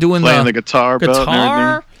fucking doing playing the guitar belt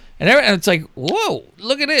and everything. And it's like, whoa,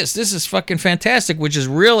 look at this. This is fucking fantastic, which is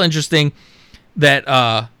real interesting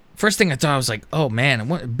that, first thing I thought, I was like, oh,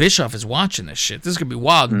 man, Bischoff is watching this shit. This is going to be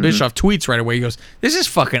wild. And Bischoff tweets right away. He goes, this is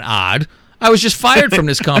fucking odd. I was just fired from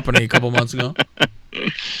this company a couple months ago.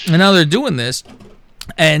 And now they're doing this.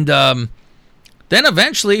 And then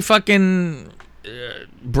eventually fucking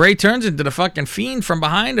Bray turns into the fucking Fiend from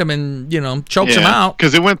behind him and, chokes him out.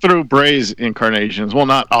 Because it went through Bray's incarnations. Well,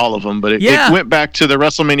 not all of them, but it went back to the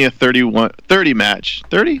WrestleMania 30 match.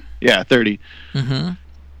 30? Yeah, 30. Mm-hmm.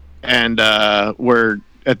 And where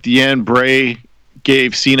at the end, Bray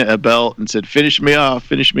gave Cena a belt and said, finish me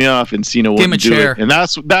off, and Cena wouldn't do it. And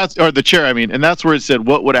that's or the chair, and that's where it said,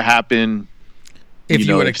 what would have happened if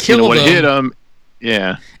you would have killed him? Hit him.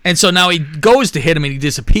 Yeah. And so now he goes to hit him and he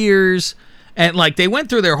disappears. And like they went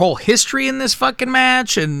through their whole history in this fucking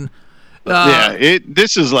match, and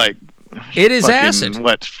this is like it is fucking,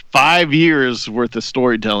 acid. 5 years worth of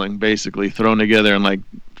storytelling basically thrown together in like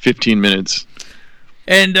 15 minutes.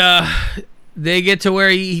 And they get to where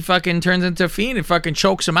he fucking turns into a Fiend and fucking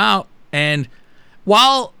chokes him out. And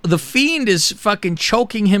while the Fiend is fucking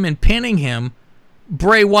choking him and pinning him,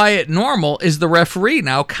 Bray Wyatt Normal is the referee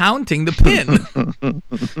now counting the pin.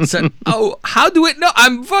 So, how do it know?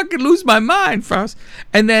 I'm fucking lose my mind, Faust.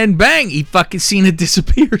 And then bang, he fucking Cena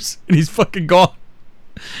disappears and he's fucking gone.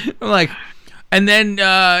 I'm like, and then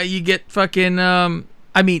you get fucking,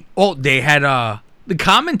 they had, the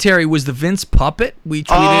commentary was the Vince puppet we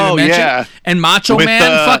tweeted and mentioned. Yeah. And Macho Man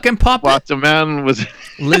fucking puppet. Macho Man was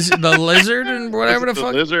the lizard and whatever the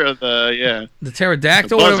fuck. The lizard, the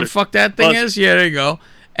pterodactyl, whatever the fuck that thing is. Yeah, there you go.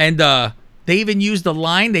 And they even used the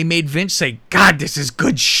line. They made Vince say, "God, this is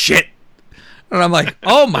good shit." And I'm like,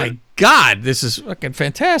 "Oh my God, this is fucking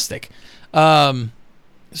fantastic." So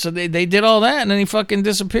they did all that, and then he fucking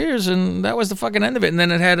disappears, and that was the fucking end of it. And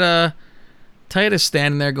then it had Titus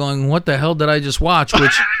standing there going, what the hell did I just watch?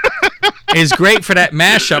 Which is great for that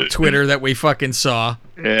mashup Twitter that we fucking saw.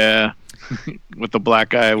 Yeah. With the black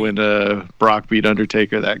guy when Brock beat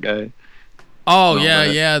Undertaker, that guy. Oh,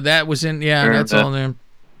 yeah, that was in, that's all there.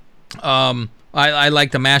 I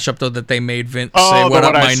like the mashup, though, that they made Vince say, what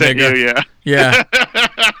up, my nigga? Yeah.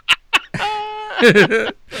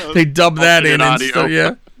 They dubbed that in and stuff,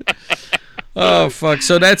 yeah. Oh, fuck.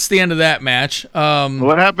 So that's the end of that match.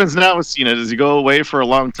 What happens now with Cena? Does he go away for a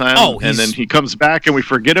long time and then he comes back and we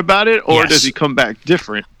forget about it? Or does he come back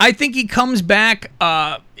different? I think he comes back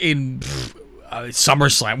in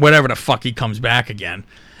SummerSlam, whatever the fuck he comes back again.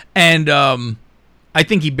 And I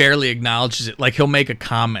think he barely acknowledges it. Like, he'll make a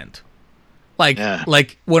comment.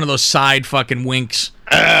 Like one of those side fucking winks.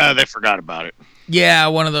 They forgot about it. Yeah,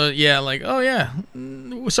 one of the, like, oh, yeah.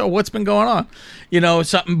 So what's been going on?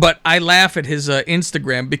 Something. But I laugh at his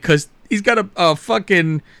Instagram because he's got a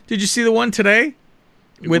fucking, did you see the one today?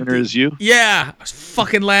 Winner is you? Yeah. I was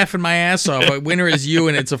fucking laughing my ass off. Winner is you,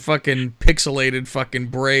 and it's a fucking pixelated fucking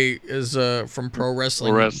Bray is from Pro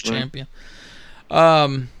Wrestling Champion.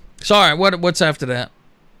 Sorry, what's after that?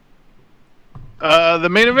 The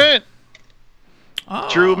main event.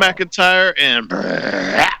 Drew McIntyre and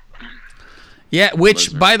yeah,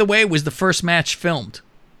 which, by the way, was the first match filmed.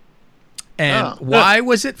 And why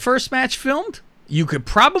was it first match filmed? You could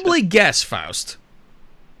probably guess, Faust.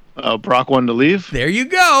 Brock wanted to leave? There you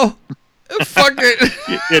go. Fuck it.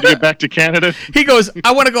 He had to get back to Canada? He goes,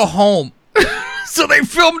 I want to go home. So they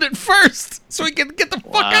filmed it first so he can get the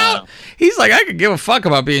fuck out. He's like, I could give a fuck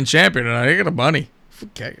about being champion and I get the money. Who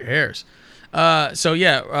cares?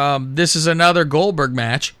 This is another Goldberg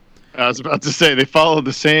match. I was about to say, they followed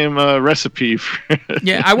the same recipe.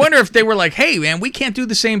 Yeah, I wonder if they were like, hey, man, we can't do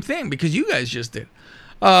the same thing because you guys just did.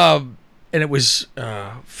 And it was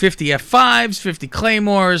 50 F5s, 50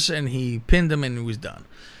 Claymores, and he pinned them and it was done.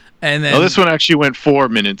 And then this one actually went 4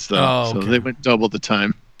 minutes though, Oh, so okay. they went double the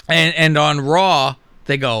time. and on Raw,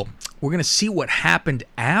 they go, we're gonna see what happened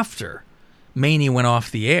after Mania went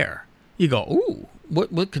off the air. You go, ooh,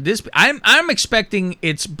 what could this be? I'm expecting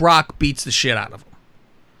it's Brock beats the shit out of him.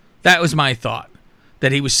 That was my thought.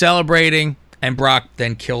 That he was celebrating and Brock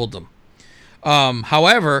then killed him.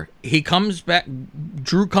 However, he comes back.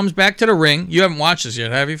 Drew comes back to the ring. You haven't watched this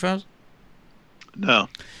yet, have you, Faust? No.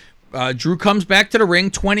 Drew comes back to the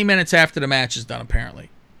ring 20 minutes after the match is done, apparently.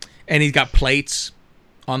 And he's got plates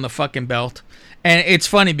on the fucking belt. And it's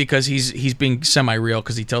funny because he's being semi-real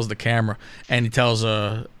because he tells the camera and he tells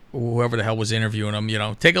whoever the hell was interviewing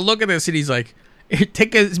him, take a look at this. And he's like,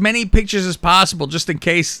 take as many pictures as possible just in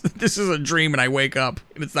case this is a dream and I wake up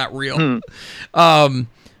and it's not real.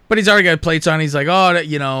 But he's already got plates on. He's like,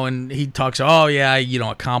 and he talks,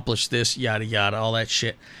 accomplished this, yada, yada, all that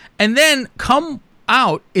shit. And then come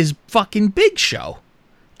out is fucking Big Show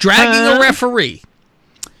dragging a referee.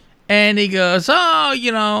 And he goes, I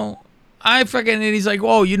fucking, and he's like,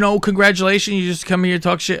 congratulations, you just come here to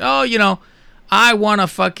talk shit. I want to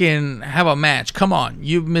fucking have a match. Come on,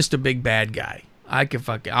 you Mr. Big Bad Guy.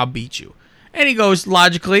 I'll beat you. And he goes,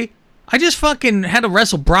 logically, I just fucking had to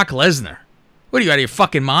wrestle Brock Lesnar. What are you, out of your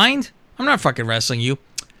fucking mind? I'm not fucking wrestling you.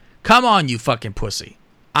 Come on, you fucking pussy.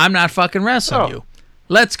 I'm not fucking wrestling you.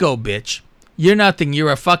 Let's go, bitch. You're nothing.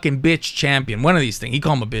 You're a fucking bitch champion. One of these things. He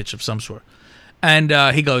called him a bitch of some sort. And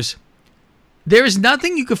he goes, there is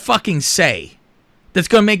nothing you could fucking say that's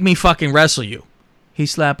going to make me fucking wrestle you. He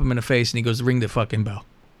slapped him in the face and he goes, ring the fucking bell.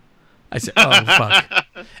 I said, oh, fuck.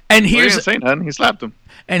 And He didn't say nothing. He slapped him.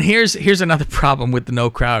 And here's another problem with the no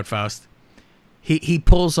crowd, Faust. He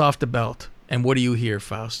pulls off the belt. And what do you hear,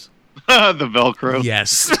 Faust? The Velcro.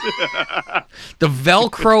 Yes. The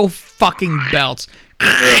Velcro fucking belts.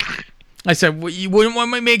 I said, you wouldn't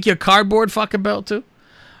want me to make you a cardboard fucking belt too?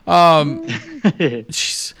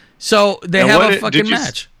 Jeez. So they have a fucking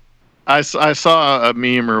match. I saw a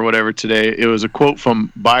meme or whatever today. It was a quote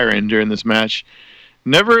from Byron during this match.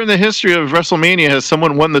 Never in the history of WrestleMania has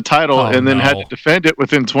someone won the title and then had to defend it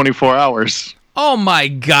within 24 hours. Oh, my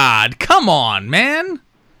God. Come on, man.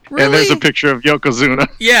 Really? And there's a picture of Yokozuna.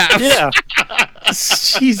 Yeah. Yeah.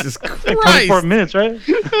 Jesus Christ. 24 minutes, right?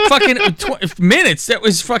 Fucking minutes. That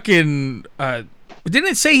was fucking... didn't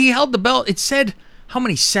it say he held the belt? It said how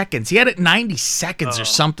many seconds. He had it 90 seconds or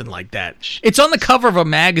something like that. It's on the cover of a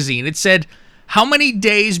magazine. It said how many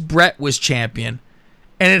days Brett was champion.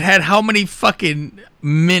 And it had how many fucking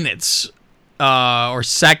minutes or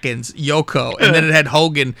seconds Yoko. And then it had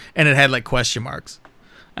Hogan and it had like question marks.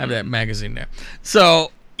 I have that magazine there.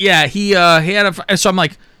 So... yeah, he had a... So I'm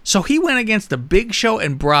like, so he went against the Big Show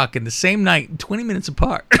and Brock in the same night, 20 minutes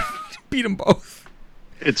apart. Beat them both.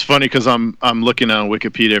 It's funny because I'm looking on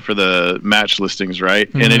Wikipedia for the match listings, right?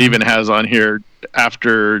 Mm-hmm. And it even has on here,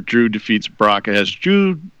 after Drew defeats Brock, it has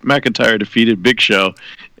Drew McIntyre defeated Big Show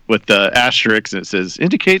with the asterisk, and it says,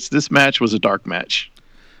 indicates this match was a dark match.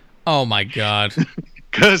 Oh, my God.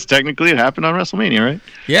 Because technically it happened on WrestleMania, right?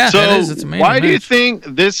 Yeah, so it is. It's amazing. Why do you think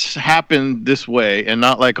this happened this way and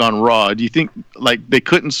not like on Raw? Do you think like they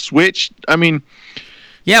couldn't switch? I mean,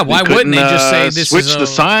 yeah, why wouldn't they just say this switch is the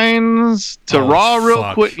signs to Raw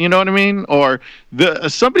real quick? You know what I mean? Or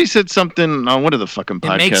somebody said something on one of the fucking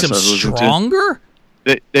podcasts. It makes him stronger?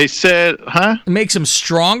 They said, huh? It makes him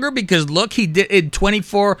stronger because look, he did in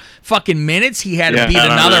 24 fucking minutes. He had to beat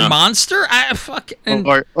another monster.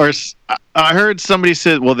 I heard somebody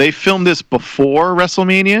said, well, they filmed this before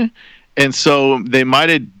WrestleMania, and so they might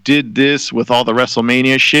have did this with all the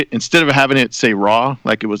WrestleMania shit instead of having it say Raw,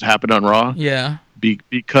 like it was happened on Raw. Yeah.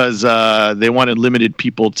 Because they wanted limited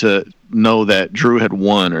people to know that Drew had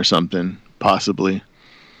won or something, possibly.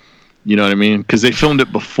 You know what I mean? Because they filmed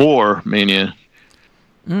it before Mania.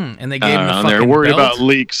 And they gave him the fucking they're worried belt? about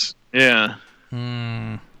leaks. Yeah.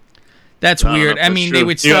 That's weird. I mean, they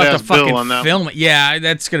would still have to fucking film it. Yeah,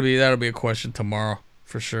 that'll be a question tomorrow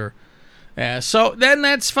for sure. Yeah. So then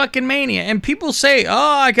that's fucking Mania, and people say,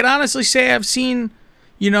 "Oh, I could honestly say I've seen,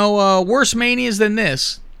 worse Manias than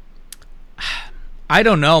this." I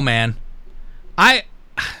don't know, man.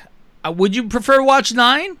 Would you prefer to watch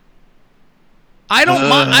 9? I don't.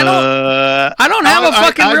 I don't have a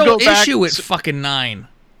fucking real issue with fucking 9.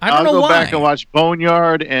 I'll go back and watch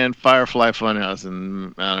Boneyard and Firefly Funhouse,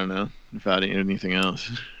 and I don't know without anything else.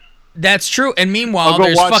 That's true. And meanwhile,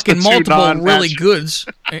 there's fucking multiple really goods.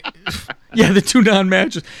 Yeah, the 2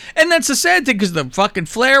 non-matches. And that's the sad thing because the fucking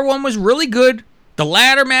Flair one was really good. The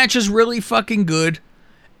ladder match is really fucking good.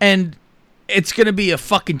 And it's going to be a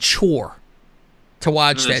fucking chore to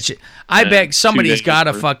watch that shit. I bet somebody's got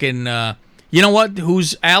a fucking... You know what?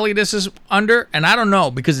 Whose alley this is under? And I don't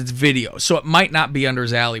know because it's video, so it might not be under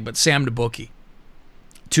his alley. But Sam DeBookie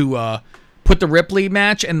to put the Ripley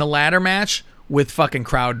match and the ladder match with fucking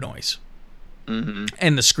crowd noise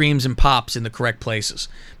and the screams and pops in the correct places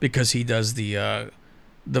because he does the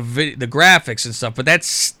graphics and stuff. But that's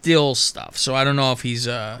still stuff. So I don't know if he's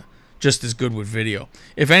just as good with video.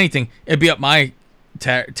 If anything, it'd be up my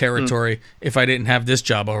territory if I didn't have this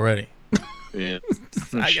job already. Yeah,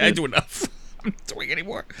 I do enough. I'm not doing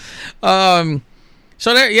anymore.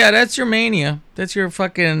 So that's your Mania. That's your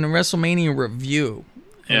fucking WrestleMania review.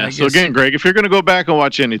 Yeah. So again, Greg, if you're gonna go back and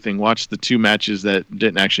watch anything, watch the 2 matches that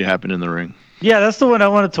didn't actually happen in the ring. Yeah, that's the one I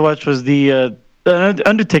wanted to watch was the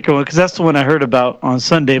Undertaker one because that's the one I heard about on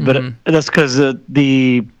Sunday. But that's because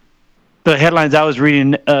the headlines I was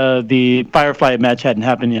reading, the Firefly match hadn't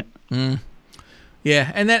happened yet.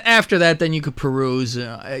 Yeah, and then after that, then you could peruse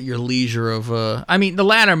at your leisure of. I mean, the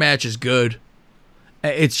ladder match is good.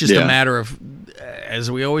 It's just a matter of, as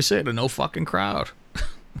we always say, the no fucking crowd.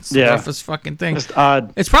 It's the roughest fucking thing. Just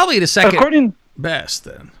odd. It's probably the second best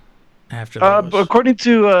then. After that, according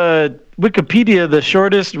to Wikipedia, the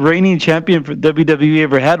shortest reigning champion for WWE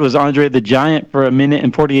ever had was Andre the Giant for 1 minute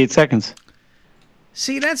and 48 seconds.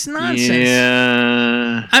 See, that's nonsense.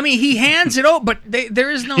 Yeah. I mean, he hands it over, but there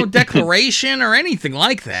is no declaration or anything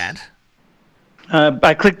like that.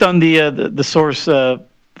 I clicked on the source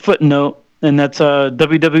footnote, and that's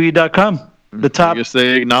WWE.com. The top. I guess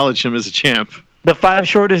they acknowledge him as a champ. The 5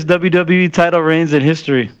 shortest WWE title reigns in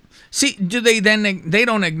history. See, do they then? They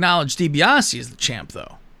don't acknowledge DiBiase as the champ,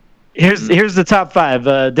 though. Here's the top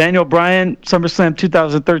 5. Daniel Bryan, SummerSlam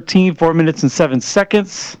 2013, 4 minutes and 7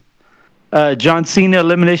 seconds. John Cena,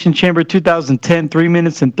 Elimination Chamber 2010, 3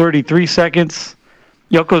 minutes and 33 seconds.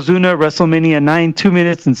 Yokozuna, WrestleMania 9, 2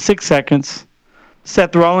 minutes and 6 seconds.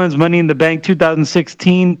 Seth Rollins, Money in the Bank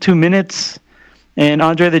 2016, 2 minutes. And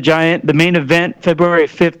Andre the Giant, the main event, February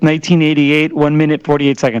 5th, 1988, 1 minute,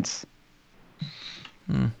 48 seconds.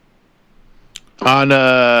 On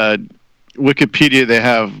Wikipedia, they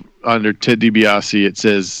have under Ted DiBiase, it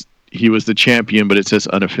says he was the champion, but it says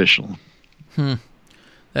unofficial.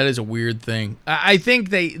 That is a weird thing. I think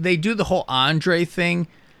they do the whole Andre thing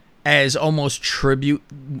as almost tribute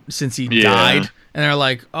since he died. And they're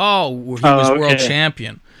like, oh, he was world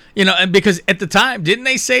champion. You know, and because at the time, didn't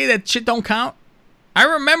they say that shit don't count? I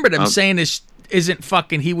remember them saying this isn't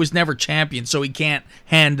fucking, he was never champion, so he can't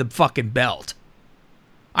hand the fucking belt.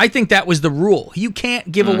 I think that was the rule. You can't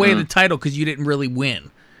give away the title because you didn't really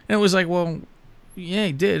win. And it was like, well, yeah,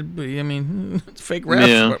 he did, but I mean, it's fake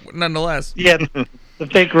ref, but nonetheless. Yeah, the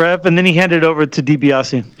fake ref, and then he handed it over to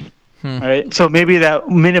DiBiase. All right, so maybe that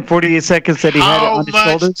minute 48 seconds that he had on his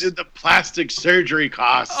shoulders. How much did the plastic surgery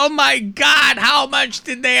cost? Oh my God, how much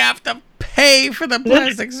did they have to pay for the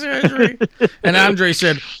plastic surgery? And Andre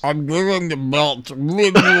said, I'm giving the belt to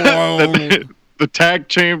the tag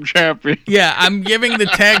team champion. Yeah, I'm giving the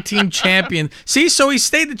tag team champion. See, so he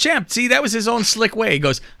stayed the champ. See, that was his own slick way. He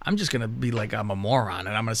goes, I'm just going to be like I'm a moron,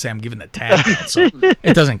 and I'm going to say I'm giving the tag. So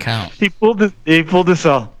it doesn't count. He pulled this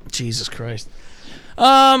off. Jesus Christ.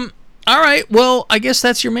 All right, well, I guess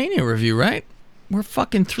that's your Mania review, right? We're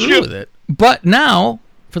fucking through with it. But now,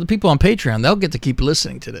 for the people on Patreon, they'll get to keep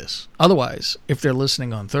listening to this. Otherwise, if they're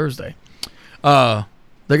listening on Thursday, they're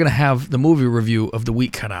going to have the movie review of the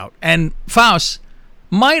week cut out. And, Faust,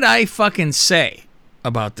 might I fucking say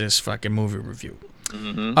about this fucking movie review?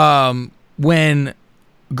 When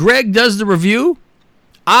Greg does the review,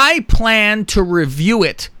 I plan to review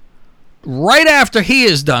it right after he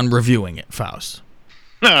is done reviewing it, Faust.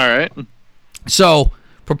 All right. So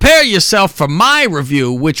prepare yourself for my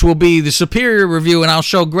review, which will be the superior review, and I'll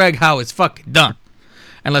show Greg how it's fucking done.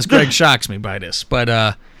 Unless Greg shocks me by this.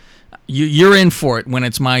 But you're in for it when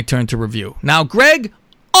it's my turn to review. Now, Greg,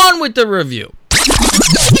 on with the review.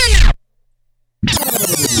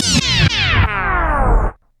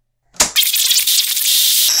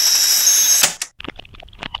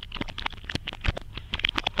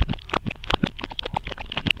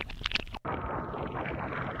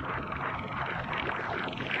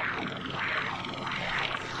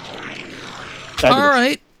 All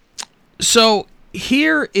right. So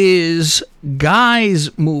here is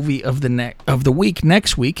Guy's movie of the week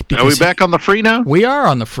next week. Are we back on the free now? We are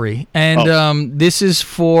on the free, and this is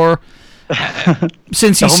for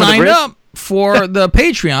since he signed up for the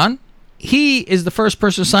Patreon. He is the first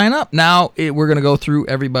person to sign up. Now we're going to go through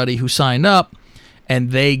everybody who signed up, and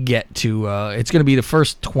they get to. It's going to be the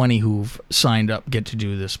first 20 who've signed up get to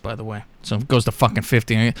do this. By the way. So it goes to fucking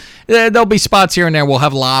 50. There'll be spots here and there. We'll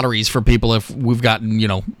have lotteries for people if we've gotten,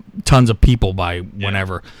 tons of people by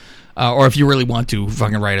whenever. Or if you really want to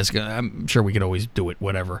fucking write us, I'm sure we could always do it,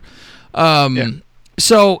 whatever.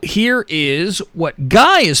 So here is what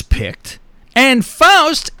Guy has picked. And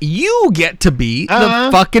Faust, you get to be the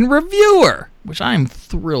fucking reviewer, which I'm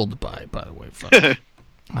thrilled by the way, Faust.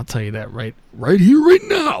 I'll tell you that right here, right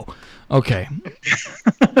now. Okay.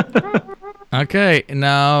 Okay,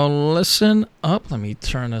 now listen up. Let me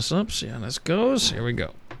turn this up, see how this goes. Here we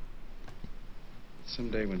go.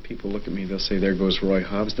 Someday when people look at me, they'll say, there goes Roy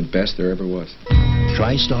Hobbs, the best there ever was.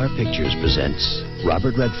 TriStar Pictures presents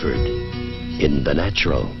Robert Redford in The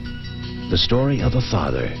Natural, the story of a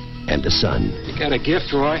father and a son. You got a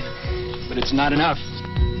gift, Roy, but it's not enough.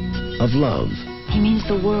 Of love. He means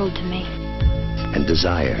the world to me. And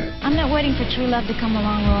desire. I'm not waiting for true love to come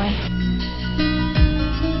along, Roy.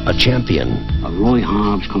 A champion. A Roy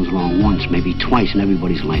Hobbs comes along once, maybe twice in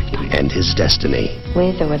everybody's lifetime. And his destiny.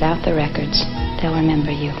 With or without the records, they'll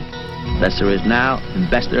remember you. Best there is now, and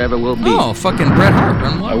best there ever will be. Oh, fucking Bret Hart.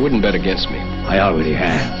 I wouldn't bet against me. I already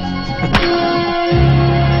have.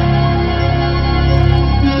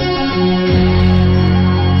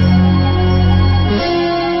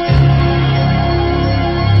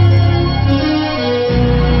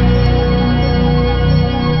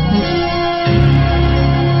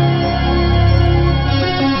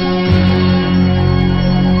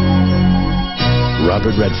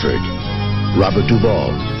 Robert Redford, Robert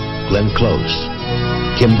Duvall, Glenn Close,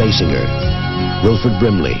 Kim Basinger, Wilford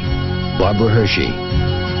Brimley, Barbara Hershey,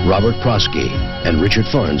 Robert Prosky, and Richard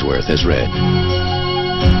Farnsworth as Red.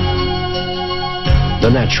 The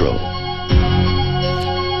Natural.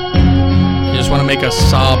 You just want to make us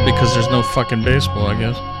sob because there's no fucking baseball, I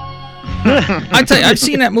guess. I tell you, I've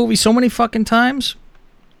seen that movie so many fucking times.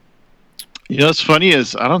 You know what's funny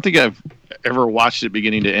is I don't think I've ever watched it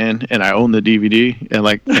beginning to end, and I own the DVD, and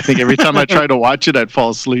like I think every time I try to watch it, I'd fall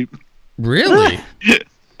asleep. Really?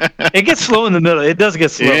 It gets slow in the middle. It does get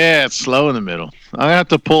slow. Yeah, it's slow in the middle. I have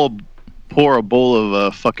to pour a bowl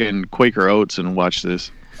of fucking Quaker Oats and watch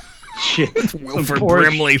this. Shit. Wilford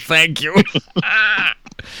Brimley, thank you.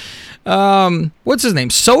 What's his name?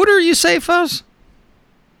 Soder, you say, Fuzz?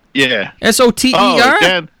 Yeah. Soter? Oh,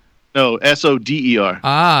 Dan, no, Soder.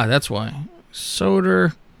 Ah, that's why.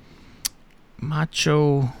 Soder.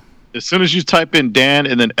 Macho. As soon as you type in Dan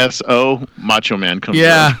and then SO, Macho Man comes up.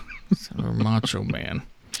 Yeah. Or Macho Man.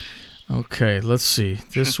 Okay, let's see.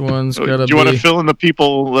 This one's got to be... Do you want to fill in the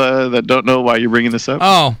people that don't know why you're bringing this up?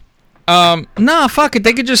 Oh. Nah, fuck it.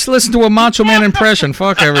 They could just listen to a Macho Man impression.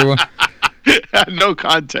 Fuck everyone. No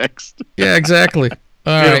context. Yeah, exactly.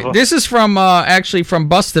 All right. This is from, actually from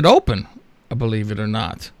Busted Open, believe it or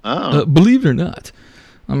not. Oh. Believe it or not.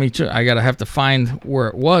 Let me I gotta have to find where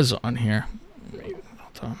it was on here.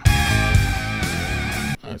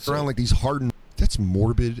 Around like these hardened. That's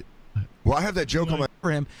morbid. Well, I have that joke on my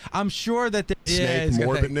for him. I'm sure that snake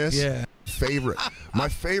morbidness. Yeah. Favorite. My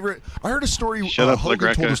favorite. I heard a story. Shut up,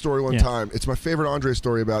 Hogan told a story one time. It's my favorite Andre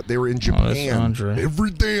story about they were in Japan.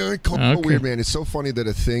 Every day I come. Oh, weird man. It's so funny that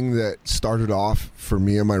a thing that started off for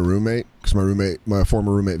me and my roommate, because my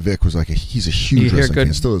former roommate Vic was like, he's a huge wrestling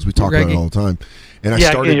fan. Still is. We talk about it all the time. And I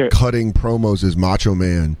started cutting promos as Macho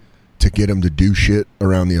Man to get him to do shit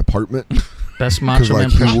around the apartment. Best Macho Man.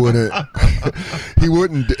 He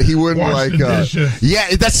wouldn't like.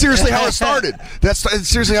 Yeah, that's seriously how it started. That's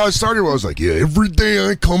seriously how it started. Where I was like, yeah, every day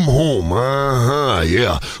I come home,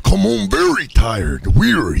 yeah, come home very tired,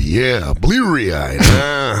 weary, yeah, bleary-eyed,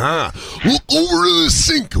 Look over to the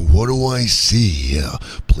sink, and what do I see? Yeah,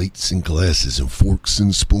 plates and glasses and forks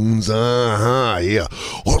and spoons, yeah,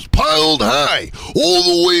 all piled high, all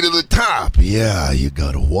the way to the top. Yeah, you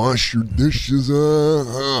gotta wash your dishes,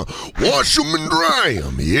 wash them and dry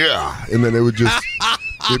them, yeah. And then it would just,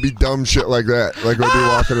 it'd be dumb shit like that. Like I'd be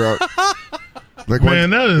walking around. Like man,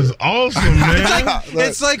 that is awesome, man.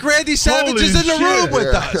 It's like Randy Savage is in the room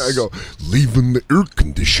with us. I go, leaving the air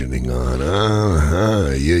conditioning on.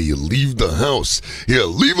 Yeah, you leave the house. Yeah,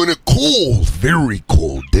 leaving it cold, very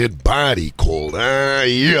cold, dead body cold.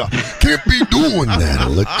 Yeah, can't be doing that.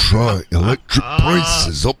 Electric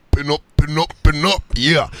prices up and up and up and up.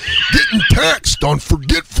 Yeah, getting taxed on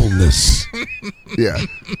forgetfulness. Yeah,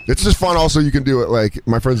 it's just fun. Also, you can do it like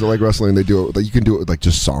my friends that like wrestling. They do it. Like, you can do it with like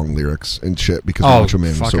just song lyrics and shit because Macho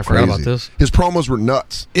Man was so I forgot about this. His promos were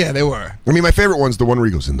nuts. Yeah, they were. I mean, my favorite one's the one where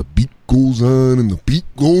he goes, and the beat goes on, and the beat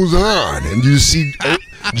goes on, and you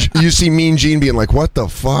see Mean Gene being like, "What the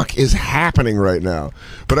fuck is happening right now?"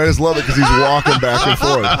 But I just love it because he's walking back and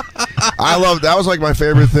forth. I love that. Was like my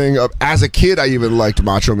favorite thing. As a kid, I even liked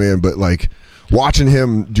Macho Man, but like watching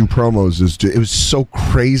him do promos it was so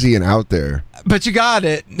crazy and out there. But you got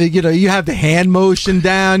it. You know, you have the hand motion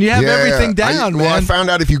down. You have everything down, man. I found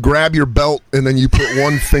out if you grab your belt and then you put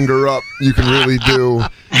one finger up, you can really do.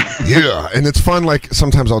 Yeah, and it's fun. Like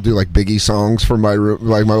sometimes I'll do like Biggie songs for my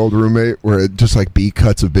old roommate, where it just like B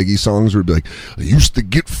cuts of Biggie songs, where it'd be like, I used to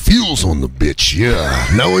get feels on the bitch, yeah.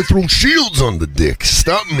 Now I throw shields on the dick,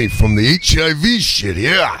 stop me from the HIV shit,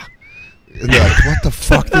 yeah. And they're like, what the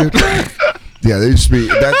fuck, dude? Yeah, they used to be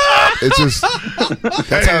that. It's just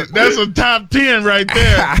that's a top 10 right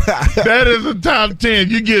there. That is a top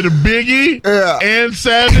 10. You get a Biggie and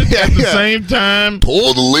Savage at the same time. To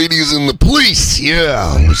all the ladies in the place,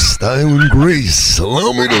 yeah, with style and grace,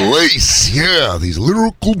 allow me to lace, yeah, these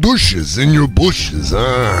lyrical douches in your bushes, Who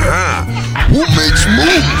makes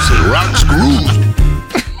moves and rocks grooves?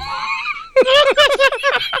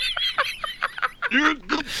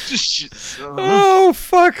 Oh,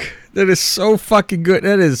 fuck. That is so fucking good.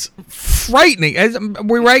 That is frightening.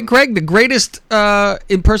 We're right, Greg? The greatest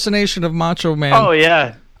impersonation of Macho Man. Oh,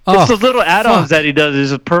 yeah. It's those little add-ons that he does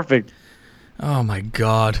is perfect. Oh, my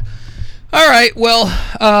God. All right. Well,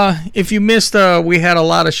 if you missed, we had a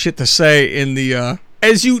lot of shit to say in the...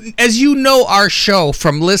 As you know our show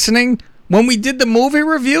from listening, when we did the movie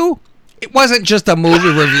review, it wasn't just a movie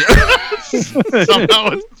review.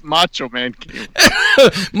 Somehow Macho Man came.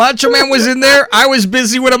 Macho Man was in there. I was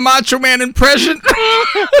busy with a Macho Man impression.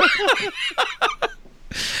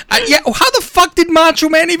 Yeah, how the fuck did Macho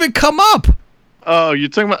Man even come up? Oh, you're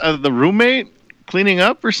talking about the roommate cleaning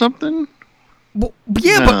up or something? Well,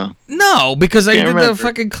 yeah, but no, because I did the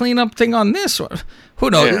fucking cleanup thing on this one. Who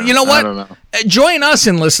knows? Yeah, you know what? I don't know. Join us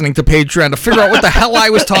in listening to Patreon to figure out what the hell I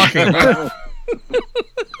was talking about.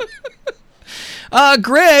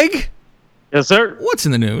 Greg. Yes, sir. What's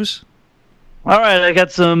in the news? All right, I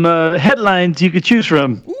got some headlines you could choose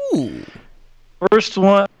from. Ooh. First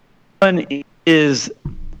one is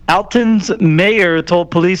Alton's mayor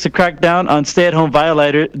told police to crack down on stay-at-home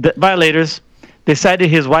violators. They cited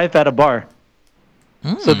his wife at a bar.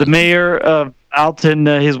 So the mayor of Alton,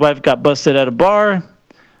 his wife got busted at a bar.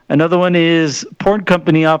 Another one is porn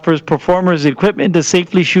company offers performers equipment to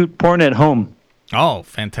safely shoot porn at home. Oh,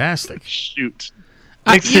 fantastic. Shoot.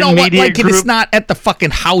 You know what? Like, it's not at the fucking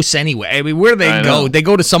house anyway. I mean, where do they go? They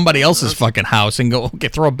go to somebody else's fucking house and go, okay,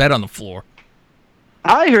 throw a bed on the floor.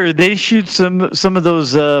 I heard they shoot some of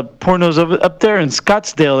those pornos up there in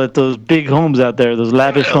Scottsdale at those big homes out there, those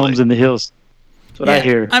lavish homes in the hills. That's what I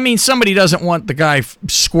hear. I mean, somebody doesn't want the guy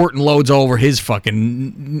squirting loads over his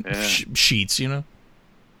fucking sheets, you know?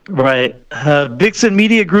 Right. Vixen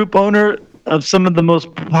Media Group, owner of some of the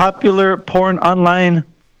most popular porn online,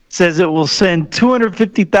 says it will send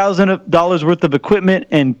 $250,000 worth of equipment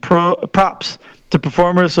and props to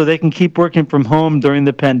performers so they can keep working from home during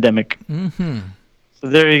the pandemic. Mm-hmm. So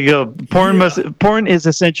there you go. Porn is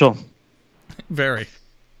essential. Very.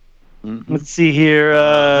 Let's see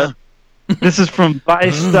here. This is from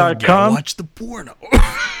Vice.com. Watch the porno.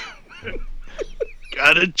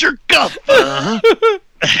 Gotta jerk up.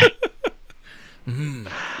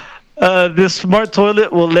 This smart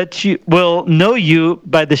toilet will know you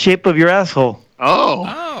by the shape of your asshole.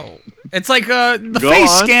 Oh. It's like the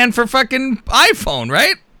face scan for fucking iPhone,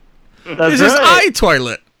 right? That's This is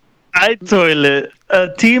iToilet. iToilet. A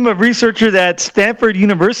team of researchers at Stanford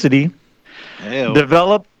University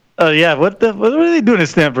developed. What are they doing at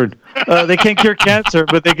Stanford? They can't cure cancer,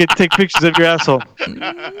 but they can take pictures of your asshole.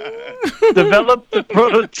 Developed the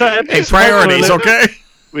prototype. Hey, priorities, okay?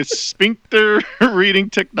 With sphincter reading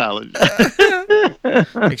technology.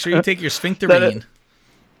 Make sure you take your sphincter reading.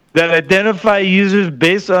 That identify users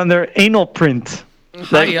based on their anal print.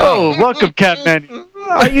 Like, welcome, Catman.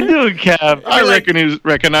 How you doing, Cav? I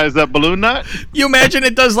recognize that balloon knot. You imagine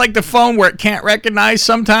it does like the phone where it can't recognize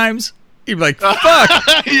sometimes? You'd be like,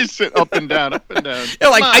 fuck. You sit up and down, up and down.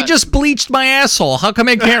 You're like, I just bleached my asshole. How come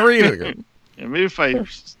I can't read it? Yeah, maybe if I,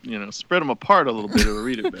 spread them apart a little bit, it'll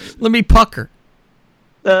read it better. Let me pucker.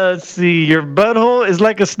 Let's see. Your butthole is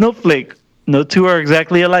like a snowflake. No two are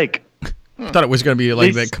exactly alike. I thought it was going to be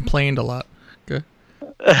like they complained a lot. Okay.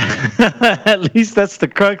 At least that's the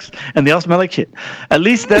crux, and they all smell like shit. At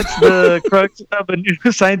least that's the crux of a new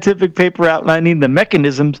scientific paper outlining the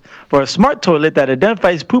mechanisms for a smart toilet that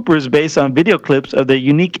identifies poopers based on video clips of their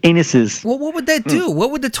unique anuses. Well, what would that do?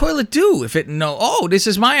 What would the toilet do if it know? Oh, this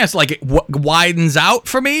is my ass. Like it widens out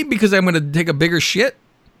for me because I'm going to take a bigger shit.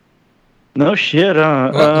 No shit.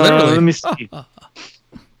 Literally. Let me see.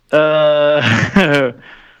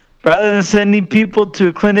 Rather than sending people to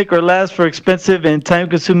a clinic or labs for expensive and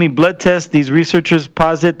time-consuming blood tests, these researchers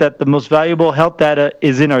posit that the most valuable health data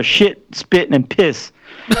is in our shit, spit, and piss.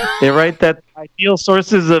 They write that Ideal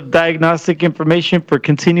sources of diagnostic information for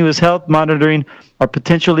continuous health monitoring are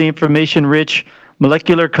potentially information-rich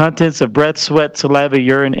molecular contents of breath, sweat, saliva,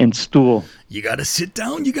 urine, and stool. You got to sit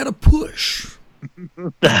down. You got to push.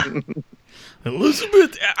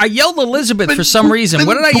 Elizabeth. I yelled Elizabeth for some reason.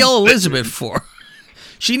 What did I yell Elizabeth for?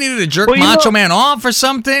 She needed to jerk Macho Man off or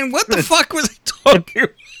something? What the fuck was I talking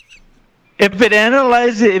about? If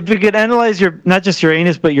it could analyze your, not just your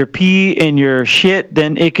anus, but your pee and your shit,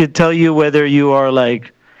 then it could tell you whether you are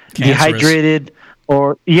like dehydrated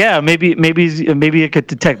or maybe it could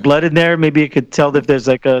detect blood in there. Maybe it could tell if there's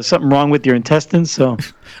like something wrong with your intestines. So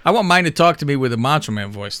I want mine to talk to me with a Macho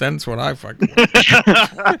Man voice. That's what I fucking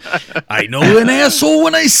want. I know an asshole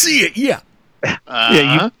when I see it. Yeah.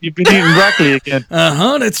 Yeah, you've been eating broccoli again.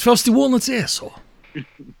 That's Frosty Walnut's asshole.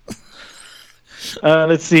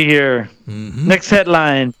 Let's see here. Mm-hmm. Next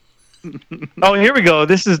headline. Oh, here we go.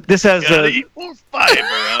 This has eat more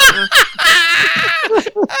fiber.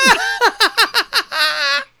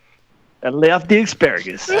 And lay off the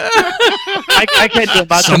asparagus. I can't do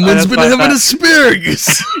about Someone's been having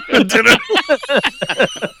asparagus.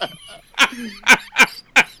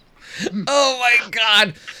 Oh my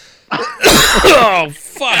god. Oh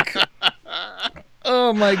fuck.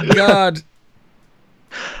 Oh my god.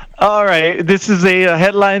 All right, this is a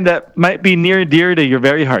headline that might be near and dear to your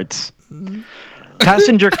very hearts.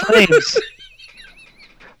 Passenger claims.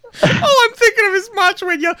 Oh, I'm thinking of his Macho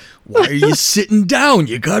Man. Why are you sitting down?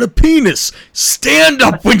 You got a penis. Stand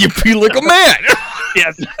up when you pee like a man.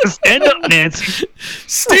 Yes, stand up, Nancy.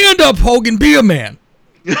 Stand up, Hogan. Be a man.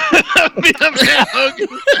 Be a man, Hogan.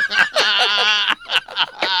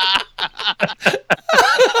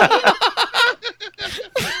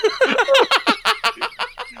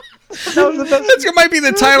 That might be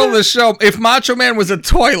the title of the show. If Macho Man was a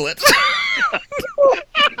toilet.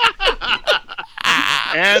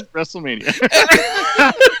 And WrestleMania.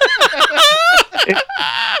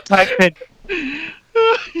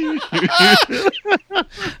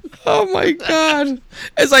 Oh my god.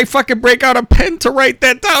 As I fucking break out a pen to write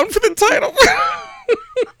that down for the title.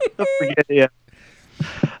 Don't forget it.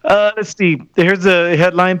 Let's see. Here's a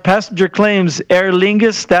headline. Passenger claims Aer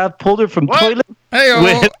Lingus staff pulled her from toilet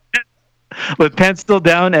with pants still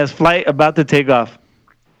down as flight about to take off.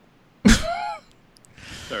 It's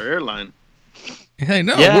our airline. Hey,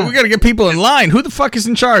 no, we got to get people in line. Who the fuck is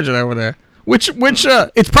in charge of that over there? Which,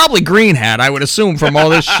 it's probably Green Hat, I would assume, from all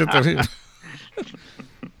this shit.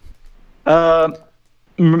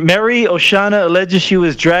 Mary Oshana alleges she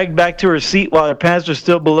was dragged back to her seat while her pants were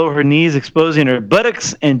still below her knees, exposing her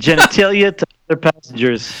buttocks and genitalia to other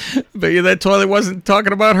passengers. But yeah, that toilet wasn't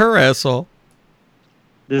talking about her asshole.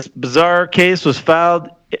 This bizarre case was filed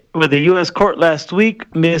with a U.S. court last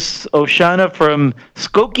week. Miss Oshana from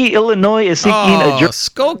Skokie, Illinois, is seeking a jury.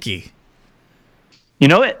 Skokie. You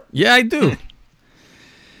know it? Yeah, I do.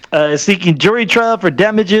 Is seeking jury trial for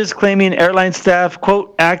damages, claiming airline staff,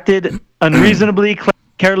 quote, acted unreasonably,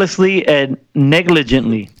 carelessly, and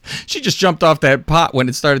negligently. She just jumped off that pot when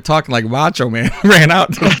it started talking like Macho Man. Ran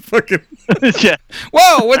out to fucking... Yeah.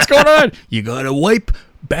 Whoa, what's going on? You gotta wipe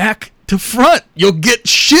back to front. You'll get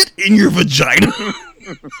shit in your vagina.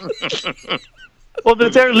 Well, the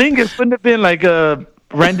Aer Lingus wouldn't have been like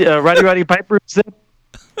Roddy Piper.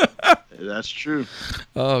 That's true.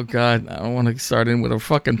 Oh god, I don't want to start in with a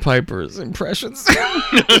fucking Piper's impressions.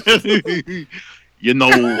 You know,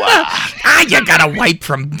 you gotta wipe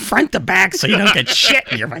from front to back so you don't get shit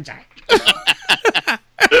in your vagina.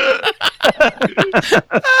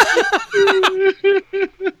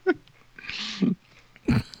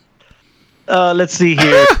 Let's see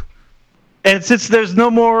here. And since there's no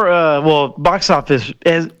more, box office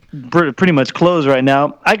is pretty much closed right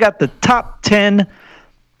now, I got the top 10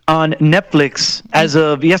 on Netflix as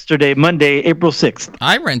of yesterday, Monday, April 6th.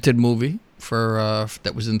 I rented movie for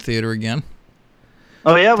that was in theater again.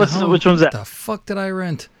 Oh, yeah? Which one's that? The fuck did I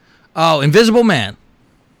rent? Oh, Invisible Man.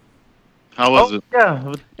 How was it?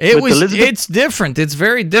 Yeah. It's different. It's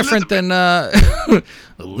very different than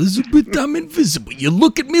Elizabeth, I'm invisible. You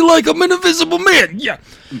look at me like I'm an invisible man. Yeah.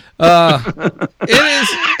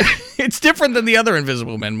 It's different than the other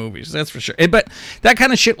Invisible Man movies, that's for sure. But that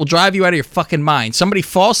kind of shit will drive you out of your fucking mind. Somebody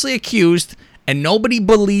falsely accused and nobody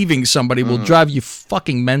believing somebody will drive you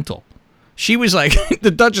fucking mental. She was like,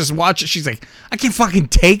 the Duchess watched it. She's like, I can't fucking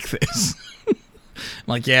take this. I'm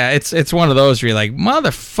like, yeah, it's one of those where you're like,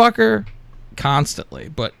 motherfucker, constantly.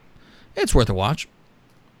 But it's worth a watch.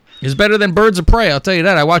 It's better than Birds of Prey, I'll tell you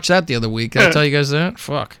that. I watched that the other week. Did I tell you guys that?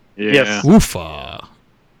 Fuck. Yeah. Yes. Oofa.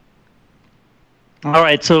 All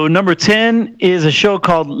right, so number 10 is a show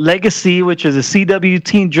called Legacy, which is a CW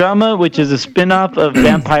teen drama, which is a spin-off of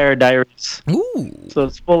Vampire Diaries. Ooh. So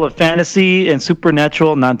it's full of fantasy and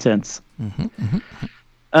supernatural nonsense.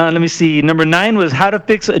 Let me see. Number 9 was How to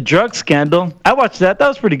Fix a Drug Scandal. I watched that. That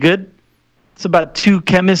was pretty good. It's about 2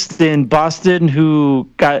 chemists in Boston who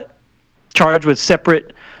got charged with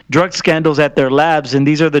separate drug scandals at their labs, and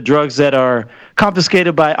these are the drugs that are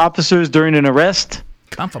confiscated by officers during an arrest.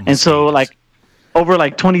 And so, like, over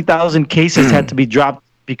 20,000 cases had to be dropped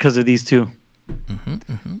because of these 2.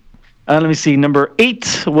 Let me see. Number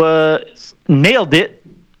 8 was Nailed It.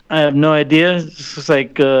 I have no idea. It's just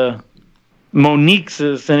like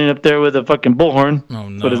Monique's standing up there with a fucking bullhorn. Oh, no.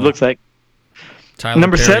 That's what it looks like. Tyler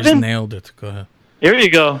Number Perry's 7? Nailed It. Go ahead. Here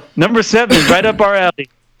you go. Number 7, right up our alley.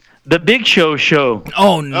 The Big Show Show.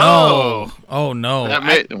 Oh, no. Oh, no.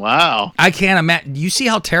 Wow. I can't imagine. You see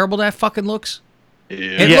how terrible that fucking looks?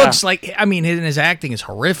 Yeah. It looks like, I mean, his acting is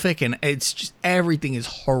horrific, and it's just, everything is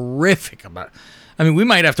horrific about it. I mean, we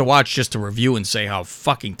might have to watch just a review and say how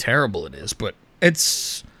fucking terrible it is, but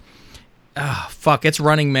it's, it's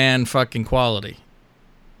Running Man fucking quality.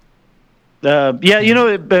 Yeah, you know,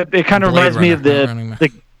 it kind of reminds me of the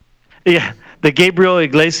Gabriel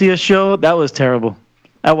Iglesias show. That was terrible.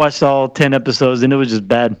 I watched all 10 episodes, and it was just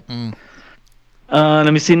bad.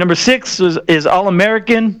 Let me see. Number 6 is All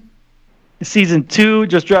American. Season 2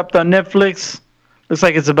 just dropped on Netflix. Looks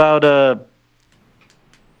like it's about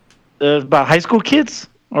high school kids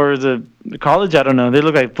or the college. I don't know. They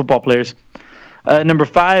look like football players. Number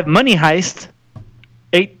 5, Money Heist.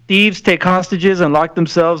 8 thieves take hostages and lock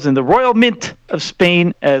themselves in the Royal Mint of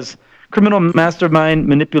Spain as criminal mastermind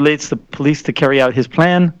manipulates the police to carry out his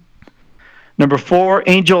plan. Number 4,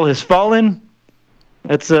 Angel Has Fallen.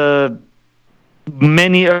 That's one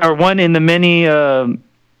in the many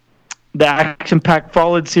the action-packed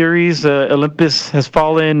Fallen series. Olympus Has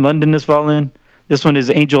Fallen, London Has Fallen. This one is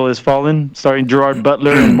Angel Has Fallen, starring Gerard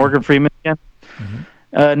Butler and Morgan Freeman again.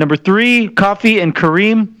 Number 3, Coffee and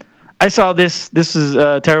Kareem. I saw this. This is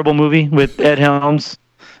a terrible movie with Ed Helms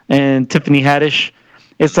and Tiffany Haddish.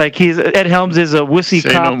 It's like Ed Helms is a wussy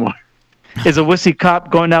cop. No more. Is a wussy cop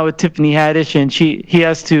going out with Tiffany Haddish, and he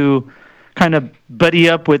has to kind of buddy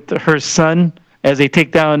up with her son as they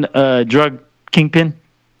take down a drug kingpin.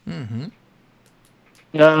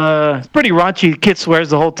 It's pretty raunchy. Kid swears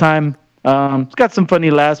the whole time. It's got some funny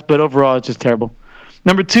laughs, but overall it's just terrible.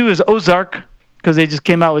 Number 2 is Ozark, because they just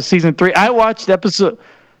came out with season 3. I watched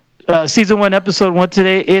season 1, episode 1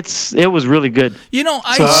 today. It was really good. You know,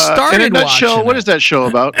 I started that watching show. it. What is that show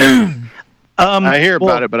about? I hear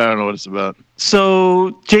about it, but I don't know what it's about.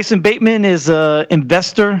 So Jason Bateman is an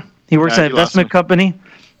investor. He works at an investment company.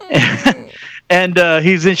 And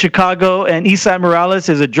he's in Chicago. And Esai Morales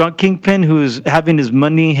is a drunk kingpin who's having his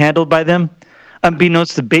money handled by them.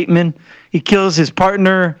 Unbeknownst to Bateman, he kills his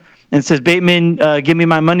partner and says, Bateman, give me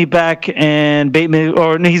my money back. And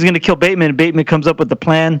Bateman, he's going to kill Bateman. And Bateman comes up with the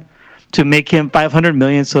plan to make him $500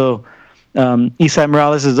 million. So Esai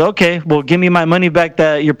Morales says, okay, well, give me my money back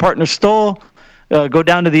that your partner stole. Go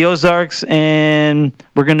down to the Ozarks, and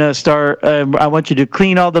we're going to start. I want you to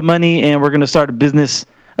clean all the money, and we're going to start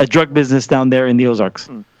a drug business down there in the Ozarks.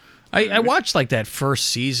 I watched like that first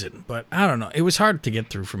season, but I don't know. It was hard to get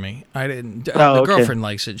through for me. I didn't. The girlfriend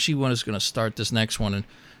likes it. She was going to start this next one, and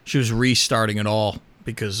she was restarting it all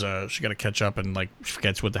because she got to catch up and like she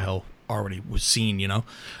forgets what the hell already was seen. You know.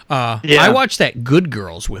 I watched that Good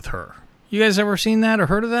Girls with her. You guys ever seen that or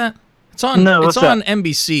heard of that? It's on. No, it's on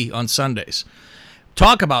NBC on Sundays.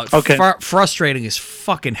 Talk about frustrating as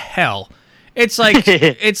fucking hell. It's like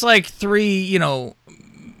it's like 3,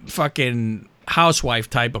 fucking housewife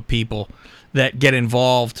type of people that get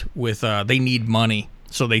involved with they need money,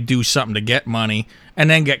 so they do something to get money and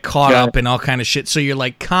then get caught up in all kind of shit. So you're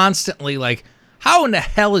like constantly like, how in the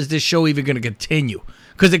hell is this show even going to continue?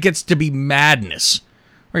 Because it gets to be madness.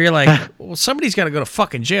 Where you're like, well, somebody's got to go to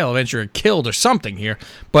fucking jail eventually or killed or something here.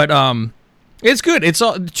 But it's good. It's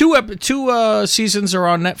all two seasons are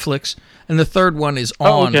on Netflix, and the third one is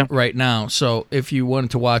on right now. So if you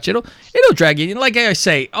wanted to watch it, it'll drag you. Like I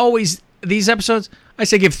say, always these episodes, I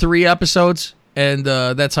say give 3 episodes, and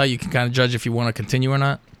that's how you can kind of judge if you want to continue or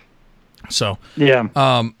not. So yeah,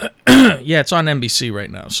 it's on NBC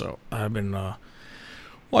right now. So I've been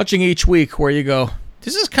watching each week. Where you go,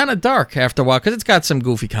 this is kind of dark after a while because it's got some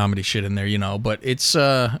goofy comedy shit in there, but it's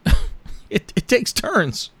it takes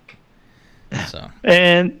turns. So.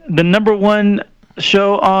 And the number 1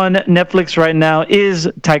 show on Netflix right now is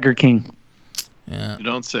Tiger King. Yeah, you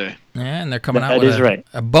don't say. Yeah, and they're coming out with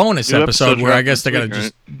a bonus episode where I guess they got to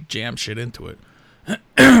just jam shit into it.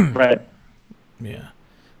 Right. Yeah.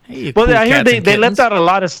 Hey, Well, cool I hear cats they and left kittens. out a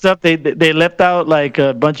lot of stuff. They left out like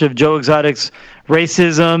a bunch of Joe Exotic's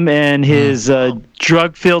racism and his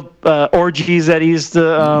drug-filled orgies that he used to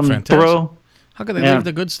Fantastic. throw. How could they leave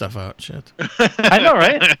the good stuff out? Shit. I know,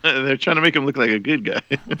 right? They're trying to make him look like a good guy.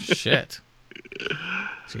 Shit.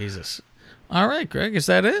 Jesus. All right, Greg, is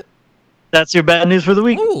that it? That's your bad news for the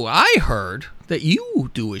week. Ooh, I heard that you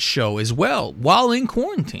do a show as well while in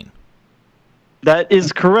quarantine. That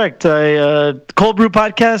is correct. I Cold Brew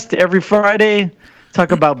podcast every Friday,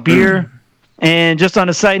 talk about beer. And just on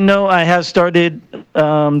a side note, I have started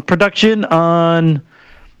production on.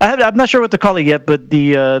 I'm not sure what to call it yet, but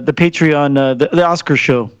the Patreon, the Oscar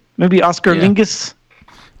show, maybe Oscar Lingus.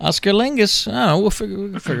 Oscar Lingus. I don't know.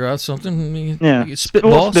 We'll figure out something. Yeah.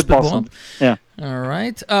 Spitball. something. Yeah. All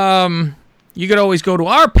right. You could always go to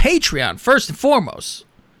our Patreon first and foremost.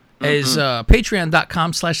 Is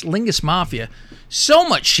patreon.com/Lingus Mafia. So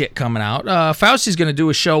much shit coming out. Fausti's going to do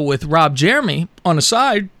a show with Rob Jeremy on the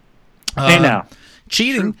side. Hey now.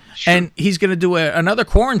 Cheating. True. And he's going to do another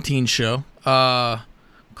quarantine show,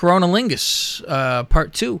 Corona Lingus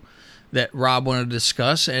Part 2, that Rob wanted to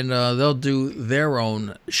discuss. And they'll do their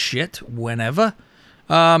own shit whenever.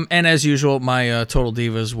 And as usual, my Total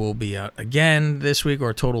Divas will be out again this week,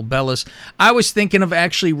 or Total Bellas. I was thinking of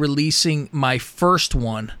actually releasing my first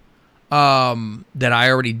one that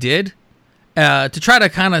I already did to try to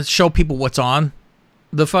kind of show people what's on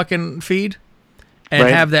the fucking feed and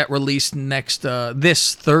have that released next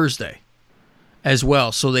this Thursday as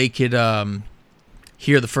well, so they could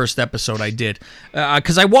hear the first episode I did.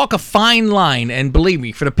 Because I walk a fine line, and believe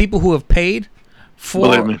me, for the people who have paid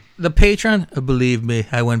for the Patreon, believe me,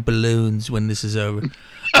 I want balloons when this is over.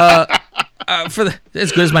 As good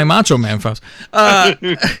as my Macho Man Faust.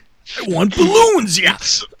 I want balloons,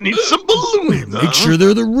 yes. Need some balloons. Make sure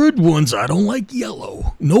they're the red ones. I don't like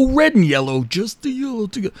yellow. No red and yellow, just the yellow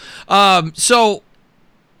together. So,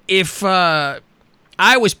 if I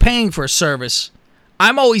was paying for a service,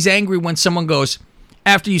 I'm always angry when someone goes,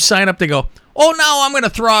 after you sign up, they go, oh, no, I'm going to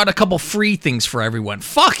throw out a couple free things for everyone.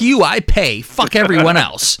 Fuck you, I pay. Fuck everyone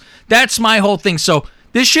else. That's my whole thing. So,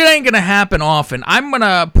 this shit ain't going to happen often. I'm going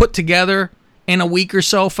to put together in a week or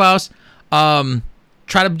so, Faust,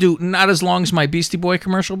 try to do not as long as my Beastie Boy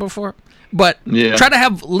commercial before, but try to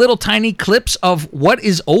have little tiny clips of what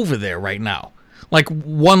is over there right now. Like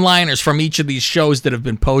one-liners from each of these shows that have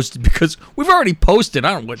been posted, because we've already posted,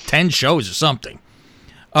 I don't know, 10 shows or something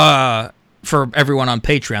for everyone on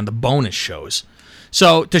Patreon, the bonus shows.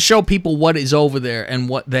 So to show people what is over there and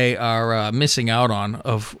what they are missing out on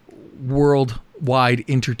of worldwide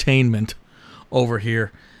entertainment over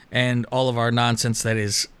here, and all of our nonsense that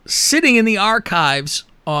is sitting in the archives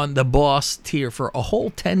on the Boss tier for a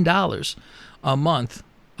whole $10 a month.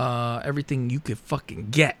 Everything you could fucking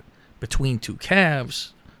get between two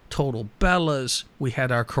calves, Total Bellas. We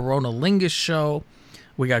had our Corona Lingus show.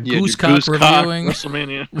 We got Goosecock reviewing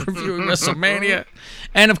WrestleMania.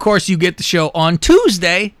 And of course, you get the show on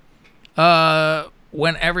Tuesday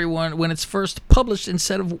when it's first published,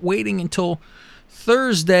 instead of waiting until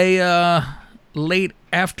Thursday late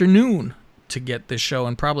afternoon to get this show,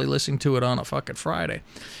 and probably listening to it on a fucking Friday.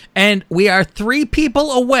 And we are 3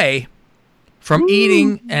 people away from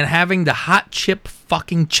eating and having the hot chip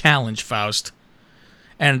fucking challenge, Faust.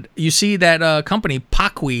 And you see that company,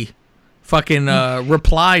 Pakwi, fucking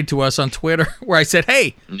replied to us on Twitter where I said,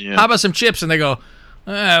 hey, how about some chips? And they go,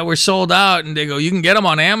 we're sold out. And they go, you can get them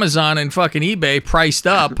on Amazon and fucking eBay priced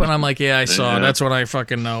up. And I'm like, yeah, I saw. That's what I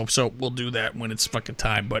fucking know. So we'll do that when it's fucking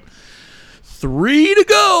time. But 3 to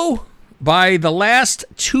go by the last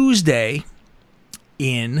Tuesday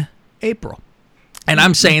in April. And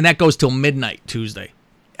I'm saying that goes till midnight Tuesday.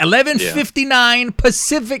 11:59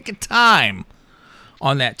 Pacific time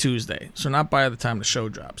on that Tuesday. So not by the time the show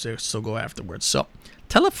drops. They'll still go afterwards. So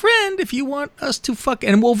tell a friend if you want us to fucking...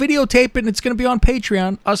 And we'll videotape it, and it's going to be on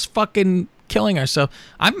Patreon. Us fucking killing ourselves.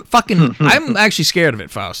 I'm actually scared of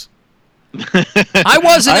it, Faust. I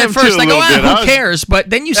wasn't at first. Like, who cares?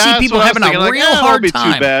 But then you see people having a real hard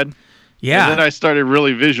time. Too bad. Yeah. And then I started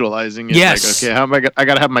really visualizing it. Yes. Like, okay, how am I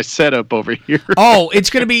got to have my setup over here. Oh,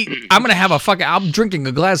 it's going to be... I'm going to have a fucking... I'm drinking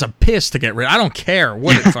a glass of piss to get rid of... I don't care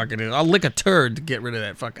what it fucking is. I'll lick a turd to get rid of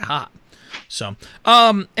that fucking hot. So,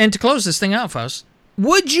 and to close this thing out, Faust,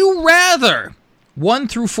 would you rather 1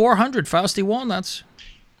 through 400, Fausty Walnuts?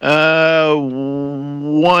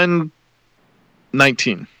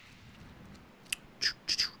 119.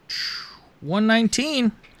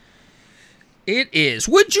 119. It is.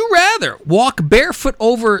 Would you rather walk barefoot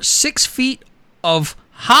over 6 feet of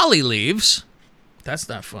holly leaves? That's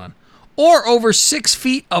not fun. Or over 6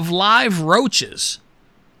 feet of live roaches?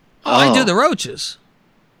 Oh, I do the roaches.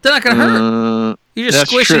 They're not going to hurt. You're just That's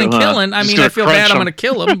squishing true, and huh? killing. I Just mean, gonna I feel crunch bad. I'm them. going to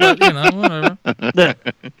kill them, but whatever.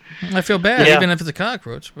 I feel bad, Yeah. even if it's a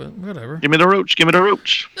cockroach, but whatever. Give me the roach. Give me the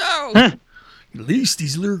roach. No. At least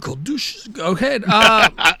these lyrical douches. Go ahead.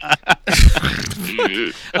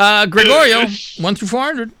 Gregorio, 1 through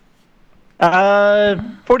 400.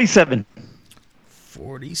 47.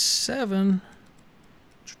 47.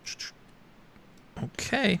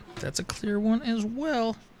 Okay, that's a clear one as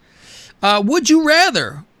well. Would you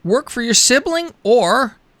rather work for your sibling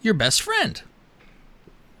or your best friend?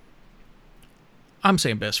 I'm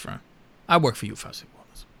saying best friend. I work for you, Fuzzy.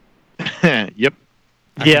 Yep.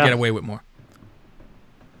 I can get away with more.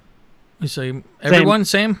 You say everyone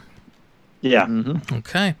same? Yeah.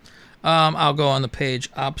 Okay. I'll go on the page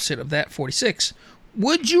opposite of that, 46.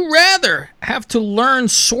 Would you rather have to learn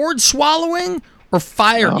sword swallowing or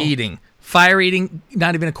fire eating? Fire eating,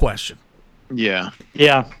 not even a question. Yeah.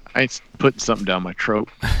 Yeah. I putting something down my throat.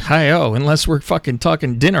 Hi-oh, unless we're fucking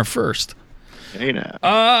talking dinner first. Hey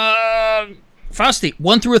now. Frosty,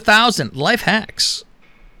 1 through 1,000, life hacks.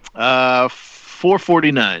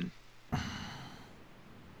 449.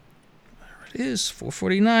 It is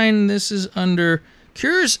 449. This is under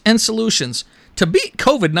cures and solutions to beat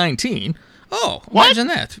COVID-19. Oh, imagine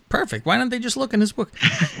that. Perfect. Why don't they just look in this book?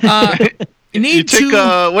 You take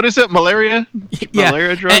what is it? Malaria? Yeah.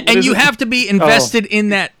 Malaria drug? And you have to be invested in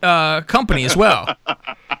that company as well.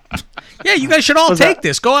 Yeah, you guys should all take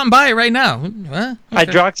this. Go out and buy it right now. Huh? Okay.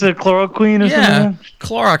 Hydroxychloroquine or Yeah, something?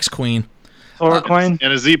 Clorox Queen. Chloroquine?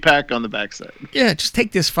 And a Z-Pack on the backside. Yeah, just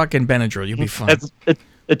take this fucking Benadryl. You'll be fine. That's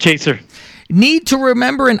a chaser. Need to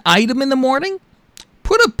remember an item in the morning?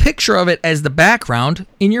 Put a picture of it as the background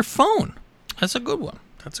in your phone. That's a good one.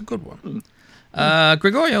 That's a good one.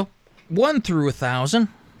 Gregorio, 1 through 1,000.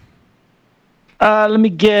 Let me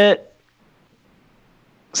get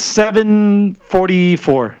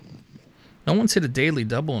 744. No one's hit a daily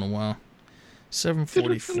double in a while.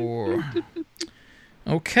 744.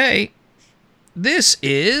 Okay. This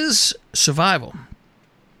is survival.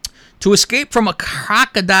 To escape from a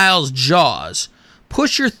crocodile's jaws,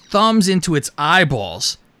 push your thumbs into its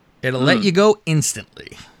eyeballs. It'll let you go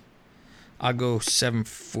instantly. I'll go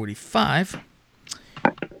 745.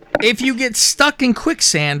 If you get stuck in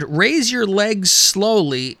quicksand, raise your legs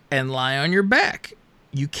slowly and lie on your back.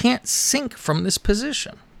 You can't sink from this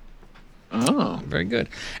position. Oh, very good.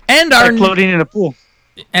 And our floating in a pool.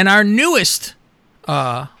 And our newest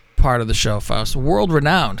part of the show, Faust, world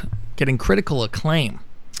renowned, getting critical acclaim.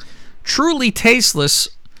 Truly tasteless,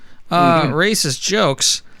 racist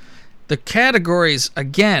jokes. The categories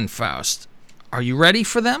again, Faust. Are you ready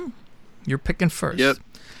for them? You're picking first. Yep.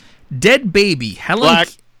 Dead baby. Helen.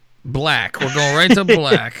 Black. We're going right to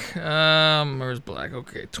black. Where's black?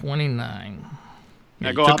 Okay, 29. Now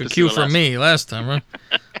You go took a opposite cue the from last me last time, right?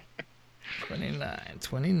 29.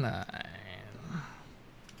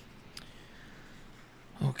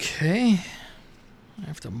 Okay. I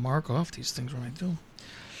have to mark off these things when I do.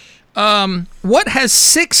 What has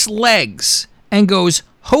 6 legs and goes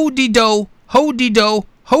ho-de-do, ho-de-do,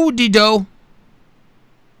 ho-de-do?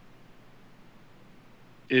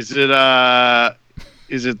 Is it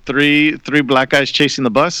three black guys chasing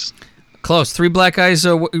the bus? Close. 3 black guys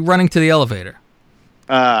running to the elevator.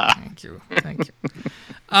 Thank you.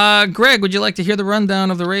 Greg, would you like to hear the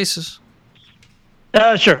rundown of the races?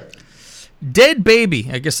 Sure. Dead baby.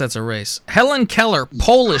 I guess that's a race. Helen Keller,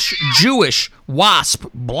 Polish, Jewish, wasp,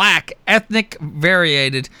 black, ethnic,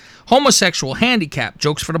 variated, homosexual, handicap,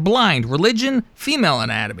 jokes for the blind, religion, female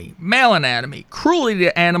anatomy, male anatomy, cruelty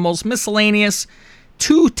to animals, miscellaneous,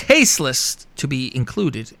 too tasteless to be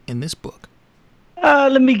included in this book.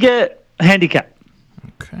 Let me get handicap.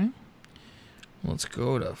 Okay. Let's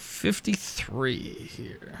go to 53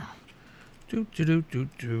 here.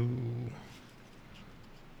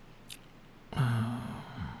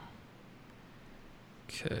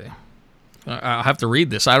 Okay. I'll have to read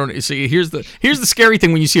this. I don't see. Here's the scary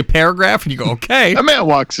thing when you see a paragraph and you go, okay. A man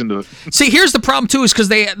walks into it. See, here's the problem too, is because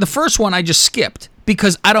the first one I just skipped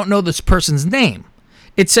because I don't know this person's name.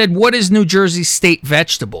 It said, "What is New Jersey's state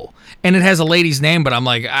vegetable?" And it has a lady's name, but I'm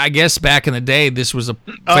like, I guess back in the day, this was a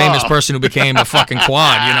famous person who became a fucking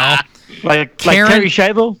quad, you know? Like Terry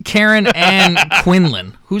Schiavo? Karen Ann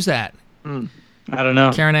Quinlan. Who's that? I don't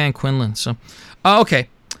know. Karen Ann Quinlan. So, okay.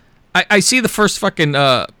 I see the first fucking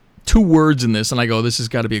 2 words in this, and I go, this has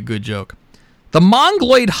got to be a good joke. The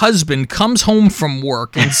Mongoloid husband comes home from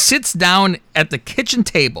work and sits down at the kitchen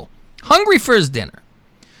table, hungry for his dinner.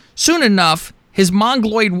 Soon enough, his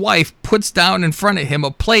Mongoloid wife puts down in front of him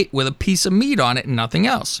a plate with a piece of meat on it and nothing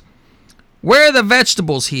else. Where are the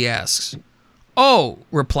vegetables, he asks. Oh,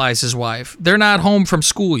 replies his wife, they're not home from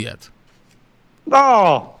school yet.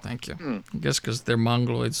 Oh. Thank you. I guess because they're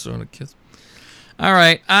mongoloids, so the kids. All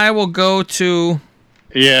right, I will go to...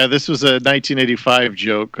 Yeah, this was a 1985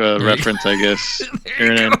 joke reference, I guess.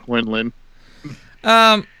 Aaron and Quinlan.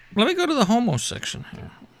 Let me go to the homo section here.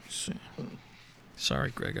 Let's see. Sorry,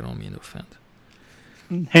 Greg, I don't mean to offend.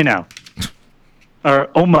 Hey, now. Or,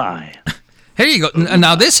 oh, my. Here you go.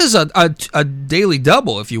 Now, this is a daily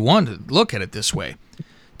double, if you want to look at it this way.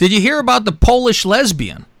 Did you hear about the Polish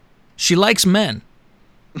lesbian? She likes men.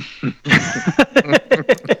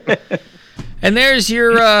 And there's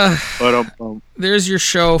your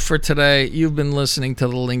show for today. You've been listening to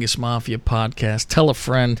the Lingus Mafia podcast. Tell a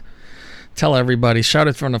friend. Tell everybody. Shout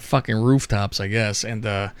it from the fucking rooftops, I guess. And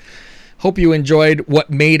hope you enjoyed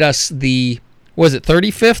what made us the, was it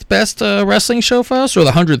 35th best wrestling show for us, or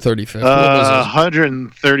the 135th?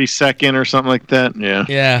 132nd or something like that. Yeah.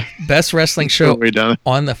 Yeah. Best wrestling show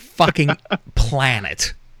on the fucking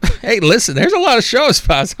planet. Hey, listen, there's a lot of shows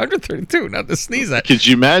past 132, not to sneeze at. Could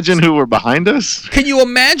you imagine who were behind us? Can you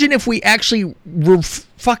imagine if we actually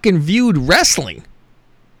fucking viewed wrestling?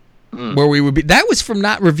 Where we would be. That was from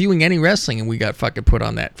not reviewing any wrestling, and we got fucking put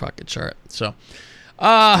on that fucking chart. So,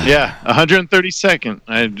 yeah, 132nd.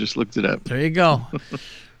 I just looked it up. There you go.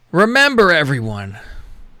 Remember, everyone,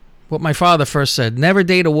 what my father first said: never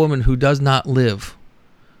date a woman who does not live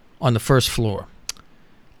on the first floor.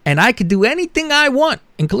 And I could do anything I want,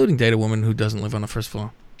 including date a woman who doesn't live on the first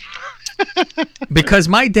floor. Because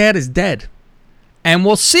my dad is dead. And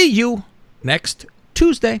we'll see you next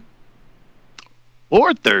Tuesday.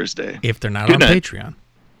 Or Thursday. If they're not on Patreon.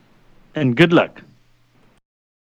 And good luck.